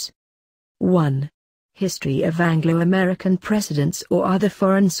includes 1. History of Anglo-American precedents or other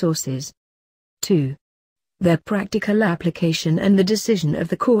foreign sources. 2. Their practical application and the decision of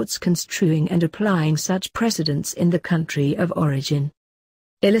the courts construing and applying such precedents in the country of origin.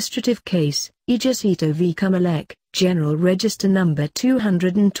 Illustrative case, Ejecito v. Kumalek, General Register No.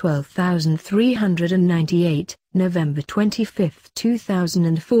 212398, November 25,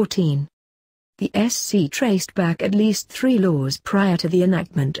 2014. The SC traced back at least 3 laws prior to the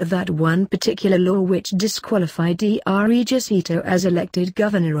enactment of that one particular law which disqualified Dr. Ejecito as elected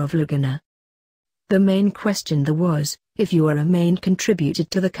governor of Laguna. The main question there was, if your remain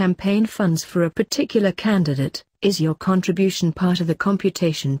contributed to the campaign funds for a particular candidate, is your contribution part of the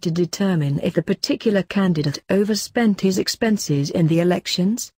computation to determine if the particular candidate overspent his expenses in the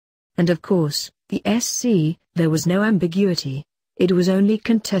elections? And of course, the SC, there was no ambiguity. It was only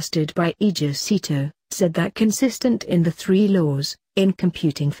contested by Ejecito, said that consistent in the 3 laws, in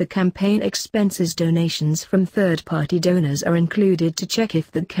computing for campaign expenses donations from third-party donors are included to check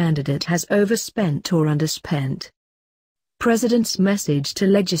if the candidate has overspent or underspent. President's message to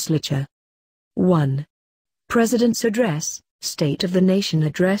legislature. 1. President's address, State of the Nation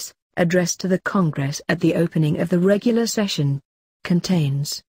address, address to the Congress at the opening of the regular session.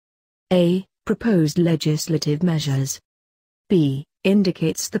 Contains A. Proposed legislative measures. B.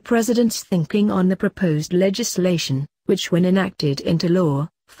 Indicates the President's thinking on the proposed legislation, which when enacted into law,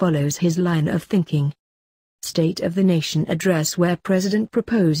 follows his line of thinking. State of the Nation address where President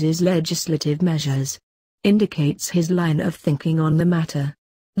proposes legislative measures. Indicates his line of thinking on the matter.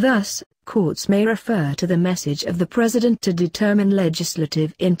 Thus, courts may refer to the message of the President to determine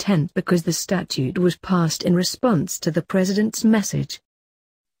legislative intent because the statute was passed in response to the President's message.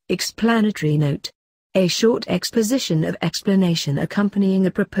 Explanatory note. A short exposition of explanation accompanying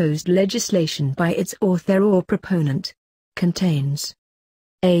a proposed legislation by its author or proponent. Contains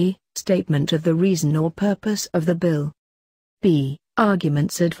A. Statement of the reason or purpose of the bill. B.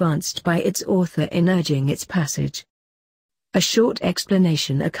 Arguments advanced by its author in urging its passage. A short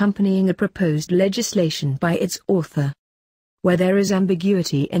explanation accompanying a proposed legislation by its author. Where there is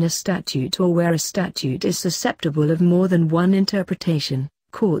ambiguity in a statute or where a statute is susceptible of more than one interpretation,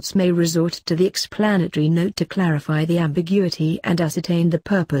 courts may resort to the explanatory note to clarify the ambiguity and ascertain the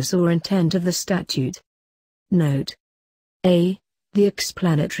purpose or intent of the statute. Note. A. The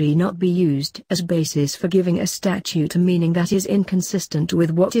explanatory note be used as basis for giving a statute a meaning that is inconsistent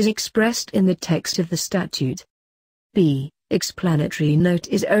with what is expressed in the text of the statute. B. Explanatory note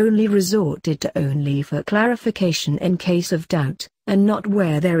is only resorted to only for clarification in case of doubt, and not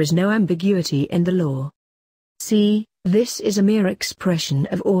where there is no ambiguity in the law. C. This is a mere expression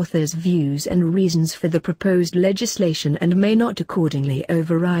of author's views and reasons for the proposed legislation and may not accordingly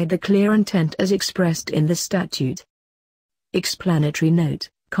override the clear intent as expressed in the statute. Explanatory note,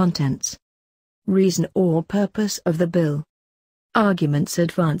 contents. Reason or purpose of the bill. Arguments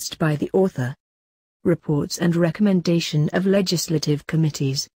advanced by the author. Reports and recommendation of legislative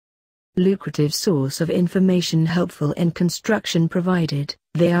committees. Lucrative source of information helpful in construction provided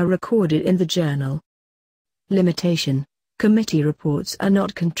they are recorded in the journal. Limitation. Committee reports are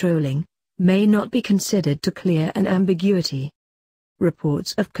not controlling, may not be considered to clear an ambiguity.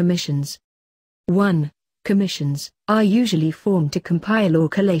 Reports of commissions. 1. Commissions are usually formed to compile or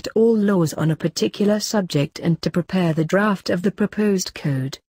collate all laws on a particular subject and to prepare the draft of the proposed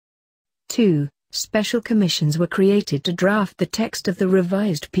code. 2. Special commissions were created to draft the text of the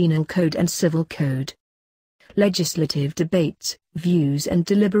revised Penal Code and Civil Code. Legislative debates, views and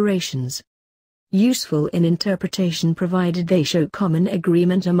deliberations. Useful in interpretation provided they show common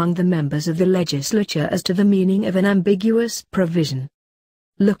agreement among the members of the legislature as to the meaning of an ambiguous provision.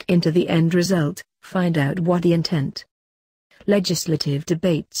 Look into the end result, find out what the intent. Legislative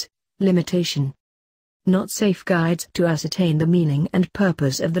debates, limitation. Not safeguards to ascertain the meaning and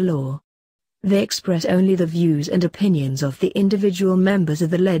purpose of the law. They express only the views and opinions of the individual members of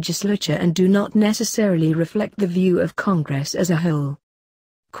the legislature and do not necessarily reflect the view of Congress as a whole.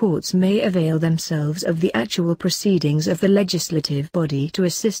 Courts may avail themselves of the actual proceedings of the legislative body to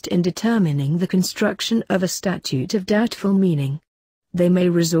assist in determining the construction of a statute of doubtful meaning. They may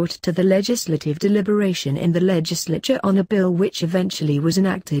resort to the legislative deliberation in the legislature on a bill which eventually was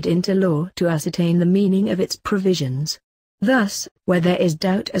enacted into law to ascertain the meaning of its provisions. Thus, where there is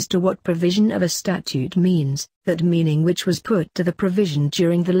doubt as to what provision of a statute means, that meaning which was put to the provision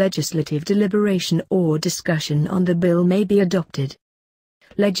during the legislative deliberation or discussion on the bill may be adopted.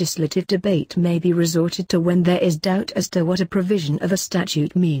 Legislative debate may be resorted to when there is doubt as to what a provision of a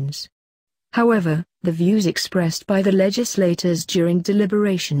statute means. However, the views expressed by the legislators during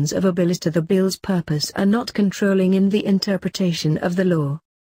deliberations of a bill as to the bill's purpose are not controlling in the interpretation of the law.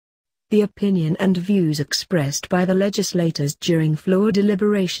 The opinion and views expressed by the legislators during floor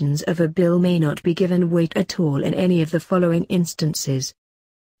deliberations of a bill may not be given weight at all in any of the following instances.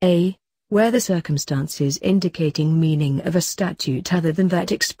 A. Where the circumstances indicating meaning of a statute other than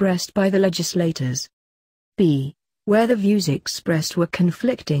that expressed by the legislators. B. Where the views expressed were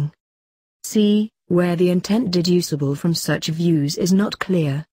conflicting. C. Where the intent deducible from such views is not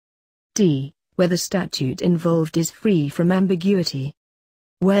clear. D. Where the statute involved is free from ambiguity.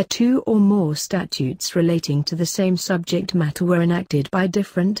 Where two or more statutes relating to the same subject matter were enacted by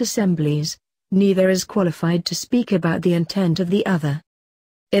different assemblies, neither is qualified to speak about the intent of the other.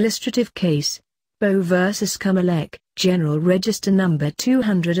 Illustrative case, Boe vs. Kumalek, General Register No.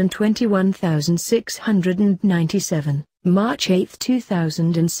 221697, March 8,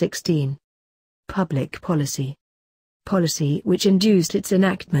 2016. Public policy. Policy which induced its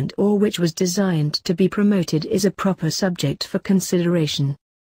enactment or which was designed to be promoted is a proper subject for consideration.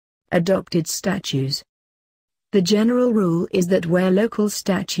 Adopted statutes. The general rule is that where local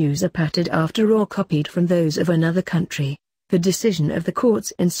statutes are patterned after or copied from those of another country, the decision of the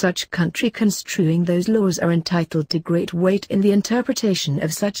courts in such country construing those laws are entitled to great weight in the interpretation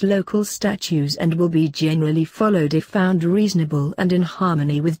of such local statutes and will be generally followed if found reasonable and in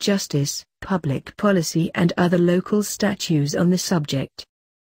harmony with justice, public policy and other local statutes on the subject.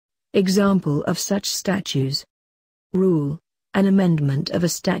 Example of such statutes. Rule. An amendment of a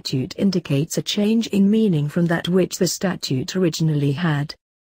statute indicates a change in meaning from that which the statute originally had.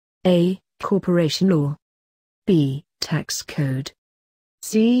 A. Corporation law. B. Tax code.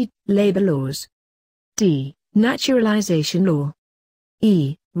 C. Labor laws. D. Naturalization law.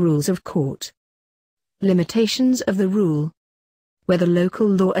 E. Rules of court. Limitations of the rule. Where the local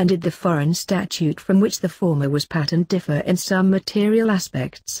law and the foreign statute from which the former was patterned differ in some material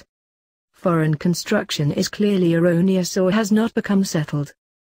aspects. Foreign construction is clearly erroneous or has not become settled.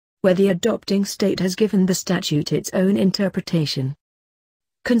 Where the adopting state has given the statute its own interpretation.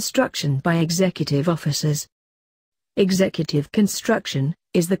 Construction by executive officers. Executive construction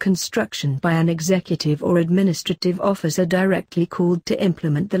is the construction by an executive or administrative officer directly called to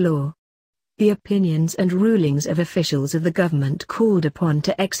implement the law. The opinions and rulings of officials of the government called upon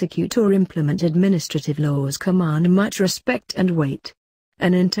to execute or implement administrative laws command much respect and weight.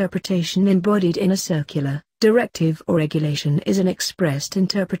 An interpretation embodied in a circular, directive or regulation is an expressed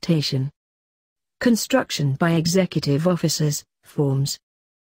interpretation. Construction by executive officers, forms.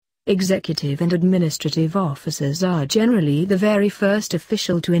 Executive and administrative officers are generally the very first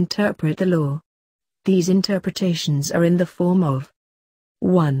official to interpret the law. These interpretations are in the form of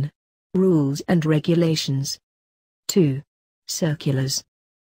 1. Rules and regulations. 2. Circulars.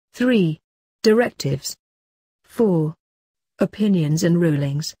 3. Directives. 4. Opinions and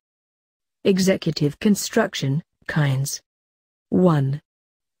rulings. Executive construction, kinds. 1.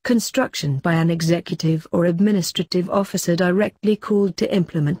 Construction by an executive or administrative officer directly called to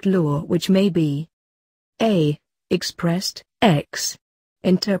implement law, which may be a. Expressed, x.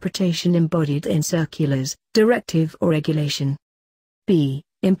 Interpretation embodied in circulars, directive or regulation. b.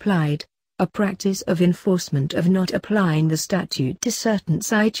 Implied, a practice of enforcement of not applying the statute to certain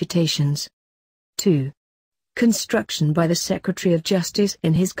citations. 2. Construction by the Secretary of Justice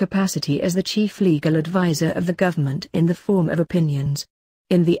in his capacity as the chief legal advisor of the government in the form of opinions.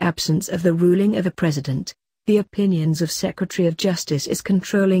 In the absence of the ruling of a president, the opinions of Secretary of Justice is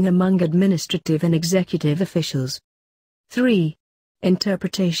controlling among administrative and executive officials. 3.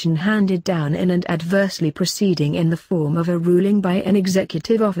 Interpretation handed down in and adversely proceeding in the form of a ruling by an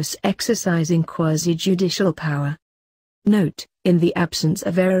executive office exercising quasi-judicial power. Note, in the absence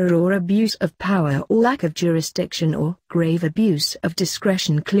of error or abuse of power or lack of jurisdiction or grave abuse of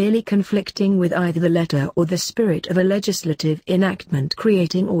discretion clearly conflicting with either the letter or the spirit of a legislative enactment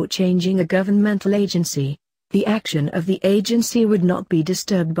creating or changing a governmental agency, the action of the agency would not be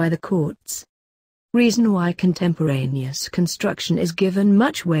disturbed by the courts. Reason why contemporaneous construction is given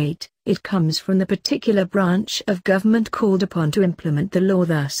much weight, it comes from the particular branch of government called upon to implement the law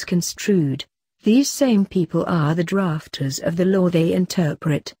thus construed. These same people are the drafters of the law they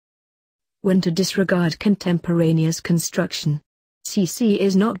interpret. When to disregard contemporaneous construction. CC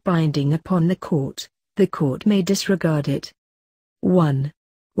is not binding upon the court may disregard it. 1.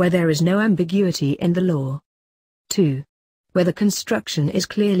 Where there is no ambiguity in the law. 2. Where the construction is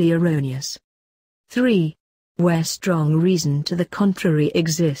clearly erroneous. 3. Where strong reason to the contrary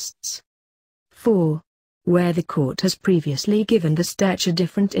exists. 4. Where the court has previously given the statute a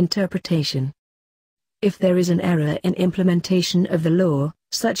different interpretation. If there is an error in implementation of the law,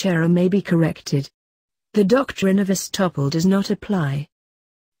 such error may be corrected. The doctrine of estoppel does not apply.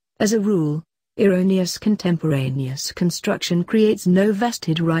 As a rule, erroneous contemporaneous construction creates no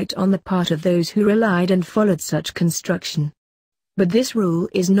vested right on the part of those who relied and followed such construction. But this rule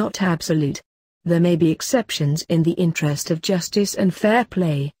is not absolute. There may be exceptions in the interest of justice and fair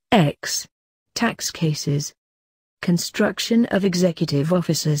play, ex. Tax cases. Construction of executive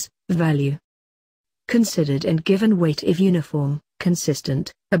officers, value. Considered and given weight if uniform,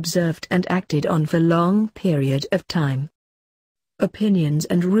 consistent, observed and acted on for long period of time. Opinions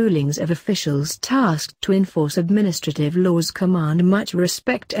and rulings of officials tasked to enforce administrative laws command much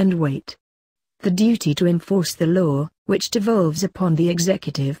respect and weight. The duty to enforce the law, which devolves upon the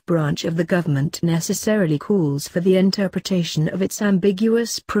executive branch of the government, necessarily calls for the interpretation of its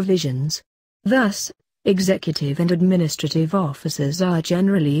ambiguous provisions. Thus, executive and administrative officers are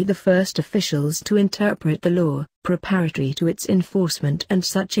generally the first officials to interpret the law, preparatory to its enforcement, and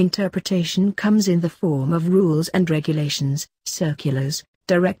such interpretation comes in the form of rules and regulations, circulars,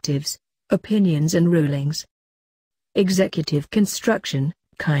 directives, opinions and rulings. Executive construction,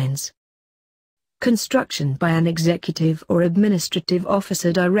 kinds. Construction by an executive or administrative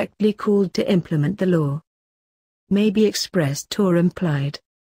officer directly called to implement the law. May be expressed or implied.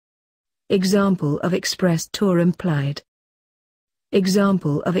 Example of expressed or implied.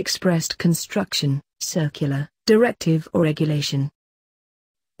 Example of expressed construction, circular, directive or regulation.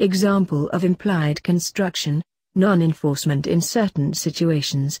 Example of implied construction, non-enforcement in certain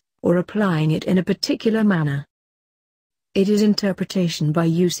situations, or applying it in a particular manner. It is interpretation by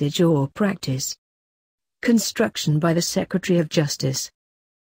usage or practice. Construction by the Secretary of Justice.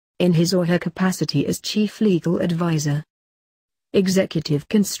 In his or her capacity as chief legal advisor. Executive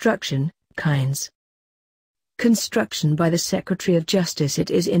construction, kinds. Construction by the Secretary of Justice.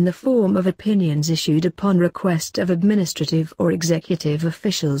 It is in the form of opinions issued upon request of administrative or executive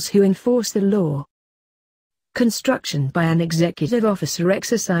officials who enforce the law. Construction by an executive officer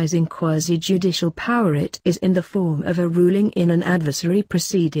exercising quasi-judicial power. It is in the form of a ruling in an adversary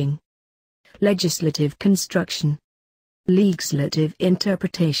proceeding. Legislative construction. Legislative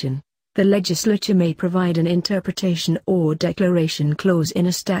interpretation. The legislature may provide an interpretation or declaration clause in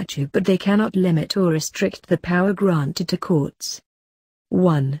a statute, but they cannot limit or restrict the power granted to courts.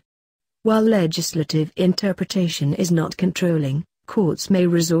 1. While legislative interpretation is not controlling, courts may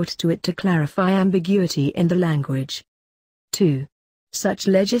resort to it to clarify ambiguity in the language. 2. Such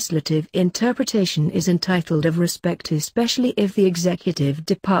legislative interpretation is entitled of respect, especially if the executive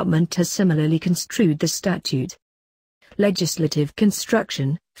department has similarly construed the statute. Legislative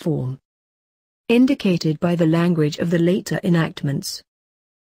construction, form. Indicated by the language of the later enactments.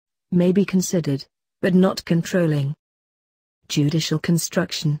 May be considered, but not controlling. Judicial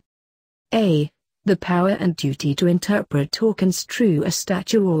construction. A. The power and duty to interpret or construe a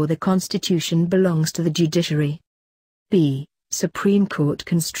statute or the Constitution belongs to the judiciary. B. Supreme Court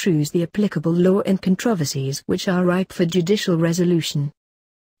construes the applicable law in controversies which are ripe for judicial resolution.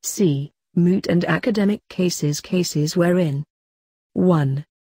 C. Moot and academic cases wherein 1.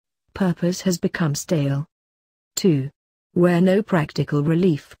 Purpose has become stale. 2. Where no practical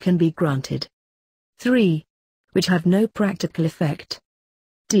relief can be granted. 3. Which have no practical effect.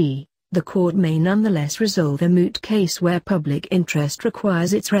 D. The court may nonetheless resolve a moot case where public interest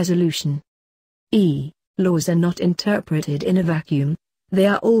requires its resolution. E. Laws are not interpreted in a vacuum, they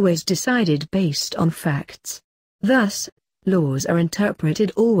are always decided based on facts. Thus, laws are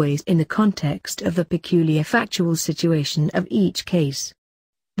interpreted always in the context of the peculiar factual situation of each case.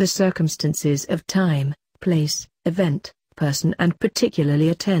 The circumstances of time, place, event, person and particularly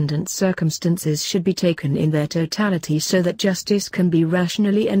attendant circumstances should be taken in their totality so that justice can be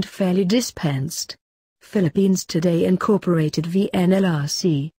rationally and fairly dispensed. Philippines Today Incorporated v.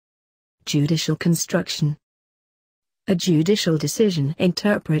 NLRC. Judicial construction. A judicial decision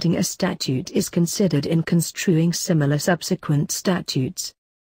interpreting a statute is considered in construing similar subsequent statutes.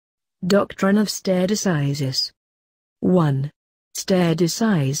 Doctrine of stare decisis. 1. Stare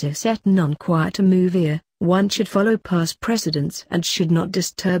decisis et non quieta movere. One should follow past precedents and should not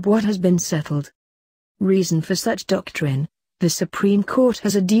disturb what has been settled. Reason for such doctrine: the Supreme Court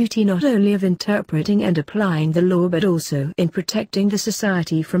has a duty not only of interpreting and applying the law but also in protecting the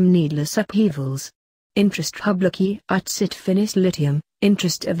society from needless upheavals. Interest publici ut sit finis litium,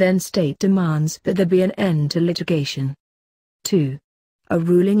 interest of then state demands that there be an end to litigation. 2. A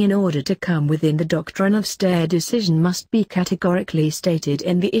ruling in order to come within the doctrine of stare decision must be categorically stated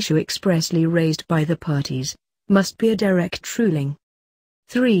in the issue expressly raised by the parties, must be a direct ruling.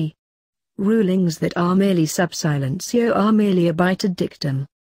 3. Rulings that are merely sub silentio are merely abita dictum.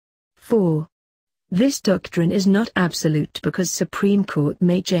 4. This doctrine is not absolute because Supreme Court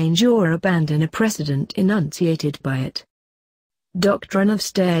may change or abandon a precedent enunciated by it. Doctrine of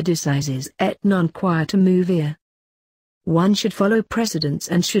stare decisis et non quieta movere. One should follow precedents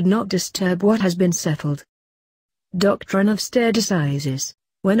and should not disturb what has been settled. Doctrine of stare decisis,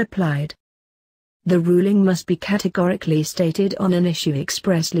 when applied. The ruling must be categorically stated on an issue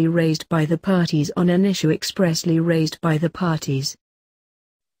expressly raised by the parties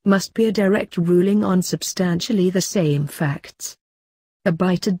Must be a direct ruling on substantially the same facts.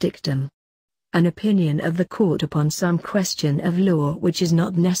 Abita dictum. An opinion of the court upon some question of law which is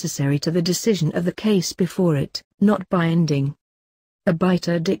not necessary to the decision of the case before it, not binding.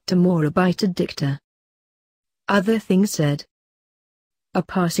 Abita dictum or abita dicta. Other things said. A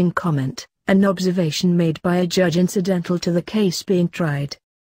passing comment, an observation made by a judge incidental to the case being tried.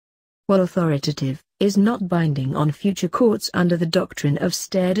 While authoritative, is not binding on future courts under the doctrine of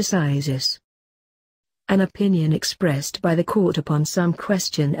stare decisis. An opinion expressed by the court upon some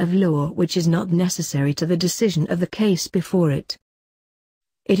question of law which is not necessary to the decision of the case before it.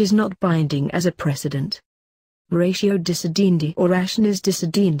 It is not binding as a precedent. Ratio decidendi or rationis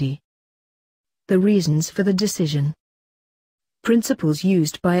decidendi. The reasons for the decision. Principles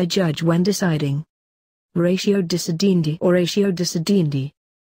used by a judge when deciding. Ratio decidendi or ratio decidendi.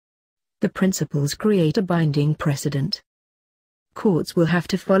 The principles create a binding precedent. Courts will have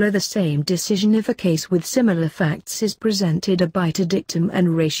to follow the same decision if a case with similar facts is presented. Abita dictum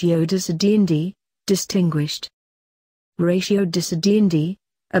and ratio decidendi, distinguished. Ratio decidendi,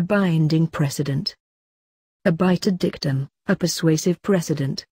 a binding precedent. Abita dictum, a persuasive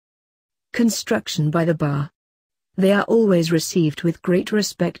precedent. Construction by the bar. They are always received with great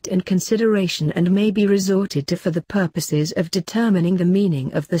respect and consideration and may be resorted to for the purposes of determining the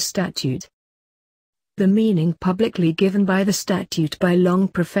meaning of the statute. The meaning publicly given by the statute by long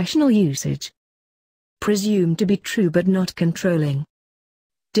professional usage. Presumed to be true but not controlling.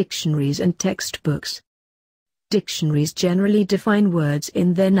 Dictionaries and textbooks. Dictionaries generally define words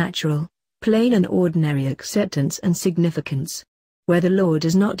in their natural, plain and ordinary acceptance and significance. Where the law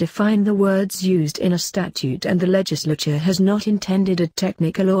does not define the words used in a statute and the legislature has not intended a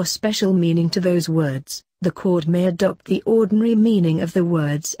technical or special meaning to those words, the court may adopt the ordinary meaning of the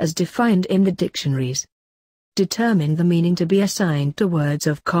words as defined in the dictionaries. Determine the meaning to be assigned to words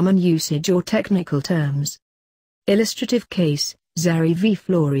of common usage or technical terms. Illustrative case, Zari v.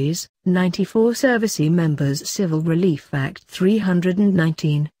 Flores, 94 Servicey Members Civil Relief Act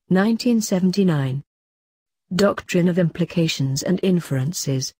 319, 1979. Doctrine of implications and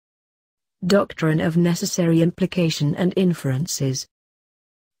inferences. Doctrine of necessary implication and inferences.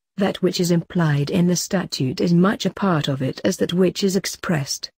 That which is implied in the statute is much a part of it as that which is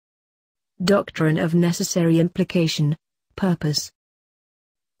expressed. Doctrine of necessary implication, purpose.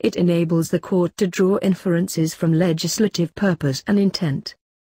 It enables the court to draw inferences from legislative purpose and intent,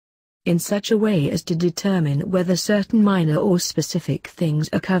 in such a way as to determine whether certain minor or specific things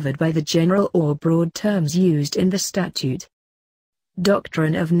are covered by the general or broad terms used in the statute.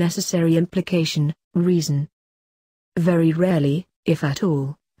 Doctrine of necessary implication, reason. Very rarely, if at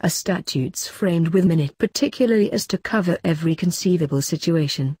all, are statutes framed with minute particularly as to cover every conceivable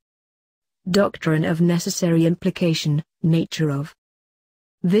situation. Doctrine of necessary implication, nature of.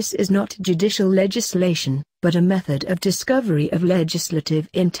 This is not judicial legislation, but a method of discovery of legislative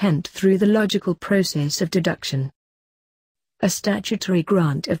intent through the logical process of deduction. A statutory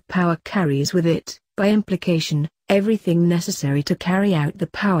grant of power carries with it, by implication, everything necessary to carry out the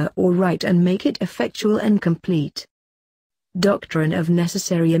power or right and make it effectual and complete. Doctrine of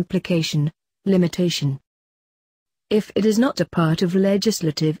necessary implication, limitation. If it is not a part of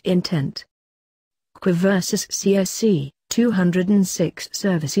legislative intent. Q versus CSC, 206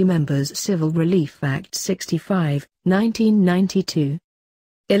 Servicey Members Civil Relief Act 65, 1992.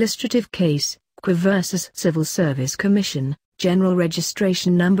 Illustrative case, Q versus Civil Service Commission, General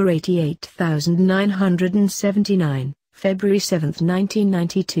Registration Number 88979, February 7,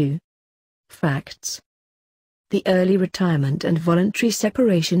 1992. Facts. The Early Retirement and Voluntary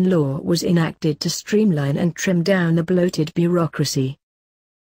Separation Law was enacted to streamline and trim down the bloated bureaucracy.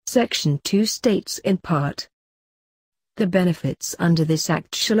 Section 2 states in part, the benefits under this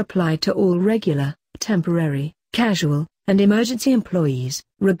Act shall apply to all regular, temporary, casual, and emergency employees,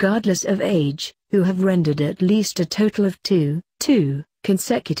 regardless of age, who have rendered at least a total of two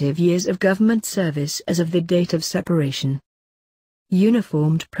consecutive years of government service as of the date of separation.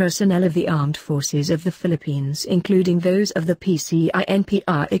 Uniformed personnel of the Armed Forces of the Philippines, including those of the PCINP,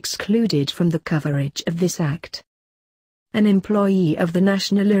 are excluded from the coverage of this Act. An employee of the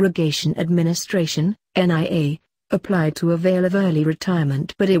National Irrigation Administration, NIA, applied to avail of early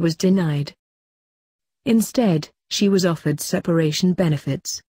retirement but it was denied. Instead, she was offered separation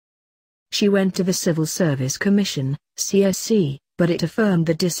benefits. She went to the Civil Service Commission, CSC, but it affirmed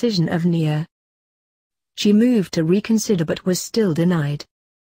the decision of NIA. She moved to reconsider but was still denied.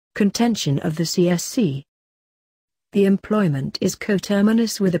 Contention of the CSC. The employment is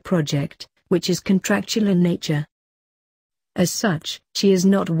coterminous with a project, which is contractual in nature. As such, she is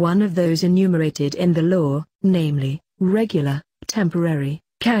not one of those enumerated in the law, namely, regular, temporary,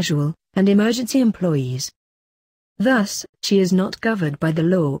 casual, and emergency employees. Thus, she is not covered by the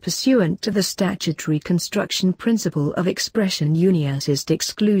law pursuant to the statutory construction principle of expression unius est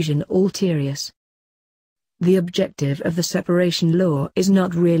exclusion ulterius. The objective of the separation law is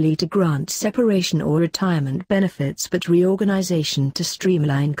not really to grant separation or retirement benefits but reorganization to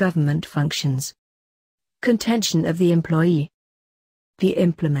streamline government functions. Contention of the employee. The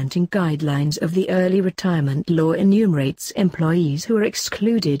implementing guidelines of the early retirement law enumerates employees who are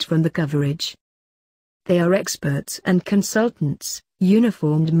excluded from the coverage. They are experts and consultants,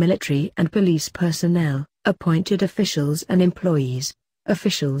 uniformed military and police personnel, appointed officials and employees,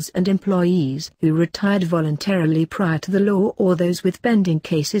 officials and employees who retired voluntarily prior to the law or those with pending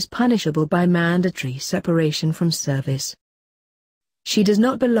cases punishable by mandatory separation from service. She does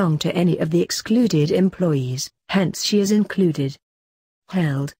not belong to any of the excluded employees, hence she is included.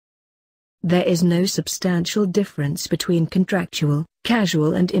 Held. There is no substantial difference between contractual,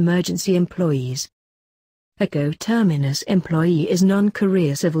 casual and emergency employees. A coterminous employee is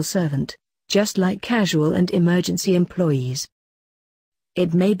non-career civil servant, just like casual and emergency employees.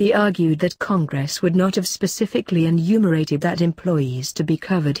 It may be argued that Congress would not have specifically enumerated that employees to be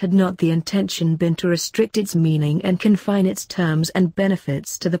covered had not the intention been to restrict its meaning and confine its terms and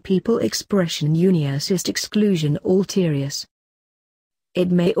benefits to the people expression unius est exclusion ulterius.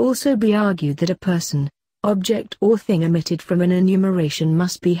 It may also be argued that a person, object or thing omitted from an enumeration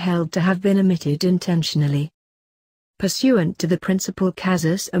must be held to have been omitted intentionally. Pursuant to the principle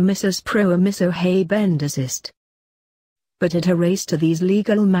casus omissus pro omisso habeendus est. But a race to these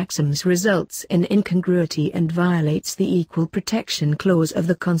legal maxims results in incongruity and violates the Equal Protection Clause of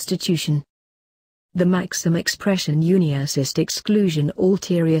the Constitution. The maxim expression unius est exclusion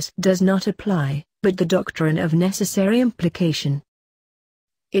ulterius does not apply, but the doctrine of necessary implication.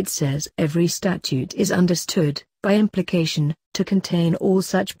 It says every statute is understood, by implication, to contain all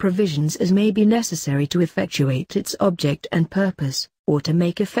such provisions as may be necessary to effectuate its object and purpose, or to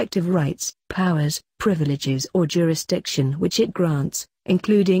make effective rights, powers, privileges or jurisdiction which it grants,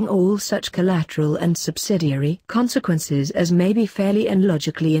 including all such collateral and subsidiary consequences as may be fairly and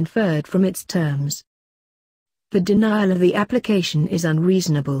logically inferred from its terms. The denial of the application is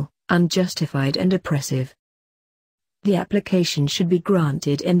unreasonable, unjustified and oppressive. The application should be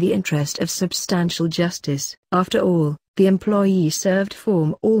granted in the interest of substantial justice. After all, the employee served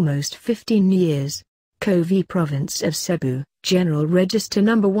for almost 15 years. Co v. Province of Cebu, General Register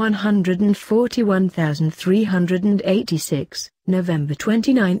No. 141386, November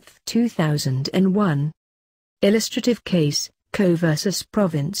 29, 2001. Illustrative case, Co vs.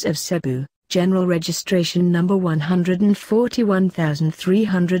 Province of Cebu, General Registration No.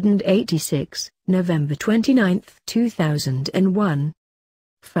 141386, November 29, 2001.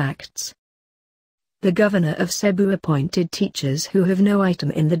 Facts. The Governor of Cebu appointed teachers who have no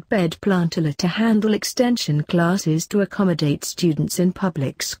item in the bed plantula to handle extension classes to accommodate students in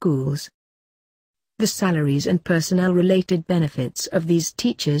public schools. The salaries and personnel-related benefits of these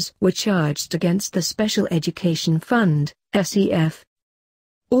teachers were charged against the Special Education Fund, SEF.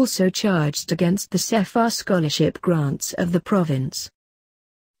 Also charged against the CEF scholarship grants of the province.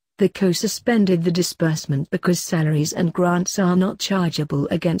 The CO suspended the disbursement because salaries and grants are not chargeable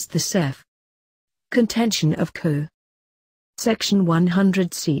against the CEF. Contention of CO. Section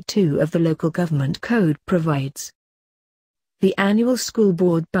 100C2 of the Local Government Code provides: the annual school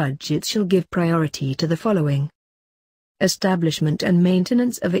board budget shall give priority to the following: establishment and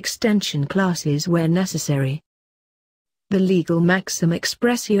maintenance of extension classes where necessary. The legal maxim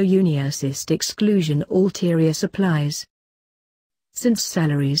expressio unius exclusion ulterior applies. Since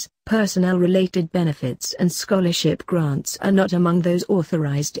salaries, personnel-related benefits and scholarship grants are not among those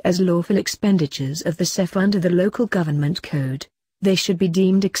authorized as lawful expenditures of the CEF under the Local Government Code, they should be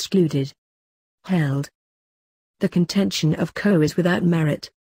deemed excluded. Held. The contention of CO is without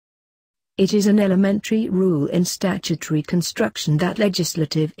merit. It is an elementary rule in statutory construction that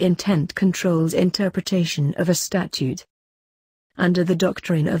legislative intent controls interpretation of a statute. Under the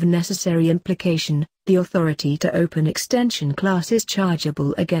doctrine of necessary implication, the authority to open extension classes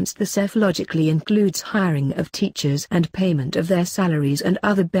chargeable against the CEF logically includes hiring of teachers and payment of their salaries and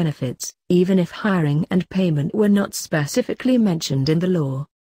other benefits, even if hiring and payment were not specifically mentioned in the law.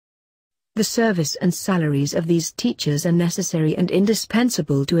 The service and salaries of these teachers are necessary and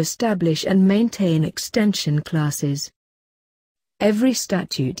indispensable to establish and maintain extension classes. Every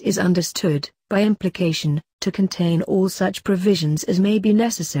statute is understood, by implication, to contain all such provisions as may be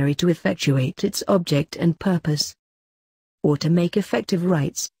necessary to effectuate its object and purpose, or to make effective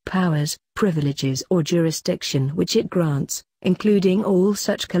rights, powers, privileges or jurisdiction which it grants, including all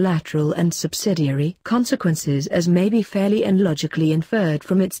such collateral and subsidiary consequences as may be fairly and logically inferred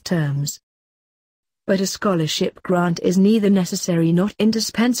from its terms. But a scholarship grant is neither necessary nor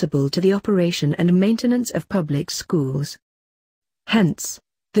indispensable to the operation and maintenance of public schools. Hence,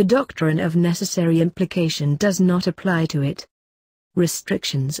 the doctrine of necessary implication does not apply to it.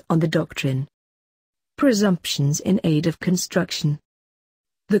 Restrictions on the doctrine. Presumptions in aid of construction.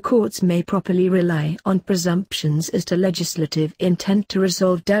 The courts may properly rely on presumptions as to legislative intent to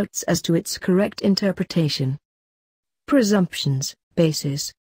resolve doubts as to its correct interpretation. Presumptions,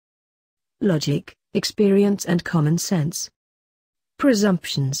 basis. Logic, experience and common sense.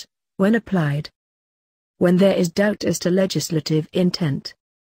 Presumptions, when applied. When there is doubt as to legislative intent,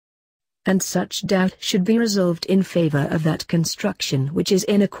 and such doubt should be resolved in favor of that construction which is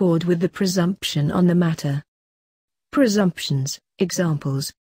in accord with the presumption on the matter. Presumptions,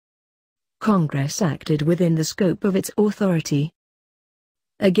 examples. Congress acted within the scope of its authority.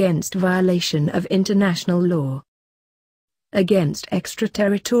 Against violation of international law. Against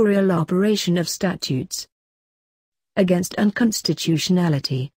extraterritorial operation of statutes. Against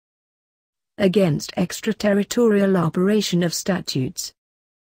unconstitutionality. Against extraterritorial operation of statutes.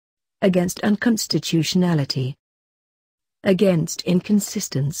 Against unconstitutionality. Against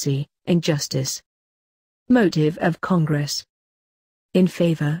inconsistency, injustice. Motive of Congress. In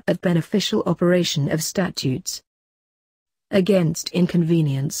favor of beneficial operation of statutes. Against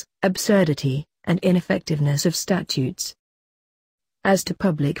inconvenience, absurdity, and ineffectiveness of statutes. As to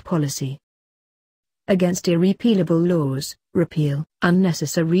public policy. Against irrepealable laws, repeal,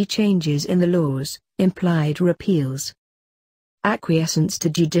 unnecessary changes in the laws, implied repeals. Acquiescence to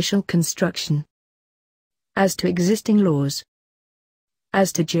judicial construction. As to existing laws.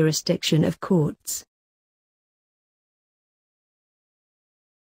 As to jurisdiction of courts.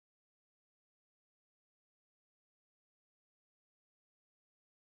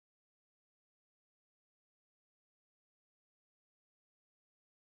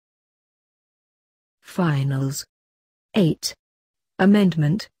 Finals. 8.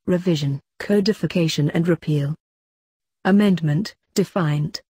 Amendment, revision, codification and repeal. Amendment,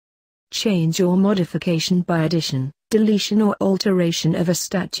 defined. Change or modification by addition, deletion or alteration of a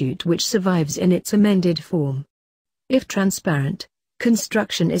statute which survives in its amended form. If transparent,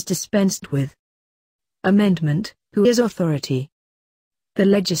 construction is dispensed with. Amendment, who is authority? The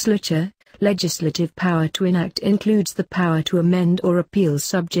legislature. Legislative power to enact includes the power to amend or repeal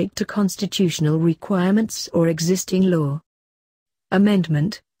subject to constitutional requirements or existing law.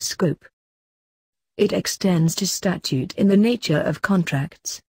 Amendment, scope. It extends to statute in the nature of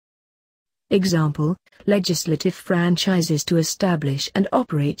contracts. Example, legislative franchises to establish and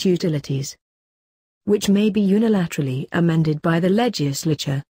operate utilities, which may be unilaterally amended by the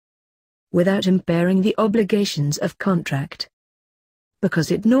legislature, without impairing the obligations of contract, because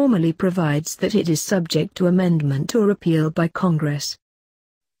it normally provides that it is subject to amendment or repeal by Congress,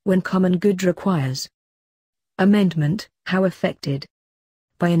 when common good requires. Amendment, how affected?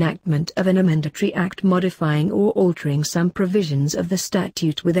 By enactment of an amendatory act modifying or altering some provisions of the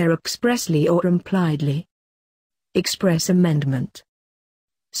statute whether expressly or impliedly. Express amendment.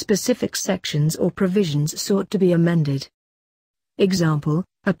 Specific sections or provisions sought to be amended. Example,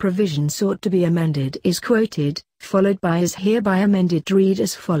 a provision sought to be amended is quoted, followed by is hereby amended to read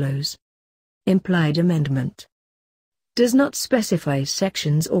as follows. Implied amendment. Does not specify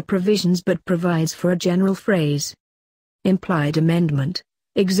sections or provisions but provides for a general phrase. Implied amendment.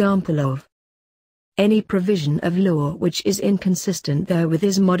 Example of any provision of law which is inconsistent therewith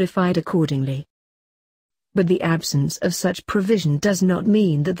is modified accordingly. But the absence of such provision does not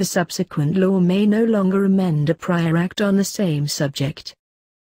mean that the subsequent law may no longer amend a prior act on the same subject.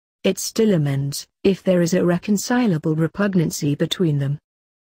 It still amends, if there is a reconcilable repugnancy between them.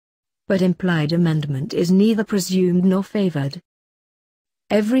 But implied amendment is neither presumed nor favored.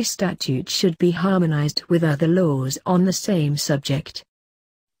 Every statute should be harmonized with other laws on the same subject.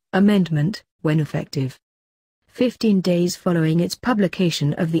 Amendment, when effective. 15 days following its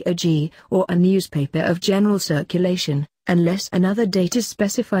publication of the OG or a newspaper of general circulation, unless another date is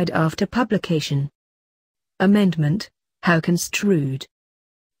specified after publication. Amendment, how construed?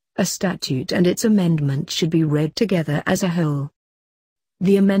 A statute and its amendment should be read together as a whole.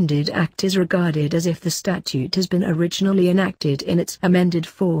 The amended act is regarded as if the statute has been originally enacted in its amended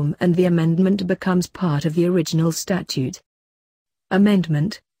form and the amendment becomes part of the original statute.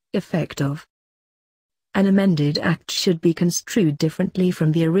 Amendment, effect of. An amended act should be construed differently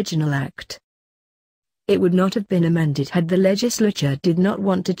from the original act. It would not have been amended had the legislature did not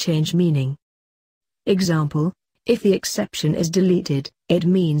want to change meaning. Example, if the exception is deleted, it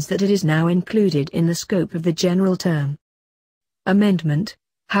means that it is now included in the scope of the general term. Amendment,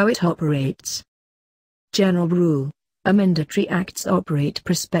 how it operates. General rule, amendatory acts operate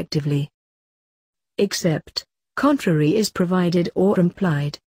prospectively. Except, contrary is provided or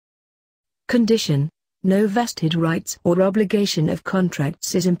implied. Condition, no vested rights or obligation of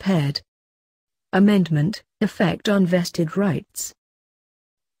contracts is impaired. Amendment, effect on vested rights.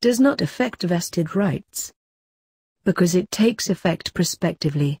 Does not affect vested rights, because it takes effect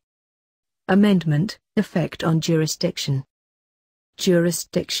prospectively. Amendment, effect on jurisdiction.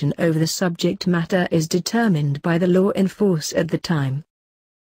 Jurisdiction over the subject matter is determined by the law in force at the time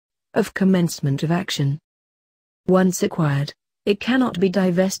of commencement of action. Once acquired, it cannot be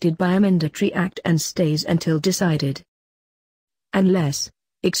divested by amendatory act and stays until decided. Unless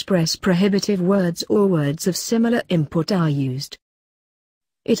express prohibitive words or words of similar import are used.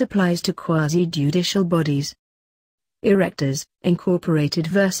 It applies to quasi-judicial bodies. Erectors, Incorporated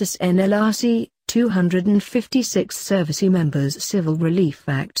vs. NLRC, 256 Service Members Civil Relief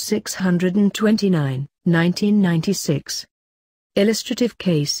Act 629, 1996. Illustrative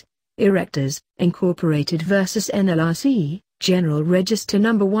case, Erectors, Incorporated vs. NLRC, General Register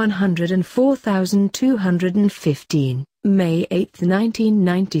Number 104215, May 8,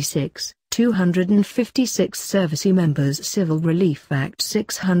 1996, 256 Service Members Civil Relief Act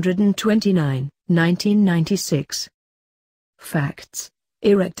 629, 1996. Facts.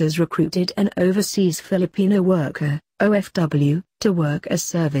 Erectors recruited an overseas Filipino worker, OFW, to work as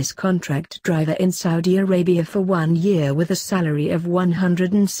service contract driver in Saudi Arabia for 1 year with a salary of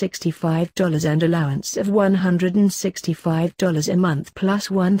 $165 and allowance of $165 a month plus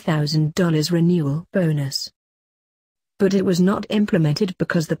 $1,000 renewal bonus. But it was not implemented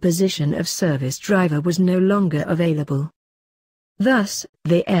because the position of service driver was no longer available. Thus,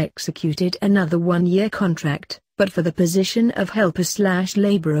 they executed another 1-year contract, but for the position of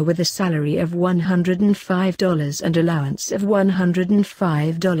helper/laborer with a salary of $105 and allowance of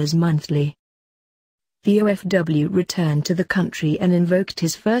 $105 monthly. The OFW returned to the country and invoked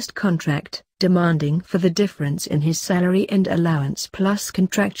his first contract, demanding for the difference in his salary and allowance plus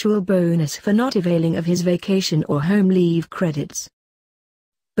contractual bonus for not availing of his vacation or home leave credits.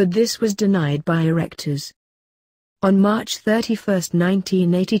 But this was denied by erectors. On March 31,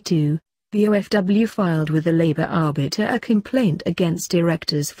 1982, The OFW filed with the labor arbiter a complaint against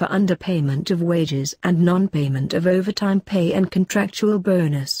directors for underpayment of wages and non-payment of overtime pay and contractual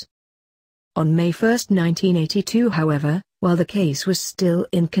bonus. On May 1, 1982, however, while the case was still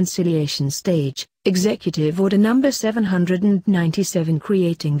in conciliation stage, Executive Order No. 797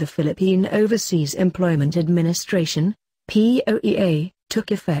 creating the Philippine Overseas Employment Administration, POEA,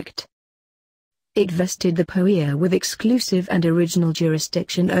 took effect. It vested the POEA with exclusive and original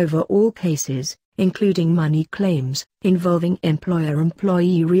jurisdiction over all cases, including money claims, involving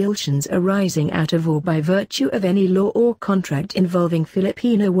employer-employee relations arising out of or by virtue of any law or contract involving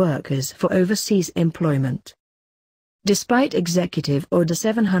Filipino workers for overseas employment. Despite Executive Order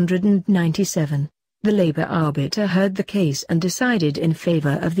 797, the labor arbiter heard the case and decided in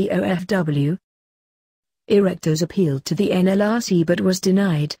favor of the OFW. Erectors appealed to the NLRC but was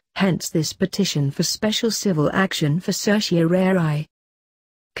denied, hence this petition for special civil action for certiorari.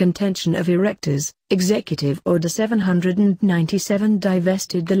 Contention of erectors. Executive Order 797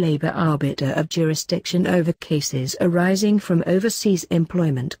 divested the labor arbiter of jurisdiction over cases arising from overseas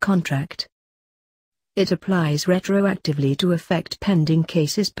employment contract. It applies retroactively to effect pending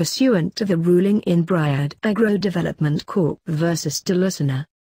cases pursuant to the ruling in Briard Agro Development Corp. v. Delusina.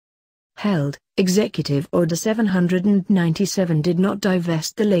 Held, Executive Order 797 did not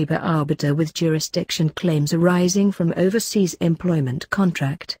divest the labor arbiter with jurisdiction claims arising from overseas employment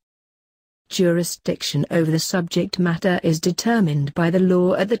contract. Jurisdiction over the subject matter is determined by the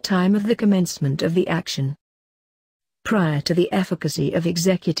law at the time of the commencement of the action. Prior to the efficacy of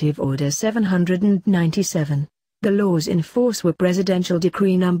Executive Order 797, the laws in force were Presidential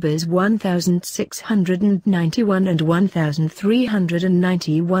Decree Numbers 1691 and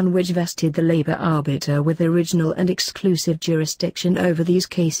 1391, which vested the labor arbiter with original and exclusive jurisdiction over these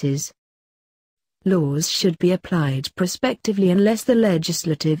cases. Laws should be applied prospectively unless the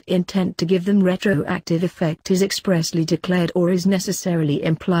legislative intent to give them retroactive effect is expressly declared or is necessarily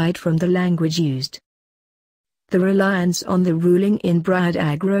implied from the language used. The reliance on the ruling in Briard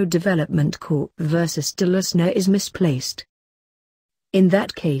Agro Development Corp. v. Delusina is misplaced. In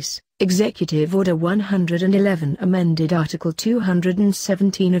that case, Executive Order 111 amended Article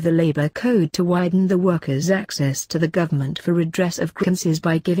 217 of the Labor Code to widen the workers' access to the government for redress of grievances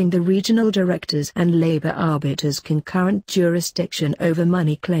by giving the regional directors and labor arbiters concurrent jurisdiction over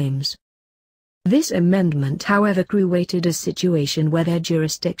money claims. This amendment, however, created a situation where their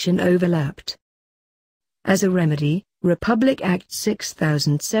jurisdiction overlapped. As a remedy, Republic Act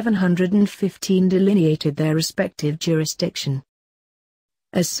 6715 delineated their respective jurisdiction.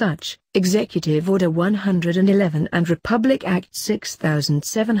 As such, Executive Order 111 and Republic Act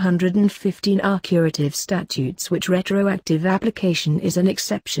 6715 are curative statutes which retroactive application is an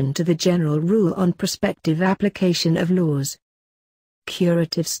exception to the general rule on prospective application of laws.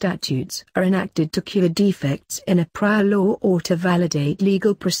 Curative statutes are enacted to cure defects in a prior law or to validate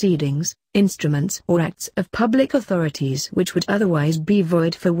legal proceedings, instruments or acts of public authorities which would otherwise be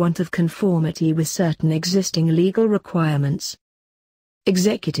void for want of conformity with certain existing legal requirements.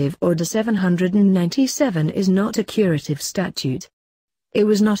 Executive Order 797 is not a curative statute. It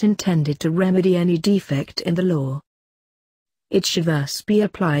was not intended to remedy any defect in the law. It should thus be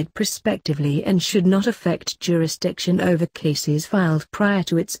applied prospectively and should not affect jurisdiction over cases filed prior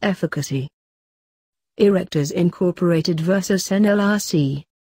to its efficacy. Erectors Incorporated vs. NLRC.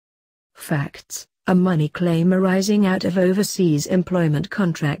 Facts: a money claim arising out of overseas employment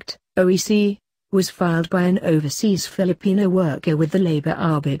contract, OEC, was filed by an overseas Filipino worker with the labor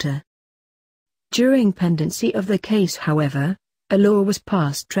arbiter. During pendency of the case, however, a law was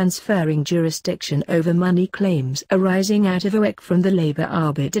passed transferring jurisdiction over money claims arising out of OEC from the labor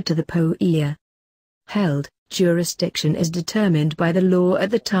arbiter to the POEA. Held, jurisdiction is determined by the law at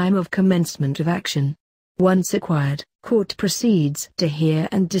the time of commencement of action. Once acquired, court proceeds to hear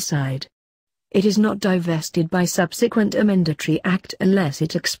and decide. It is not divested by subsequent amendatory act unless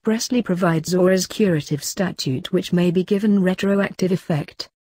it expressly provides or as curative statute which may be given retroactive effect.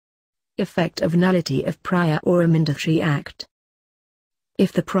 Effect of nullity of prior or amendatory act.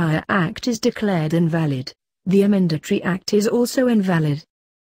 If the prior act is declared invalid, the amendatory act is also invalid.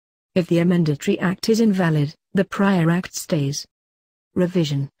 If the amendatory act is invalid, the prior act stays.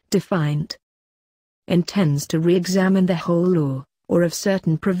 Revision, defined. Intends to re-examine the whole law, or of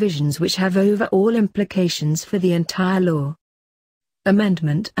certain provisions which have overall implications for the entire law.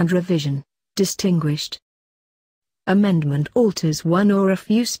 Amendment and revision, distinguished. Amendment alters one or a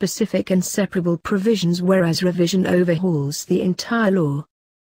few specific and separable provisions, whereas revision overhauls the entire law.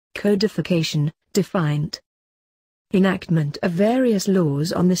 Codification, defined. Enactment of various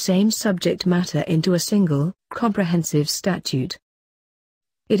laws on the same subject matter into a single, comprehensive statute.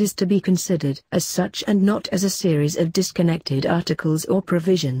 it is to be considered as such and not as a series of disconnected articles or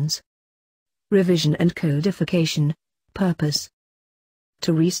provisions. Revision and codification. Purpose: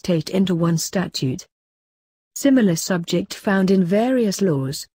 to restate into one statute similar subject found in various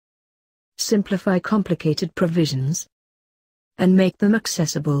laws, simplify complicated provisions, and make them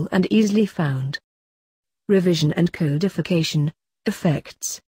accessible and easily found. Revision and codification.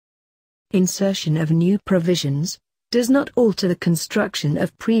 Effects: insertion of new provisions does not alter the construction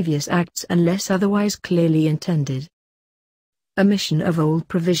of previous acts unless otherwise clearly intended. Omission of old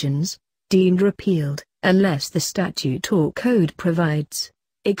provisions, deemed repealed, unless the statute or code provides,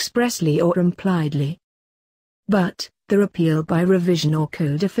 expressly or impliedly. But, the repeal by revision or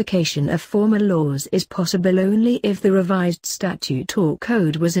codification of former laws is possible only if the revised statute or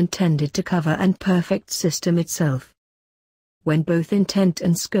code was intended to cover and perfect system itself. When both intent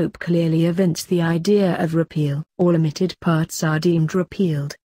and scope clearly evince the idea of repeal, all omitted parts are deemed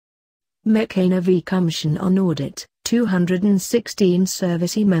repealed. McCain v. Commission on Audit, 216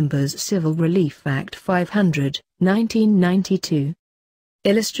 Servicey Members Civil Relief Act 500, 1992.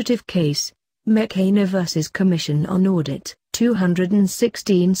 Illustrative case: McCain v. Commission on Audit,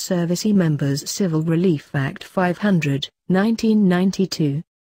 216 Servicey Members Civil Relief Act 500, 1992.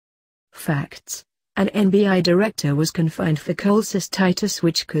 Facts: an NBI director was confined for cholecystitis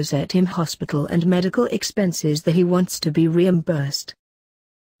which caused him hospital and medical expenses that he wants to be reimbursed.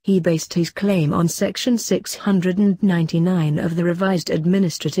 He based his claim on Section 699 of the Revised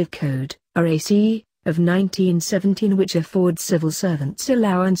Administrative Code, RAC, of 1917, which affords civil servants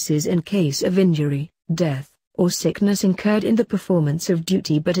allowances in case of injury, death, or sickness incurred in the performance of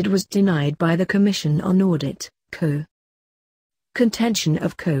duty, but it was denied by the Commission on Audit, Co. Contention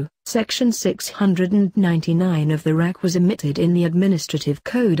of Co. Section 699 of the RAC was omitted in the Administrative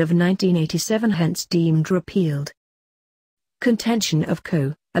Code of 1987, hence deemed repealed. Contention of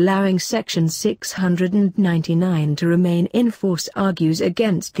Co. allowing Section 699 to remain in force argues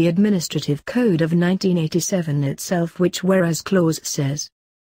against the Administrative Code of 1987 itself, which whereas clause says,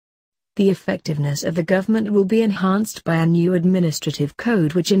 the effectiveness of the government will be enhanced by a new administrative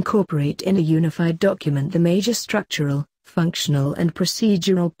code which incorporate in a unified document the major structural, functional and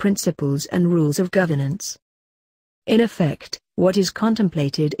procedural principles and rules of governance. In effect, what is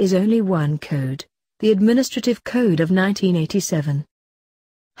contemplated is only one code, the Administrative Code of 1987.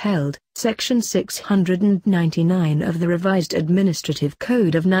 Held, Section 699 of the Revised Administrative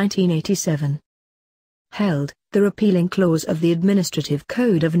Code of 1987. Held, the repealing clause of the Administrative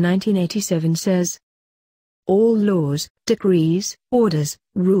Code of 1987 says, all laws, decrees, orders,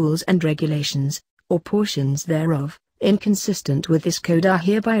 rules and regulations, or portions thereof, inconsistent with this code are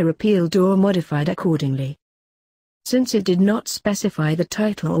hereby repealed or modified accordingly. Since it did not specify the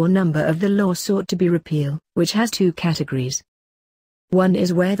title or number of the law sought to be repealed, which has two categories. One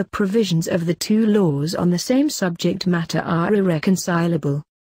is where the provisions of the two laws on the same subject matter are irreconcilable.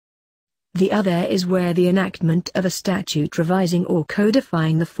 The other is where the enactment of a statute revising or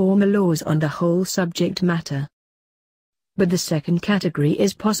codifying the former laws on the whole subject matter. But the second category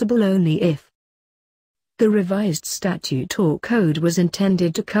is possible only if the revised statute or code was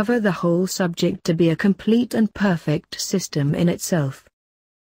intended to cover the whole subject to be a complete and perfect system in itself.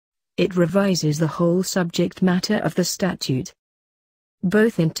 It revises the whole subject matter of the statute.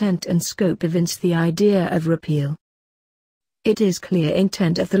 Both intent and scope evince the idea of repeal. It is clear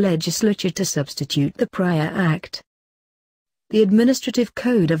intent of the legislature to substitute the prior act. The Administrative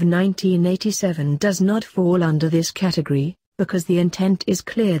Code of 1987 does not fall under this category, because the intent is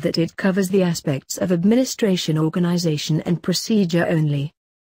clear that it covers the aspects of administration, organization and procedure only.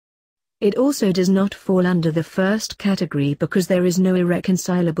 It also does not fall under the first category because there is no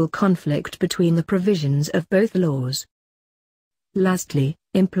irreconcilable conflict between the provisions of both laws. Lastly,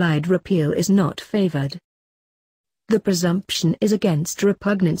 implied repeal is not favored. The presumption is against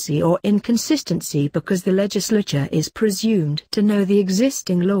repugnancy or inconsistency because the legislature is presumed to know the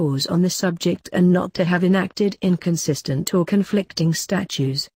existing laws on the subject and not to have enacted inconsistent or conflicting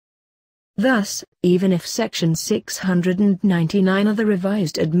statutes. Thus, even if Section 699 of the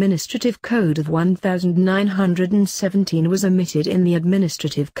Revised Administrative Code of 1917 was omitted in the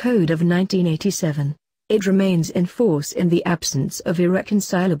Administrative Code of 1987, it remains in force in the absence of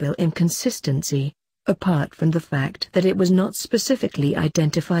irreconcilable inconsistency, apart from the fact that it was not specifically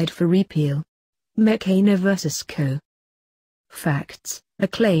identified for repeal. McCain v. Co. Facts: a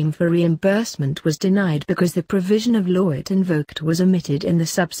claim for reimbursement was denied because the provision of law it invoked was omitted in the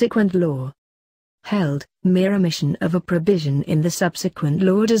subsequent law. Held, mere omission of a provision in the subsequent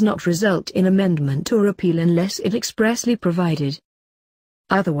law does not result in amendment or repeal unless it expressly provided.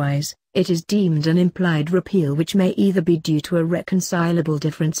 Otherwise, it is deemed an implied repeal, which may either be due to irreconcilable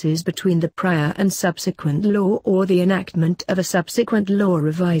differences between the prior and subsequent law, or the enactment of a subsequent law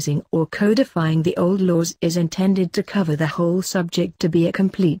revising or codifying the old laws is intended to cover the whole subject to be a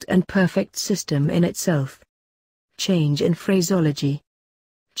complete and perfect system in itself. Change in phraseology.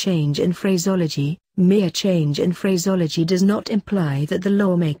 Change in phraseology. Mere change in phraseology does not imply that the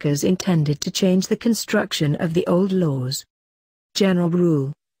lawmakers intended to change the construction of the old laws. General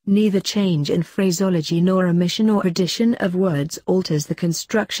rule: neither change in phraseology nor omission or addition of words alters the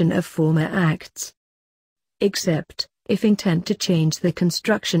construction of former acts. Except, if intent to change the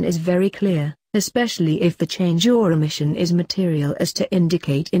construction is very clear, especially if the change or omission is material as to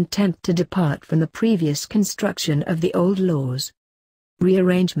indicate intent to depart from the previous construction of the old laws.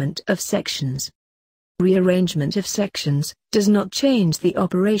 Rearrangement of sections. Rearrangement of sections does not change the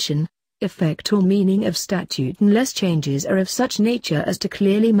operation, effect or meaning of statute unless changes are of such nature as to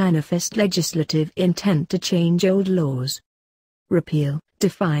clearly manifest legislative intent to change old laws. Repeal,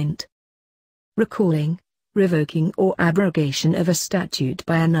 defined. Recalling, revoking or abrogation of a statute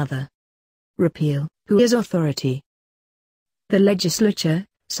by another. Repeal, who is authority. The legislature,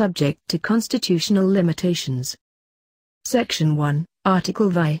 subject to constitutional limitations. Section 1, Article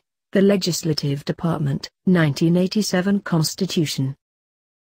VI, the Legislative Department, 1987 Constitution.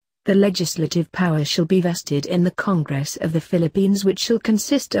 The legislative power shall be vested in the Congress of the Philippines, which shall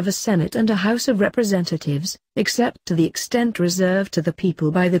consist of a Senate and a House of Representatives, except to the extent reserved to the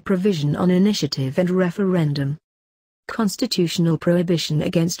people by the provision on initiative and referendum. Constitutional prohibition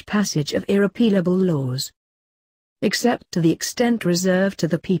against passage of irrepealable laws. Except to the extent reserved to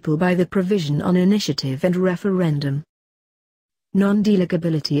the people by the provision on initiative and referendum.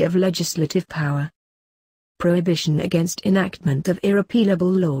 Non-delegability of legislative power. Prohibition against enactment of irrepealable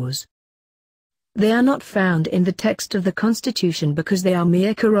laws. They are not found in the text of the Constitution because they are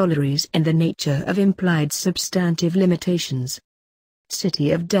mere corollaries in the nature of implied substantive limitations.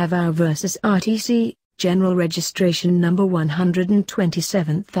 City of Davao vs. RTC, General Registration Number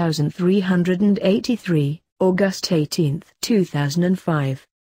 127383, August 18, 2005.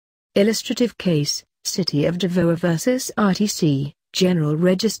 Illustrative case, City of Davao vs. RTC. General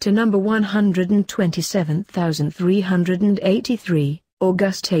Register Number 127383,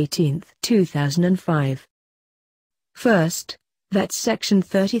 August 18, 2005. First, that Section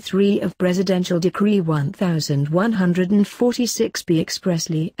 33 of Presidential Decree 1146 be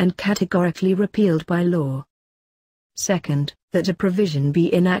expressly and categorically repealed by law. Second, that a provision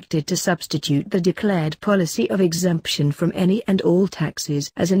be enacted to substitute the declared policy of exemption from any and all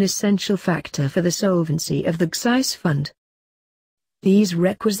taxes as an essential factor for the solvency of the excise fund. These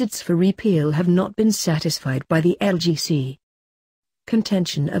requisites for repeal have not been satisfied by the LGC.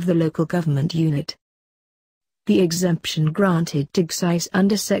 Contention of the local government unit. The exemption granted to excise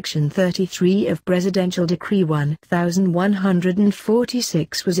under Section 33 of Presidential Decree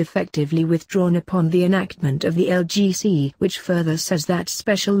 1146 was effectively withdrawn upon the enactment of the LGC, which further says that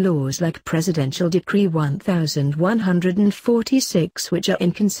special laws like Presidential Decree 1146 which are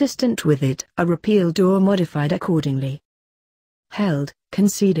inconsistent with it are repealed or modified accordingly. Held,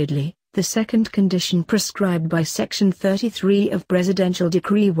 concededly, the second condition prescribed by Section 33 of Presidential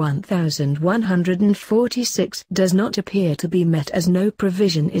Decree 1146 does not appear to be met, as no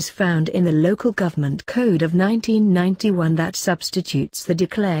provision is found in the Local Government Code of 1991 that substitutes the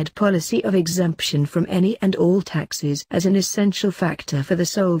declared policy of exemption from any and all taxes as an essential factor for the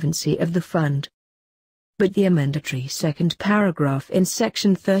solvency of the fund. But the amendatory second paragraph in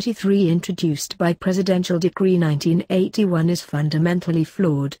Section 33 introduced by Presidential Decree 1981 is fundamentally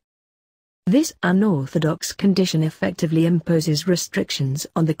flawed. This unorthodox condition effectively imposes restrictions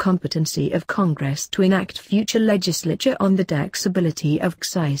on the competency of Congress to enact future legislature on the taxability of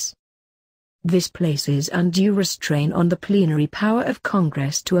excise. This places undue restraint on the plenary power of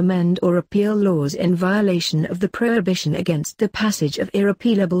Congress to amend or repeal laws in violation of the prohibition against the passage of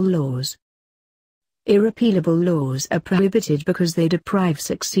irrepealable laws. Irrepealable laws are prohibited because they deprive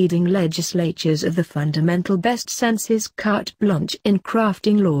succeeding legislatures of the fundamental best senses carte blanche in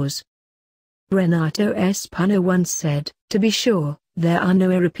crafting laws. Renato Espano once said, "To be sure, there are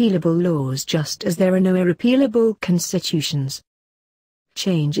no irrepealable laws just as there are no irrepealable constitutions.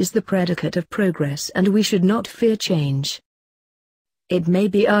 Change is the predicate of progress and we should not fear change." It may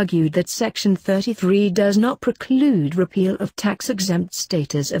be argued that Section 33 does not preclude repeal of tax-exempt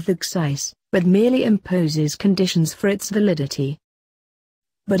status of the excise, but merely imposes conditions for its validity.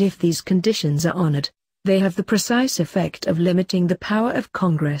 But if these conditions are honored, they have the precise effect of limiting the power of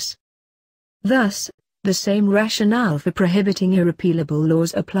Congress. Thus, the same rationale for prohibiting irrepealable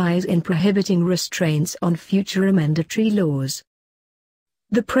laws applies in prohibiting restraints on future amendatory laws.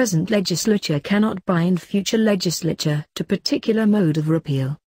 The present legislature cannot bind future legislature to particular mode of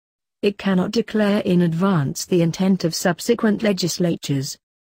repeal. It cannot declare in advance the intent of subsequent legislatures.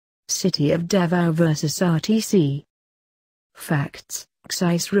 City of Davao vs. RTC. Facts.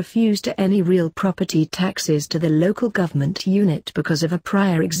 Excise refused to any real property taxes to the local government unit because of a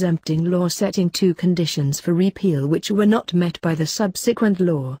prior exempting law setting two conditions for repeal which were not met by the subsequent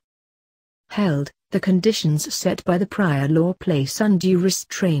law. Held, the conditions set by the prior law place undue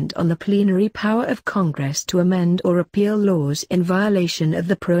restraint on the plenary power of Congress to amend or repeal laws in violation of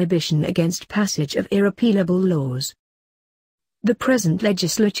the prohibition against passage of irrepealable laws. The present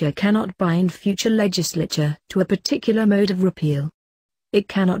legislature cannot bind future legislature to a particular mode of repeal. It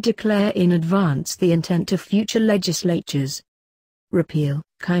cannot declare in advance the intent of future legislatures. Repeal,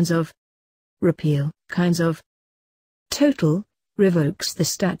 kinds of. Repeal, kinds of. Total, revokes the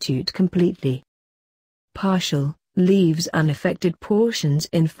statute completely. Partial, leaves unaffected portions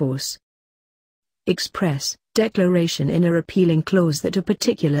in force. Express, declaration in a repealing clause that a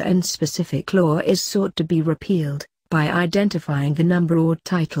particular and specific law is sought to be repealed, by identifying the number or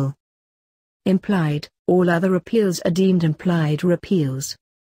title. Implied, all other repeals are deemed implied repeals.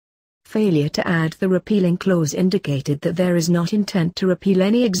 Failure to add the repealing clause indicated that there is not intent to repeal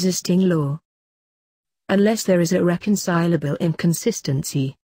any existing law. Unless there is a reconcilable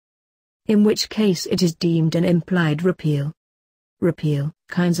inconsistency, in which case it is deemed an implied repeal. Repeal,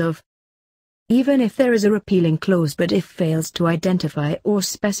 kinds of. Even if there is a repealing clause but if fails to identify or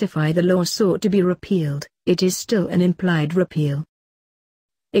specify the law sought to be repealed, it is still an implied repeal.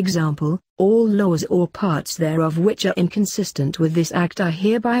 Example, all laws or parts thereof which are inconsistent with this act are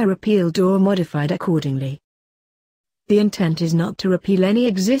hereby repealed or modified accordingly. The intent is not to repeal any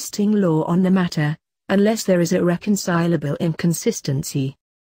existing law on the matter, unless there is a reconcilable inconsistency.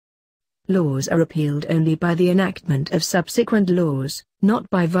 Laws are repealed only by the enactment of subsequent laws, not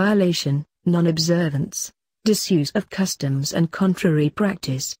by violation, non-observance, disuse of customs and contrary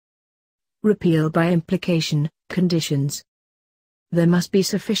practice. Repeal by implication, conditions. There must be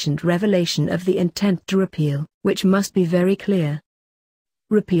sufficient revelation of the intent to repeal, which must be very clear.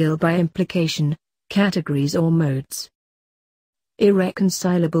 Repeal by implication, categories or modes.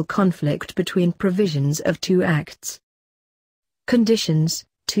 Irreconcilable conflict between provisions of two acts. Conditions,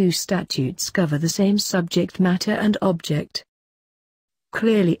 two statutes cover the same subject matter and object.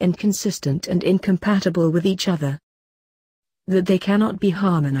 Clearly inconsistent and incompatible with each other. That they cannot be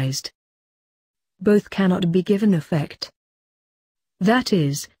harmonized. Both cannot be given effect. That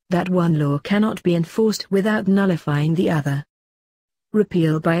is, that one law cannot be enforced without nullifying the other.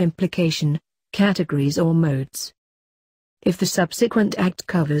 Repeal by implication, categories or modes. If the subsequent act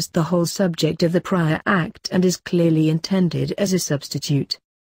covers the whole subject of the prior act and is clearly intended as a substitute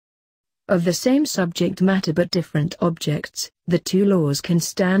of the same subject matter but different objects, the two laws can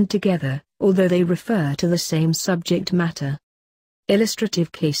stand together, although they refer to the same subject matter.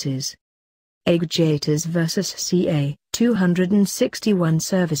 Illustrative cases. Agitators vs. CA, 261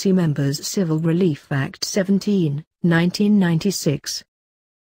 Servicey Members Civil Relief Act 17, 1996.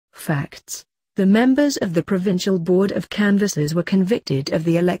 Facts. The members of the Provincial Board of Canvassers were convicted of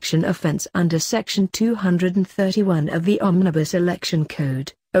the election offence under Section 231 of the Omnibus Election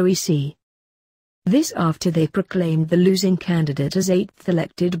Code, OEC. This after they proclaimed the losing candidate as 8th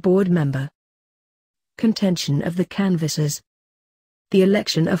elected board member. Contention of the canvassers. The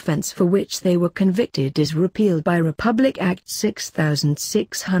election offence for which they were convicted is repealed by Republic Act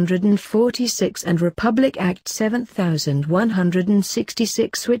 6646 and Republic Act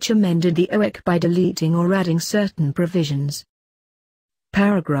 7166, which amended the OEC by deleting or adding certain provisions.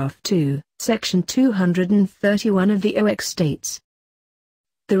 Paragraph 2, Section 231 of the OEC states: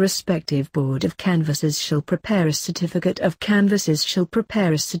 the respective Board of Canvassers shall prepare a certificate of canvassers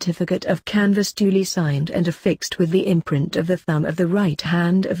duly signed and affixed with the imprint of the thumb of the right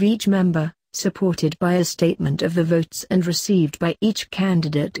hand of each member, supported by a statement of the votes and received by each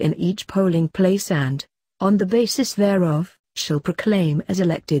candidate in each polling place and, on the basis thereof, shall proclaim as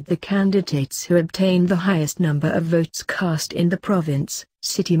elected the candidates who obtain the highest number of votes cast in the province,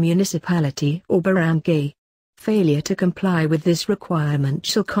 city, municipality or barangay. Failure to comply with this requirement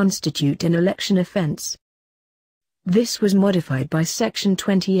shall constitute an election offence. This was modified by Section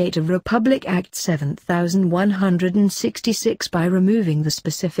 28 of Republic Act 7166 by removing the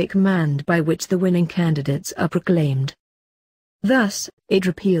specific mand by which the winning candidates are proclaimed. Thus, it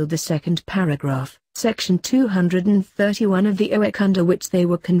repealed the second paragraph, Section 231 of the OEC under which they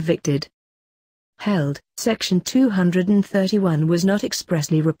were convicted. Held, Section 231 was not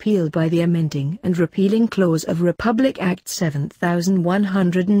expressly repealed by the amending and repealing clause of Republic Act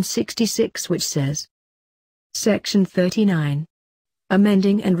 7166, which says, Section 39.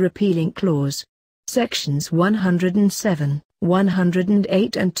 Amending and repealing clause. Sections 107,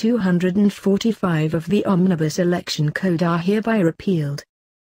 108 and 245 of the Omnibus Election Code are hereby repealed.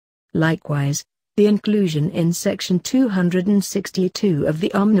 Likewise, the inclusion in Section 262 of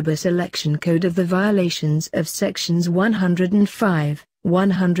the Omnibus Election Code of the violations of Sections 105,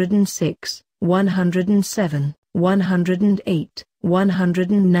 106, 107, 108,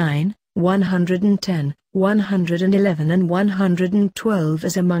 109, 110, 111 and 112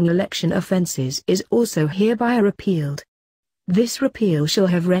 as among election offences is also hereby repealed. This repeal shall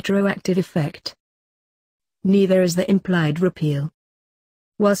have retroactive effect. Neither is the implied repeal.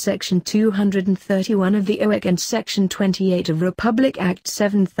 While Section 231 of the OAC and Section 28 of Republic Act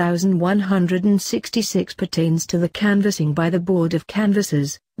 7166 pertains to the canvassing by the Board of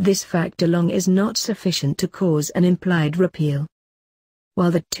Canvassers, this fact alone is not sufficient to cause an implied repeal.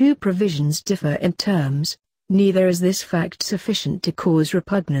 While the two provisions differ in terms, neither is this fact sufficient to cause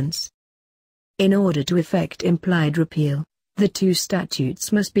repugnance. In order to effect implied repeal, the two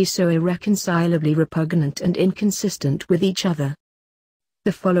statutes must be so irreconcilably repugnant and inconsistent with each other.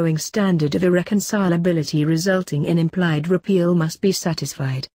 The following standard of irreconcilability resulting in implied repeal must be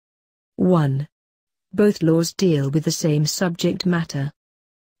satisfied. 1. Both laws deal with the same subject matter.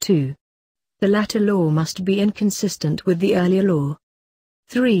 2. The latter law must be inconsistent with the earlier law.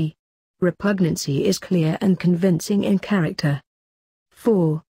 3. Repugnancy is clear and convincing in character.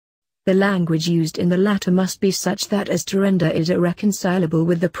 4. The language used in the latter must be such that as to render it irreconcilable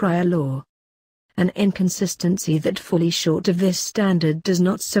with the prior law. An inconsistency that falls short of this standard does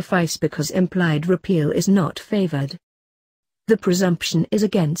not suffice because implied repeal is not favored. The presumption is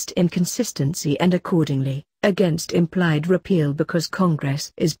against inconsistency and accordingly, against implied repeal because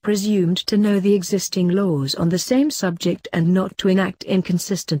Congress is presumed to know the existing laws on the same subject and not to enact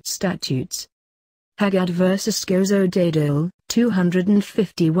inconsistent statutes. Haggard vs. Scozo de Dole,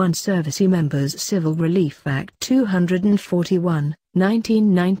 251 Service Members Civil Relief Act 241,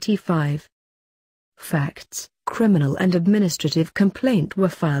 1995. Facts: criminal and administrative complaint were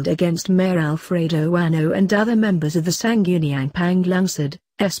filed against Mayor Alfredo Wano and other members of the Sangguniang Panglungsod,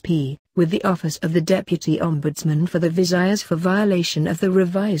 SP, with the Office of the Deputy Ombudsman for the Visayas for violation of the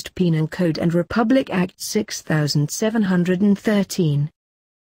Revised Penal Code and Republic Act 6713.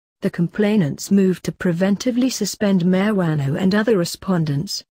 The complainants moved to preventively suspend Mayor Wano and other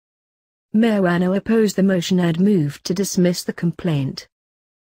respondents. Mayor Wano opposed the motion and moved to dismiss the complaint.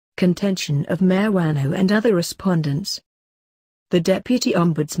 Contention of Mayor Wano and other respondents. The Deputy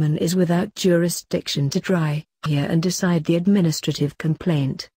Ombudsman is without jurisdiction to try, hear and decide the administrative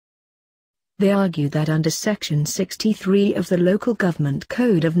complaint. They argue that under Section 63 of the Local Government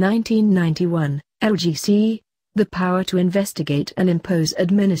Code of 1991, LGC, the power to investigate and impose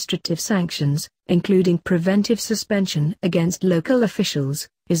administrative sanctions, including preventive suspension against local officials,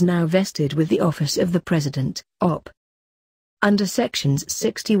 is now vested with the Office of the President, OP. Under Sections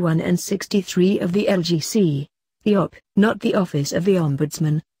 61 and 63 of the LGC, the OP, not the Office of the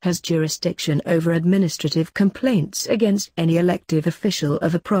Ombudsman, has jurisdiction over administrative complaints against any elective official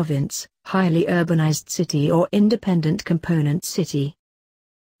of a province, highly urbanized city or independent component city.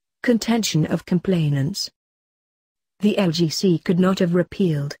 Contention of complainants. The LGC could not have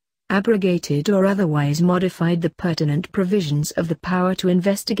repealed, abrogated or otherwise modified the pertinent provisions of the power to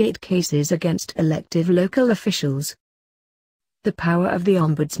investigate cases against elective local officials. The power of the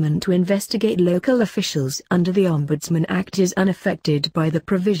Ombudsman to investigate local officials under the Ombudsman Act is unaffected by the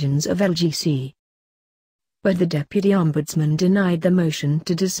provisions of LGC. But the Deputy Ombudsman denied the motion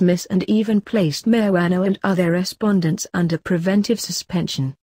to dismiss and even placed Mayor Wano and other respondents under preventive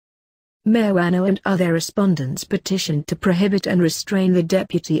suspension. Mayor Wano and other respondents petitioned to prohibit and restrain the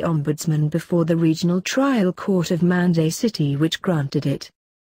Deputy Ombudsman before the Regional Trial Court of Mandalay City, which granted it.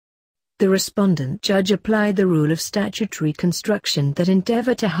 The respondent judge applied the rule of statutory construction that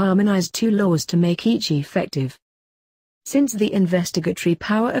endeavor to harmonize two laws to make each effective. Since the investigatory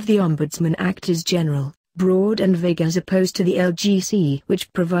power of the Ombudsman Act is general, broad and vague as opposed to the LGC,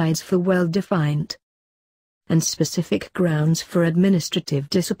 which provides for well-defined and specific grounds for administrative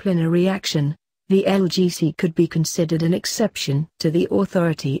disciplinary action, the LGC could be considered an exception to the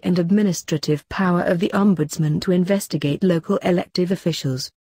authority and administrative power of the Ombudsman to investigate local elective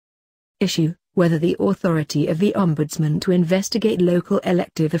officials. Issue: whether the authority of the Ombudsman to investigate local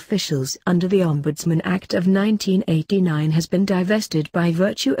elective officials under the Ombudsman Act of 1989 has been divested by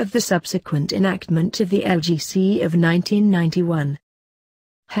virtue of the subsequent enactment of the LGC of 1991.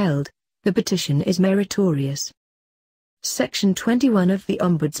 Held: the petition is meritorious. Section 21 of the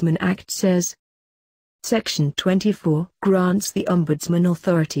Ombudsman Act says, Section 24 grants the Ombudsman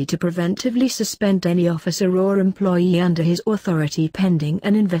authority to preventively suspend any officer or employee under his authority pending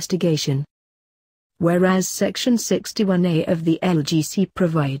an investigation. Whereas Section 61A of the LGC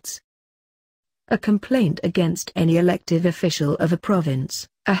provides a complaint against any elective official of a province,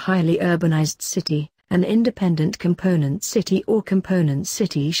 a highly urbanized city, an independent component city or component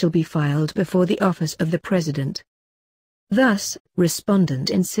city shall be filed before the office of the President. Thus, respondent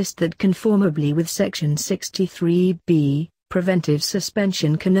insists that conformably with Section 63b, preventive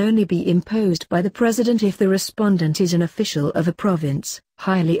suspension can only be imposed by the President if the respondent is an official of a province,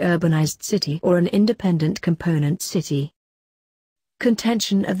 highly urbanized city or an independent component city.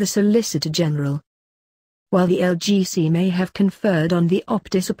 Contention of the Solicitor General. While the LGC may have conferred on the OP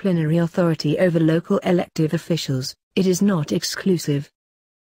disciplinary authority over local elective officials, it is not exclusive.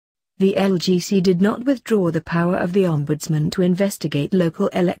 The LGC did not withdraw the power of the Ombudsman to investigate local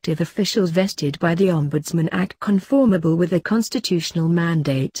elective officials vested by the Ombudsman Act conformable with a constitutional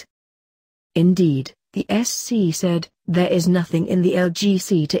mandate. Indeed, the SC said, there is nothing in the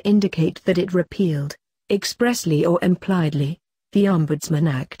LGC to indicate that it repealed, expressly or impliedly, the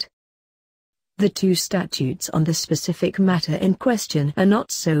Ombudsman Act. The two statutes on the specific matter in question are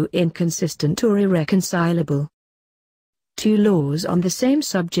not so inconsistent or irreconcilable. Two laws on the same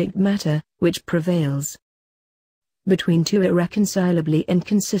subject matter, which prevails. Between two irreconcilably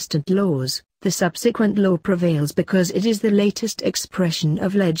inconsistent laws, the subsequent law prevails because it is the latest expression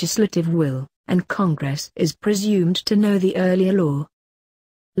of legislative will, and Congress is presumed to know the earlier law.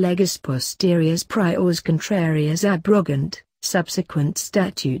 Legis posteriors priors contrarias abrogant, subsequent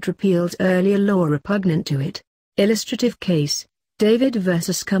statute repeals earlier law repugnant to it. Illustrative case, David v.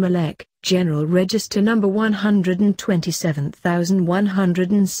 Kumalek, General Register No.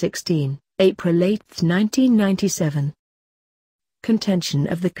 127116, April 8, 1997. Contention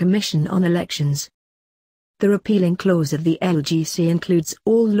of the Commission on Elections. The repealing clause of the LGC includes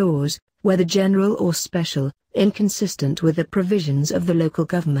all laws, whether general or special, inconsistent with the provisions of the Local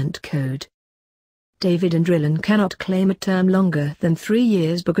Government Code. David and Drilon cannot claim a term longer than 3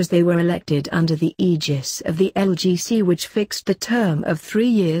 years because they were elected under the aegis of the LGC, which fixed the term of 3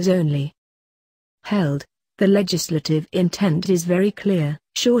 years only. Held, the legislative intent is very clear,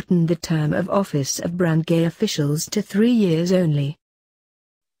 shorten the term of office of barangay officials to 3 years only.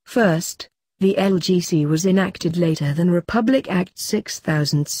 First, the LGC was enacted later than Republic Act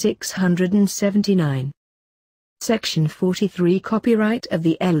 6679. Section 43 Copyright of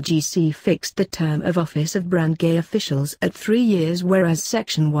the LGC fixed the term of office of barangay officials at 3 years, whereas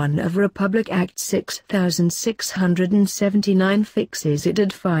Section 1 of Republic Act 6679 fixes it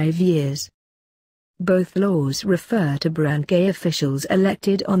at 5 years. Both laws refer to barangay officials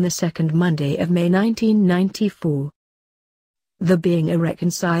elected on the second Monday of May 1994. There being a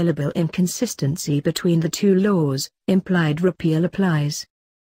reconcilable inconsistency between the two laws, implied repeal applies.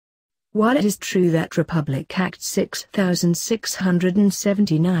 While it is true that Republic Act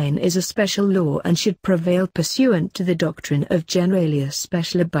 6679 is a special law and should prevail pursuant to the doctrine of generalia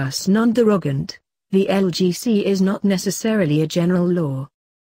specialibus non derogant, the LGC is not necessarily a general law.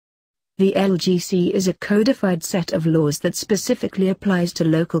 The LGC is a codified set of laws that specifically applies to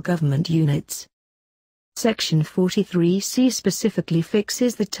local government units. Section 43C specifically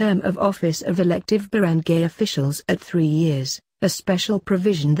fixes the term of office of elective barangay officials at 3 years. A special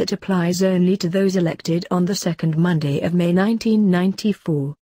provision that applies only to those elected on the second Monday of May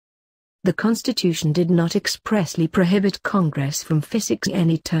 1994. The Constitution did not expressly prohibit Congress from fixing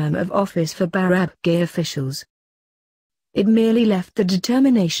any term of office for barangay officials. It merely left the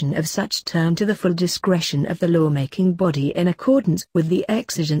determination of such term to the full discretion of the lawmaking body in accordance with the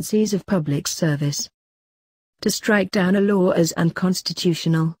exigencies of public service. To strike down a law as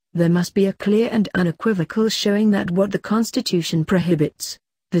unconstitutional, there must be a clear and unequivocal showing that what the Constitution prohibits,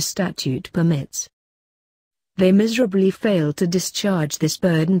 the statute permits. They miserably failed to discharge this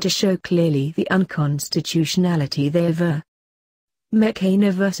burden to show clearly the unconstitutionality they aver. McCain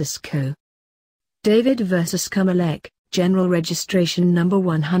v. Co. David v. Kumalek, General Registration No.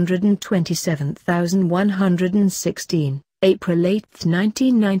 127116, April 8,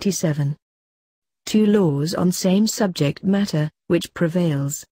 1997. Two laws on same subject matter, which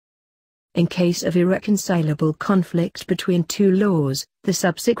prevails. In case of irreconcilable conflict between two laws, the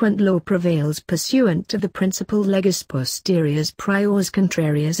subsequent law prevails pursuant to the principle legis posteriors priors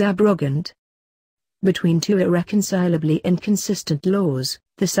contrarias abrogant. Between two irreconcilably inconsistent laws,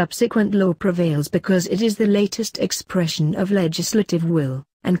 the subsequent law prevails because it is the latest expression of legislative will,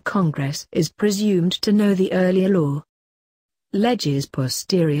 and Congress is presumed to know the earlier law. Legis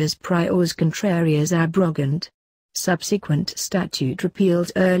posteriors priors contrarias abrogant. Subsequent statute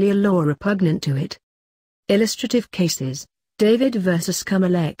repeals earlier law repugnant to it. Illustrative cases: David vs.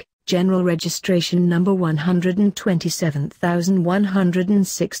 Kumalek, General Registration Number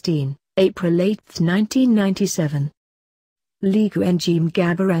 127116, April 8, 1997. Legal Engime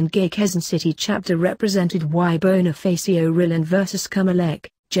Gabor and Gay Quezon City Chapter Represented Y Bonifacio Rillan vs. Kumalek,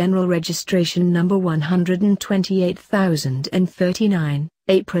 General Registration Number 128039,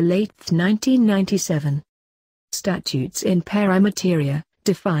 April 8, 1997. Statutes in pari materia,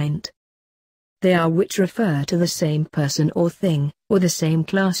 defined. They are which refer to the same person or thing, or the same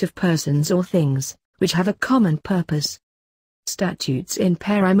class of persons or things, which have a common purpose. Statutes in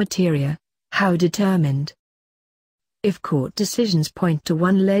pari materia, how determined? If court decisions point to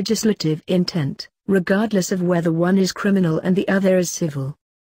one legislative intent, regardless of whether one is criminal and the other is civil.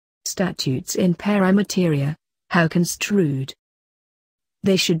 Statutes in pari materia, how construed?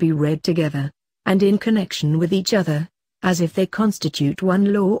 They should be read together, and in connection with each other, as if they constitute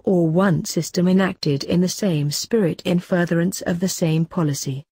one law or one system enacted in the same spirit in furtherance of the same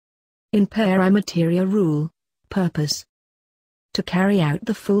policy. In pari materia rule, purpose. To carry out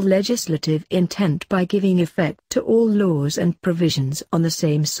the full legislative intent by giving effect to all laws and provisions on the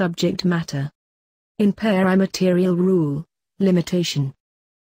same subject matter. In pari materia rule, limitation.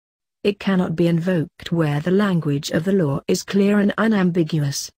 It cannot be invoked where the language of the law is clear and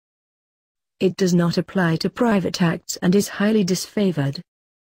unambiguous. It does not apply to private acts and is highly disfavored.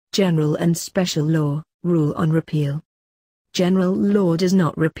 General and special law, rule on repeal. General law does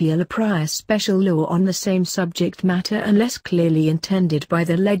not repeal a prior special law on the same subject matter unless clearly intended by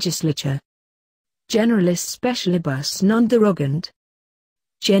the legislature. Generalis specialibus non derogant.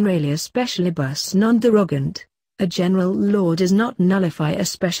 Generalia specialibus non derogant, a general law does not nullify a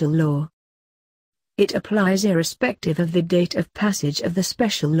special law. It applies irrespective of the date of passage of the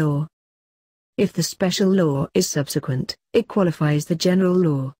special law. If the special law is subsequent, it qualifies the general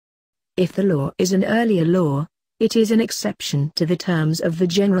law. If the law is an earlier law, it is an exception to the terms of the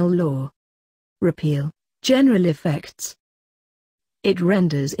general law. Repeal, general effects. It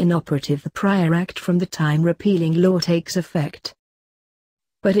renders inoperative the prior act from the time repealing law takes effect.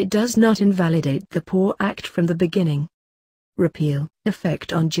 But it does not invalidate the poor act from the beginning. Repeal,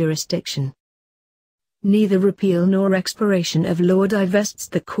 effect on jurisdiction. Neither repeal nor expiration of law divests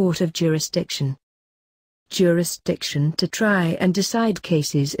the court of jurisdiction. Jurisdiction to try and decide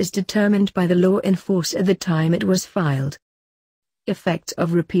cases is determined by the law in force at the time it was filed. Effect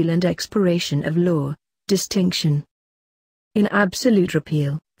of repeal and expiration of law, distinction. In absolute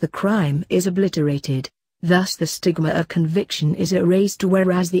repeal, the crime is obliterated, thus the stigma of conviction is erased,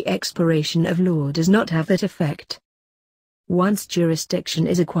 whereas the expiration of law does not have that effect. Once jurisdiction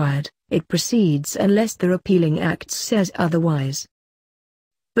is acquired, it proceeds unless the repealing act says otherwise.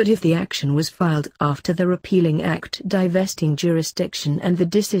 But if the action was filed after the repealing act divesting jurisdiction and the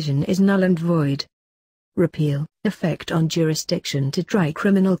decision is null and void. Repeal, effect on jurisdiction to try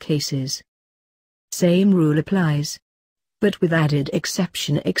criminal cases. Same rule applies. But with added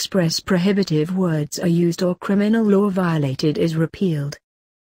exception: express prohibitive words are used or criminal law violated is repealed.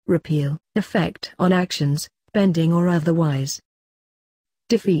 Repeal, effect on actions, pending or otherwise.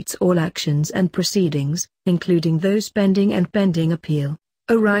 Defeats all actions and proceedings, including those pending and pending appeal,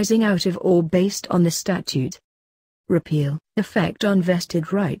 arising out of or based on the statute. Repeal, effect on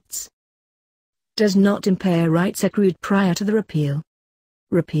vested rights. Does not impair rights accrued prior to the repeal.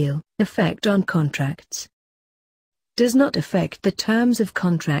 Repeal, effect on contracts. Does not affect the terms of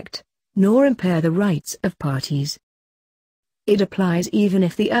contract, nor impair the rights of parties. It applies even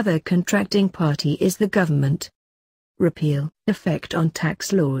if the other contracting party is the government. Repeal, effect on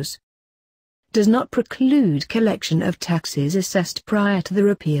tax laws. Does not preclude collection of taxes assessed prior to the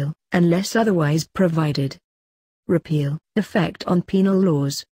repeal, unless otherwise provided. Repeal, effect on penal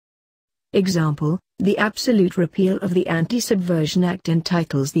laws. Example: the absolute repeal of the Anti-Subversion Act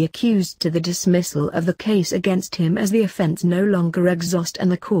entitles the accused to the dismissal of the case against him as the offense no longer exhaust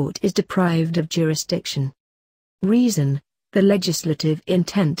and the court is deprived of jurisdiction. Reason: the legislative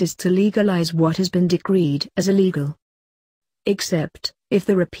intent is to legalize what has been decreed as illegal. Except, if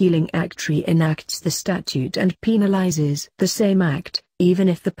the repealing act reenacts the statute and penalizes the same act, even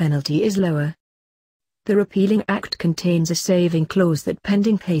if the penalty is lower. The repealing act contains a saving clause that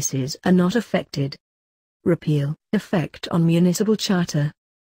pending cases are not affected. Repeal, effect on municipal charter.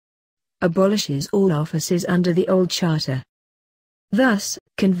 Abolishes all offices under the old charter. Thus,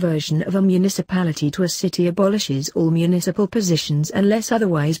 conversion of a municipality to a city abolishes all municipal positions unless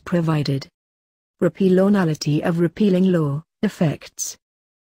otherwise provided. Repeal or nullity of repealing law, effects.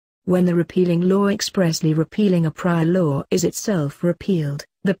 When the repealing law expressly repealing a prior law is itself repealed,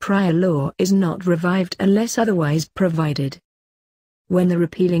 the prior law is not revived unless otherwise provided. When the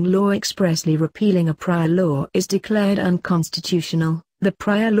repealing law expressly repealing a prior law is declared unconstitutional, the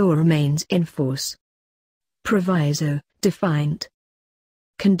prior law remains in force. Proviso, defined.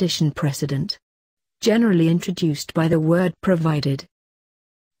 Condition precedent. Generally introduced by the word provided.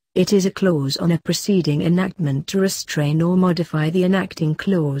 It is a clause on a preceding enactment to restrain or modify the enacting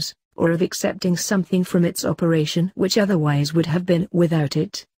clause, or of accepting something from its operation which otherwise would have been without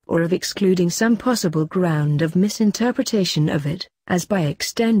it, or of excluding some possible ground of misinterpretation of it, as by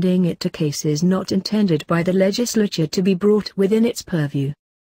extending it to cases not intended by the legislature to be brought within its purview.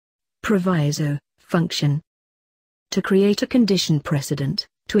 Proviso, function. To create a condition precedent,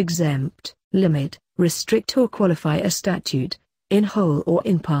 to exempt, limit, restrict or qualify a statute, in whole or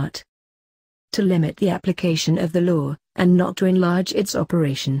in part. To limit the application of the law, and not to enlarge its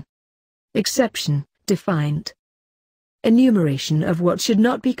operation. Exception, defined. Enumeration of what should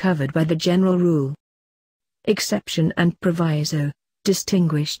not be covered by the general rule. Exception and proviso,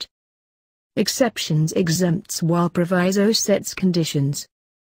 distinguished. Exceptions exempts while proviso sets conditions.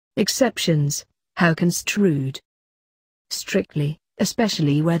 Exceptions, how construed. Strictly,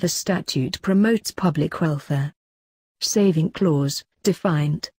 especially where the statute promotes public welfare. Saving clause,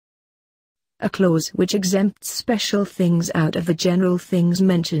 defined. A clause which exempts special things out of the general things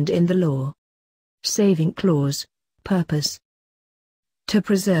mentioned in the law. Saving clause, purpose. To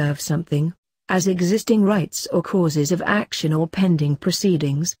preserve something, as existing rights or causes of action or pending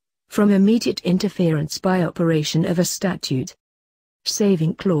proceedings, from immediate interference by operation of a statute.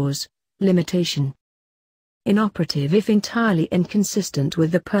 Saving clause, limitation. Inoperative if entirely inconsistent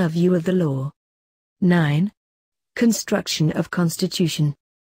with the purview of the law. 9. Construction of Constitution.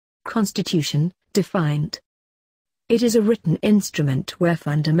 Constitution, defined. It is a written instrument where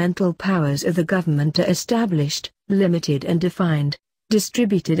fundamental powers of the government are established, limited and defined,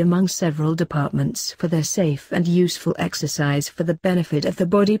 distributed among several departments for their safe and useful exercise for the benefit of the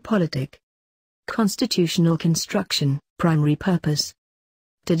body politic. Constitutional construction, primary purpose.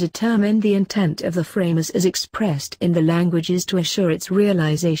 To determine the intent of the framers as expressed in the languages to assure its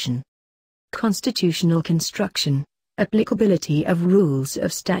realization. Constitutional construction, applicability of rules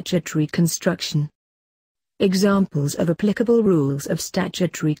of statutory construction. Examples of applicable rules of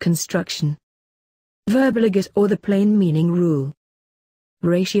statutory construction. Verba legis or the plain meaning rule.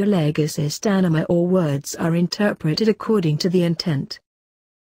 Ratio legis est anima or words are interpreted according to the intent.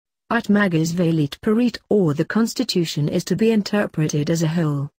 Ut magis velit perit or the Constitution is to be interpreted as a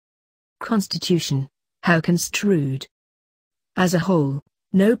whole. Constitution, how construed. As a whole,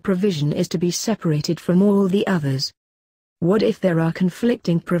 no provision is to be separated from all the others. What if there are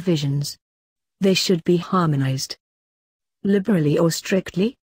conflicting provisions? They should be harmonized. Liberally or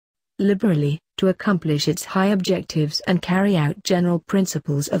strictly? Liberally, to accomplish its high objectives and carry out general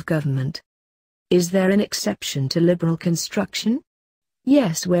principles of government. Is there an exception to liberal construction?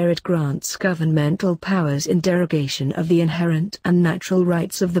 Yes, where it grants governmental powers in derogation of the inherent and natural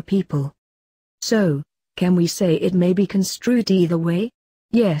rights of the people. So, can we say it may be construed either way?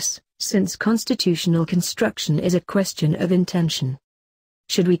 Yes, since constitutional construction is a question of intention.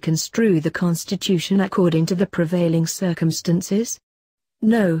 Should we construe the Constitution according to the prevailing circumstances?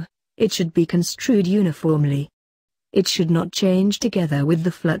 No, it should be construed uniformly. It should not change together with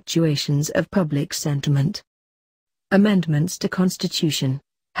the fluctuations of public sentiment. Amendments to Constitution,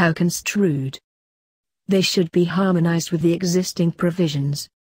 how construed? They should be harmonized with the existing provisions.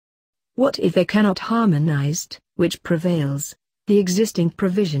 What if they cannot harmonized, which prevails, the existing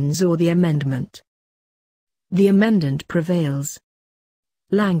provisions or the amendment? The amendment prevails.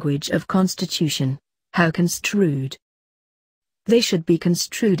 Language of Constitution, how construed? They should be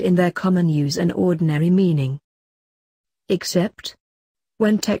construed in their common use and ordinary meaning. Except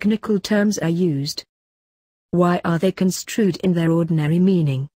when technical terms are used. Why are they construed in their ordinary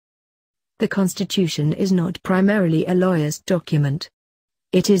meaning? The Constitution is not primarily a lawyer's document.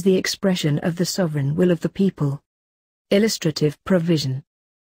 It is the expression of the sovereign will of the people. Illustrative provision.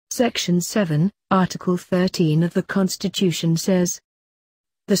 Section 7, Article 13 of the Constitution says,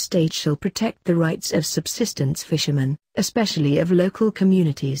 the state shall protect the rights of subsistence fishermen, especially of local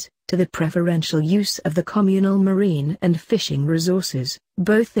communities, to the preferential use of the communal marine and fishing resources,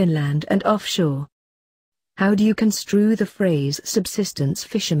 both inland and offshore. How do you construe the phrase subsistence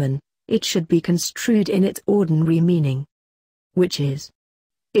fishermen? It should be construed in its ordinary meaning. Which is,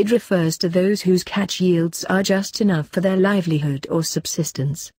 it refers to those whose catch yields are just enough for their livelihood or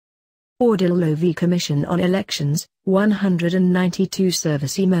subsistence. Ordil v. Commission on Elections, 192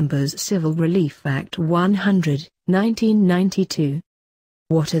 Servicey Members Civil Relief Act 100, 1992.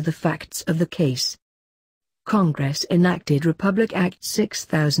 What are the facts of the case? Congress enacted Republic Act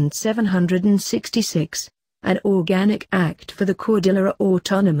 6766, an organic act for the Cordillera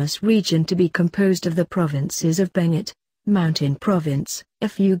Autonomous Region to be composed of the provinces of Benguet, Mountain Province,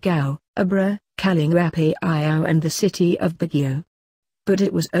 Ifugao, Abra, Kalingapi-Iao and the city of Baguio. But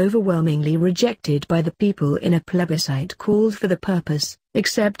it was overwhelmingly rejected by the people in a plebiscite called for the purpose,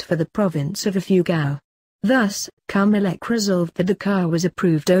 except for the province of Ifugao. Thus, Comelec resolved that the CAR was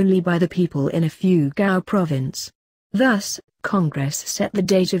approved only by the people in Ifugao province. Thus, Congress set the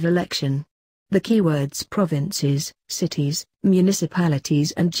date of election. The keywords provinces, cities,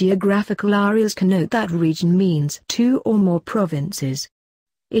 municipalities and geographical areas connote that region means two or more provinces.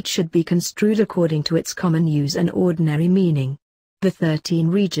 It should be construed according to its common use and ordinary meaning. The 13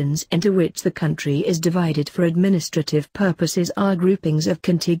 regions into which the country is divided for administrative purposes are groupings of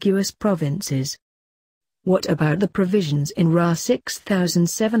contiguous provinces. What about the provisions in RA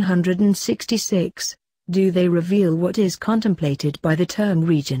 6766? Do they reveal what is contemplated by the term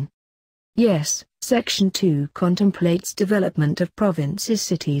region? Yes, Section 2 contemplates development of provinces,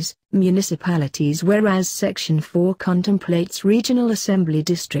 cities, municipalities, whereas Section 4 contemplates regional assembly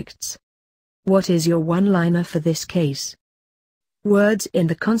districts. What is your one-liner for this case? Words in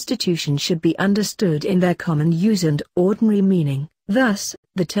the Constitution should be understood in their common use and ordinary meaning. Thus,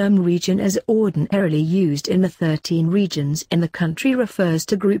 the term region as ordinarily used in the 13 regions in the country refers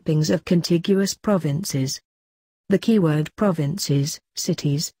to groupings of contiguous provinces. The keyword provinces,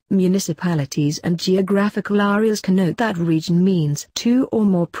 cities, municipalities and geographical areas connote that region means two or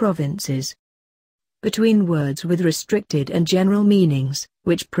more provinces. Between words with restricted and general meanings,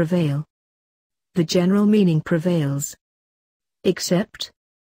 which prevail? The general meaning prevails. Except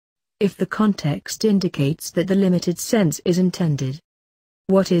if the context indicates that the limited sense is intended.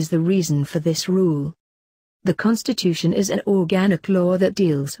 What is the reason for this rule? The Constitution is an organic law that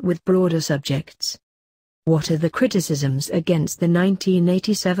deals with broader subjects. What are the criticisms against the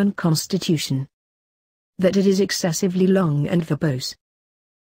 1987 Constitution? That it is excessively long and verbose.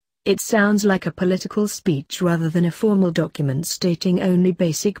 It sounds like a political speech rather than a formal document stating only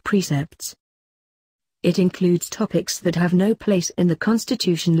basic precepts. It includes topics that have no place in the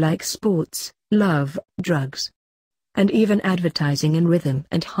Constitution like sports, love, drugs, and even advertising and rhythm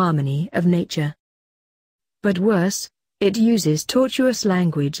and harmony of nature. But worse, it uses tortuous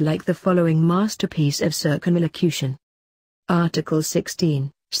language like the following masterpiece of circumlocution. Article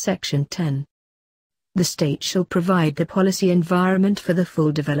 16, Section 10. The state shall provide the policy environment for the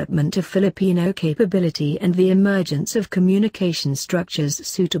full development of Filipino capability and the emergence of communication structures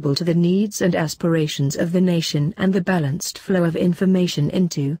suitable to the needs and aspirations of the nation and the balanced flow of information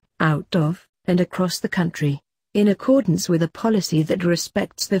into, out of, and across the country, in accordance with a policy that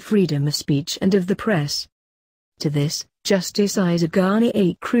respects the freedom of speech and of the press. To this, Justice Isagani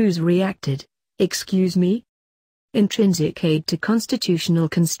A. Cruz reacted, "Excuse me? Intrinsic aid to constitutional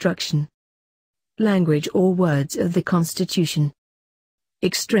construction. Language or words of the Constitution.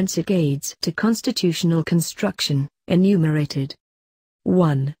 Extrinsic aids to constitutional construction, enumerated.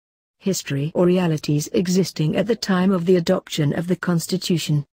 1. History or realities existing at the time of the adoption of the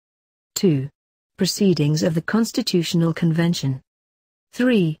Constitution. 2. Proceedings of the Constitutional Convention.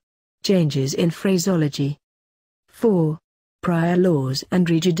 3. Changes in phraseology. 4. Prior laws and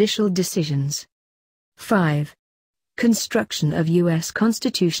rejudicial decisions. 5. Construction of U.S.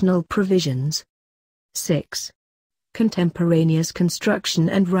 constitutional provisions. 6. Contemporaneous construction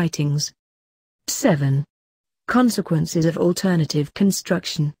and writings. 7. Consequences of alternative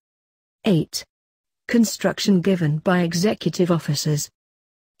construction. 8. Construction given by executive officers.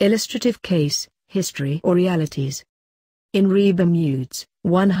 Illustrative case, history or realities. In re Bermudes,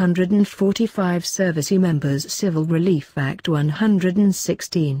 145 Service Members Civil Relief Act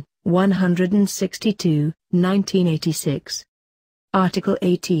 116, 162, 1986. Article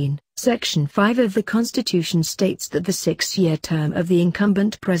 18, Section 5 of the Constitution states that the 6-year term of the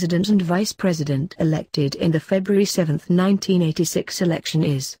incumbent President and Vice President elected in the February 7, 1986 election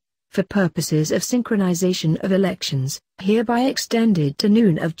is, for purposes of synchronization of elections, hereby extended to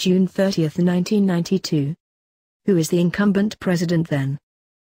noon of June 30, 1992. Who is the incumbent president then?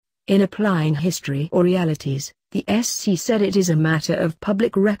 In applying history or realities, the SC said it is a matter of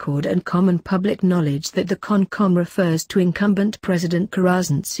public record and common public knowledge that the CONCOM refers to incumbent President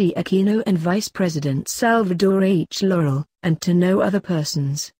Corazon C. Aquino and Vice President Salvador H. Laurel, and to no other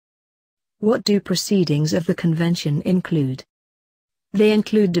persons. What do proceedings of the convention include? They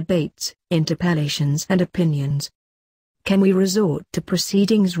include debates, interpellations and opinions. Can we resort to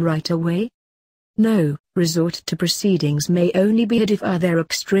proceedings right away? No, resort to proceedings may only be had if their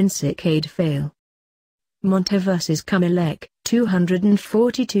extrinsic aid fail. Monte vs. Comelec,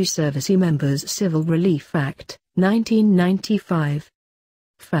 242 Service Members Civil Relief Act, 1995.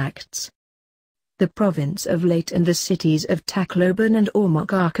 Facts. The province of Leyte and the cities of Tacloban and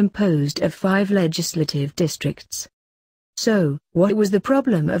Ormoc are composed of 5 legislative districts. So, what was the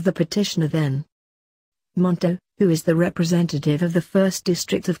problem of the petitioner then? Monto, who is the representative of the 1st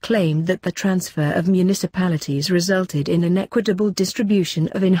District, have claimed that the transfer of municipalities resulted in an equitable distribution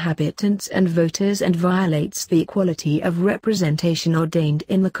of inhabitants and voters and violates the equality of representation ordained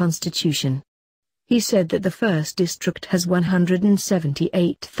in the Constitution. He said that the 1st District has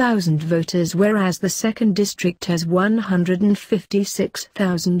 178,000 voters whereas the 2nd District has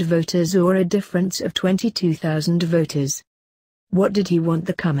 156,000 voters, or a difference of 22,000 voters. What did he want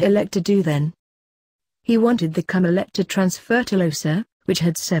the Come-elect to do then? He wanted the Come-elect to transfer Tolosa, which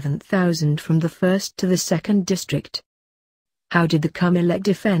had 7,000 from the 1st to the 2nd District. How did the Come-elect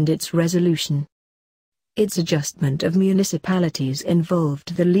defend its resolution? Its adjustment of municipalities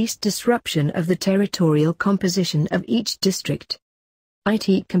involved the least disruption of the territorial composition of each district.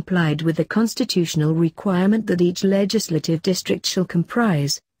 It complied with the constitutional requirement that each legislative district shall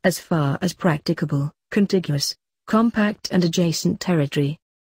comprise, as far as practicable, contiguous, compact and adjacent territory.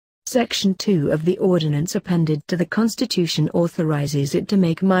 Section 2 of the ordinance appended to the Constitution authorizes it to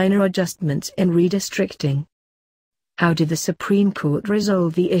make minor adjustments in redistricting. How did the Supreme Court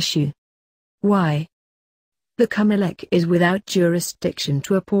resolve the issue? Why? The Come-elect is without jurisdiction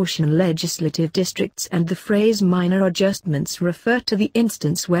to apportion legislative districts, and the phrase minor adjustments refer to the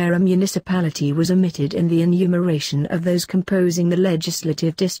instance where a municipality was omitted in the enumeration of those composing the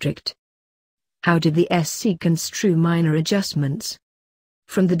legislative district. How did the SC construe minor adjustments?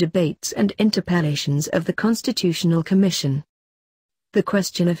 From the debates and interpellations of the Constitutional Commission. The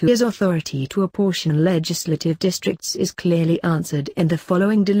question of who has authority to apportion legislative districts is clearly answered in the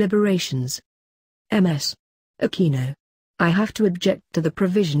following deliberations. Ms. Aquino. I have to object to the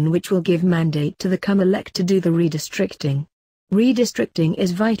provision which will give mandate to the Come-elect to do the redistricting. Redistricting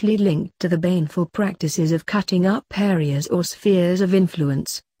is vitally linked to the baneful practices of cutting up areas or spheres of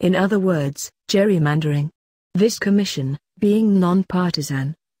influence, in other words, gerrymandering. This commission, being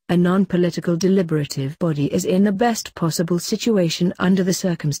non-partisan, a non-political deliberative body, is in the best possible situation under the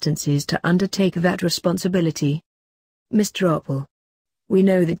circumstances to undertake that responsibility. Mr. Oppel. We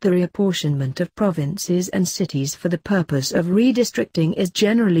know that the reapportionment of provinces and cities for the purpose of redistricting is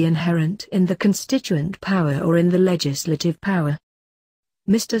generally inherent in the constituent power or in the legislative power.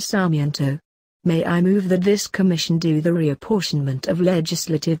 Mr. Sarmiento. May I move that this commission do the reapportionment of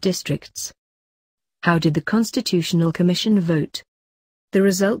legislative districts? How did the Constitutional Commission vote? The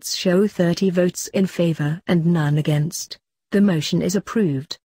results show 30 votes in favor and none against. The motion is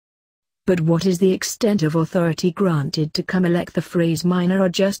approved. But what is the extent of authority granted to Come-elect? The phrase minor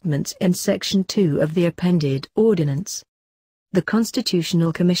adjustments in Section 2 of the appended ordinance. The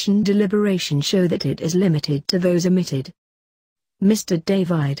Constitutional Commission deliberation show that it is limited to those omitted. Mr.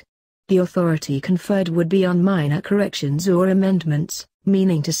 David. The authority conferred would be on minor corrections or amendments,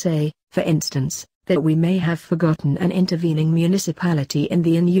 meaning to say, for instance, that we may have forgotten an intervening municipality in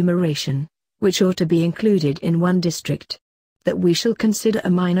the enumeration, which ought to be included in one district. That we shall consider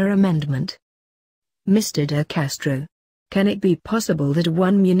a minor amendment. Mr. De Castro. Can it be possible that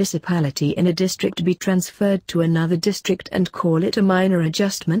one municipality in a district be transferred to another district and call it a minor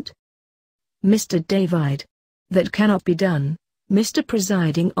adjustment? Mr. David. That cannot be done, Mr.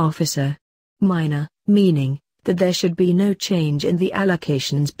 Presiding Officer. Minor, meaning, that there should be no change in the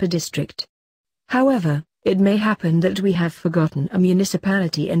allocations per district. However, it may happen that we have forgotten a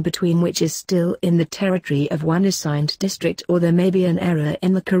municipality in between which is still in the territory of one assigned district, or there may be an error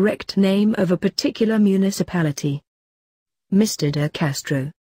in the correct name of a particular municipality. Mr. De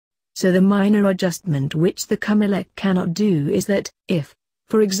Castro. So the minor adjustment which the Come-elect cannot do is that, if,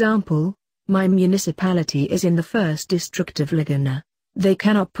 for example, my municipality is in the 1st District of Laguna, they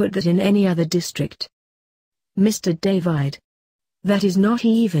cannot put that in any other district. Mr. David. That is not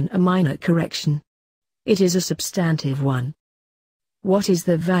even a minor correction. It is a substantive one. What is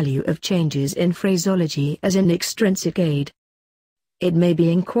the value of changes in phraseology as an extrinsic aid? It may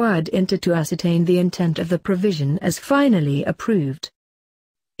be inquired into to ascertain the intent of the provision as finally approved.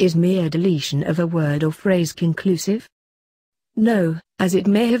 Is mere deletion of a word or phrase conclusive? No, as it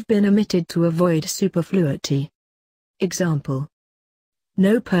may have been omitted to avoid superfluity. Example.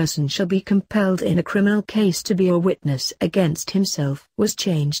 No person shall be compelled in a criminal case to be a witness against himself was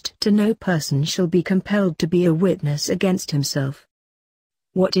changed to no person shall be compelled to be a witness against himself.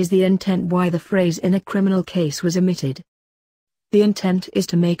 What is the intent why the phrase in a criminal case was omitted? The intent is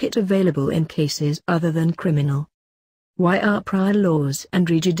to make it available in cases other than criminal. Why are prior laws and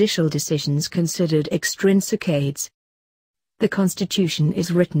rejudicial decisions considered extrinsic aids? The Constitution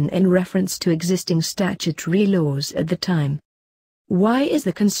is written in reference to existing statutory laws at the time. Why is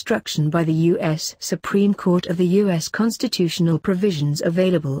the construction by the U.S. Supreme Court of the U.S. constitutional provisions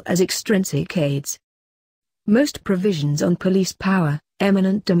available as extrinsic aids? Most provisions on police power,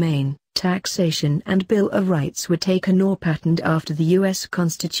 eminent domain, taxation and Bill of Rights were taken or patterned after the U.S.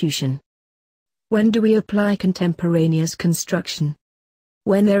 Constitution. When do we apply contemporaneous construction?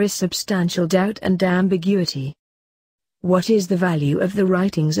 When there is substantial doubt and ambiguity. What is the value of the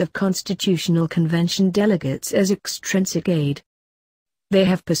writings of Constitutional Convention delegates as extrinsic aid? They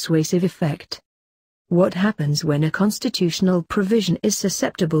have persuasive effect. What happens when a constitutional provision is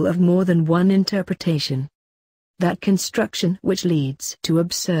susceptible of more than one interpretation? That construction which leads to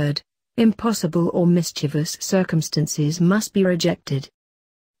absurd, impossible or mischievous circumstances must be rejected.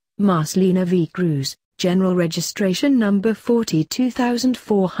 Maslina v. Cruz, General Registration Number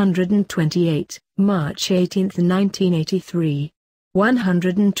 42428, March 18, 1983.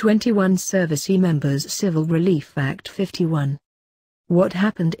 121 Servicee Members Civil Relief Act 51. What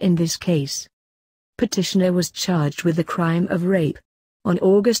happened in this case? Petitioner was charged with the crime of rape. On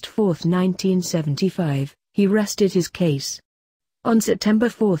August 4, 1975, he rested his case. On September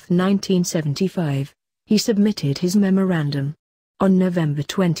 4, 1975, he submitted his memorandum. On November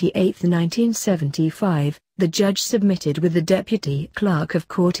 28, 1975, the judge submitted with the Deputy Clerk of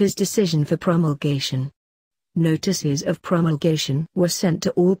Court his decision for promulgation. Notices of promulgation were sent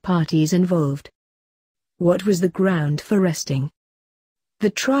to all parties involved. What was the ground for resting? The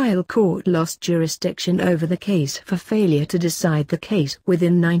trial court lost jurisdiction over the case for failure to decide the case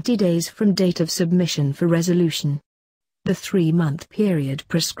within 90 days from date of submission for resolution. The 3-month period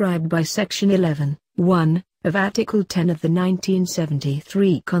prescribed by Section 11(1) of Article 10 of the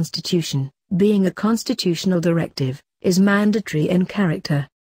 1973 Constitution, being a constitutional directive, is mandatory in character.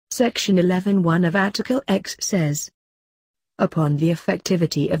 Section 11(1) of Article X says, upon the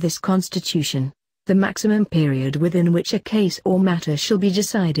effectivity of this Constitution, the maximum period within which a case or matter shall be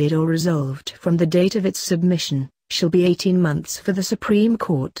decided or resolved from the date of its submission, shall be 18 months for the Supreme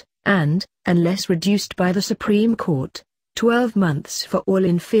Court, and, unless reduced by the Supreme Court, 12 months for all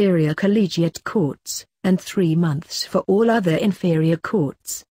inferior collegiate courts, and 3 months for all other inferior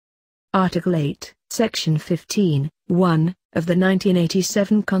courts. Article 8, Section 15, 1, of the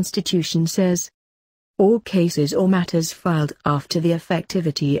 1987 Constitution says, all cases or matters filed after the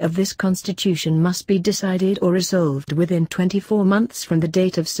effectivity of this Constitution must be decided or resolved within 24 months from the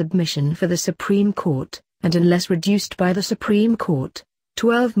date of submission for the Supreme Court, and unless reduced by the Supreme Court,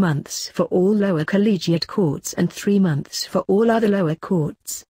 12 months for all lower collegiate courts and 3 months for all other lower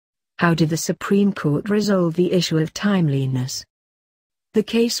courts. How did the Supreme Court resolve the issue of timeliness? The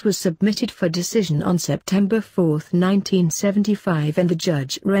case was submitted for decision on September 4, 1975, and the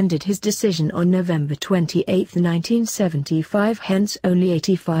judge rendered his decision on November 28, 1975. Hence only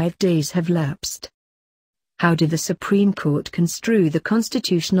 85 days have lapsed. How did the Supreme Court construe the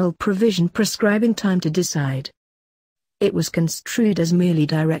constitutional provision prescribing time to decide? It was construed as merely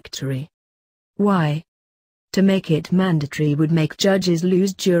directory. Why? To make it mandatory would make judges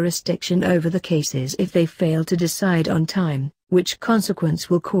lose jurisdiction over the cases if they fail to decide on time, which consequence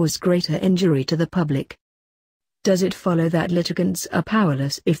will cause greater injury to the public. Does it follow that litigants are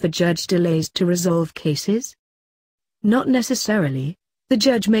powerless if the judge delays to resolve cases? Not necessarily. The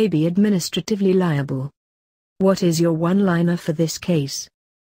judge may be administratively liable. What is your one-liner for this case?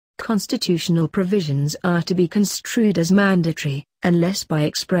 Constitutional provisions are to be construed as mandatory, unless by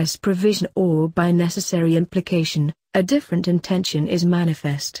express provision or by necessary implication, a different intention is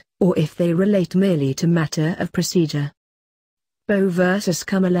manifest, or if they relate merely to matter of procedure. Boe v.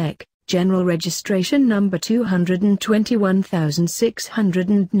 Kumalek, General Registration Number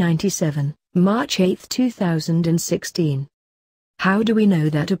 221697, March 8, 2016. How do we know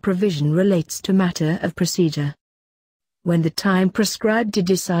that a provision relates to matter of procedure? When the time prescribed to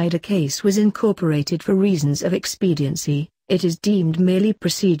decide a case was incorporated for reasons of expediency, it is deemed merely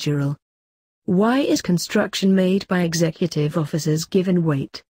procedural. Why is construction made by executive officers given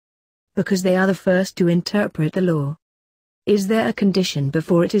weight? Because they are the first to interpret the law. Is there a condition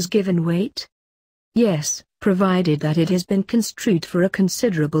before it is given weight? Yes, provided that it has been construed for a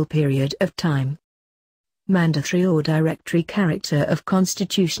considerable period of time. Mandatory or directory character of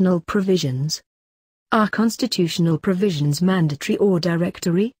constitutional provisions. Are constitutional provisions mandatory or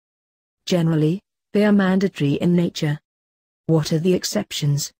directory? Generally, they are mandatory in nature. What are the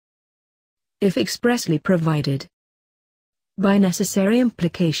exceptions? If expressly provided. By necessary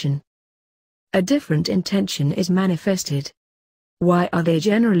implication. A different intention is manifested. Why are they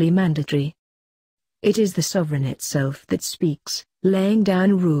generally mandatory? It is the sovereign itself that speaks, laying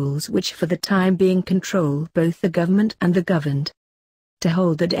down rules which for the time being control both the government and the governed. To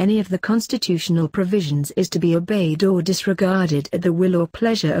hold that any of the constitutional provisions is to be obeyed or disregarded at the will or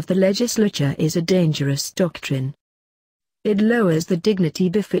pleasure of the legislature is a dangerous doctrine. It lowers the dignity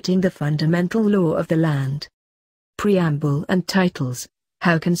befitting the fundamental law of the land. Preamble and titles,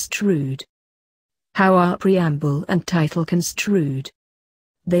 how construed? How are preamble and title construed?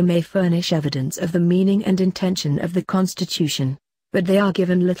 They may furnish evidence of the meaning and intention of the Constitution, but they are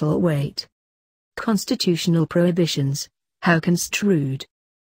given little weight. Constitutional prohibitions, how construed?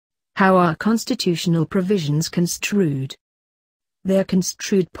 How are constitutional provisions construed? They are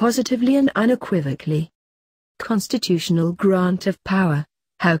construed positively and unequivocally. Constitutional grant of power,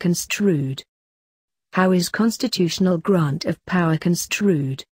 how construed? How is constitutional grant of power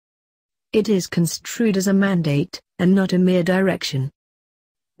construed? It is construed as a mandate, and not a mere direction.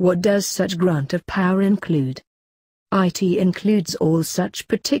 What does such grant of power include? It includes all such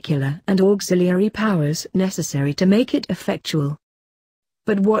particular and auxiliary powers necessary to make it effectual.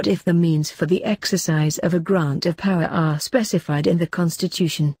 But what if the means for the exercise of a grant of power are specified in the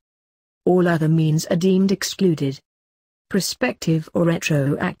Constitution? All other means are deemed excluded. Prospective or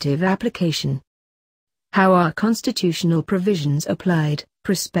retroactive application. How are constitutional provisions applied,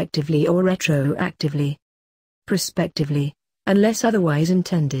 prospectively or retroactively? Prospectively, unless otherwise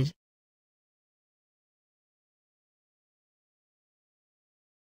intended.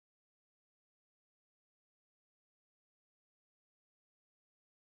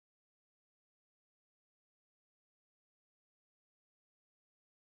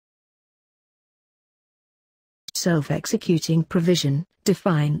 Self-executing provision,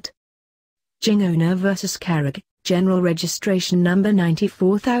 defined. Jingona vs. Carragh, General Registration Number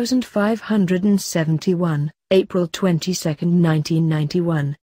 94571, April 22,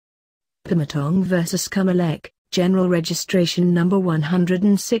 1991. Pimatong vs. Kumalek, General Registration Number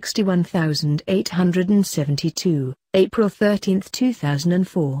 161872, April 13,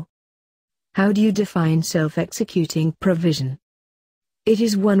 2004. How do you define self-executing provision? It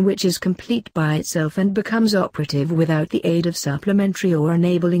is one which is complete by itself and becomes operative without the aid of supplementary or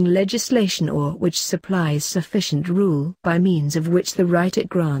enabling legislation, or which supplies sufficient rule by means of which the right it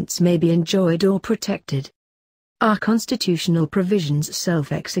grants may be enjoyed or protected. Are constitutional provisions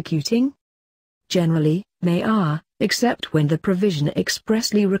self-executing? Generally, they are, except when the provision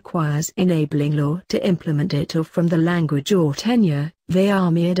expressly requires enabling law to implement it, or from the language or tenure, they are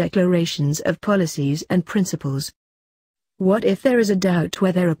mere declarations of policies and principles. What if there is a doubt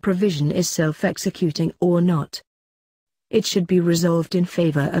whether a provision is self-executing or not? It should be resolved in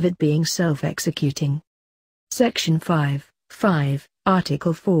favor of it being self-executing. Section 5,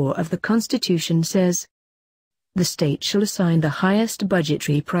 Article 4 of the Constitution says, the state shall assign the highest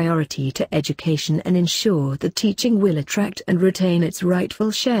budgetary priority to education and ensure that teaching will attract and retain its rightful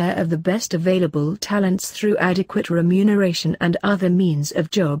share of the best available talents through adequate remuneration and other means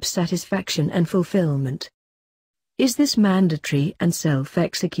of job satisfaction and fulfillment. Is this mandatory and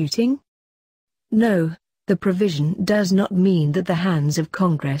self-executing? No, the provision does not mean that the hands of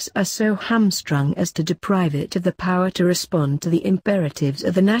Congress are so hamstrung as to deprive it of the power to respond to the imperatives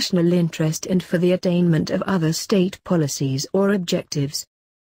of the national interest and for the attainment of other state policies or objectives.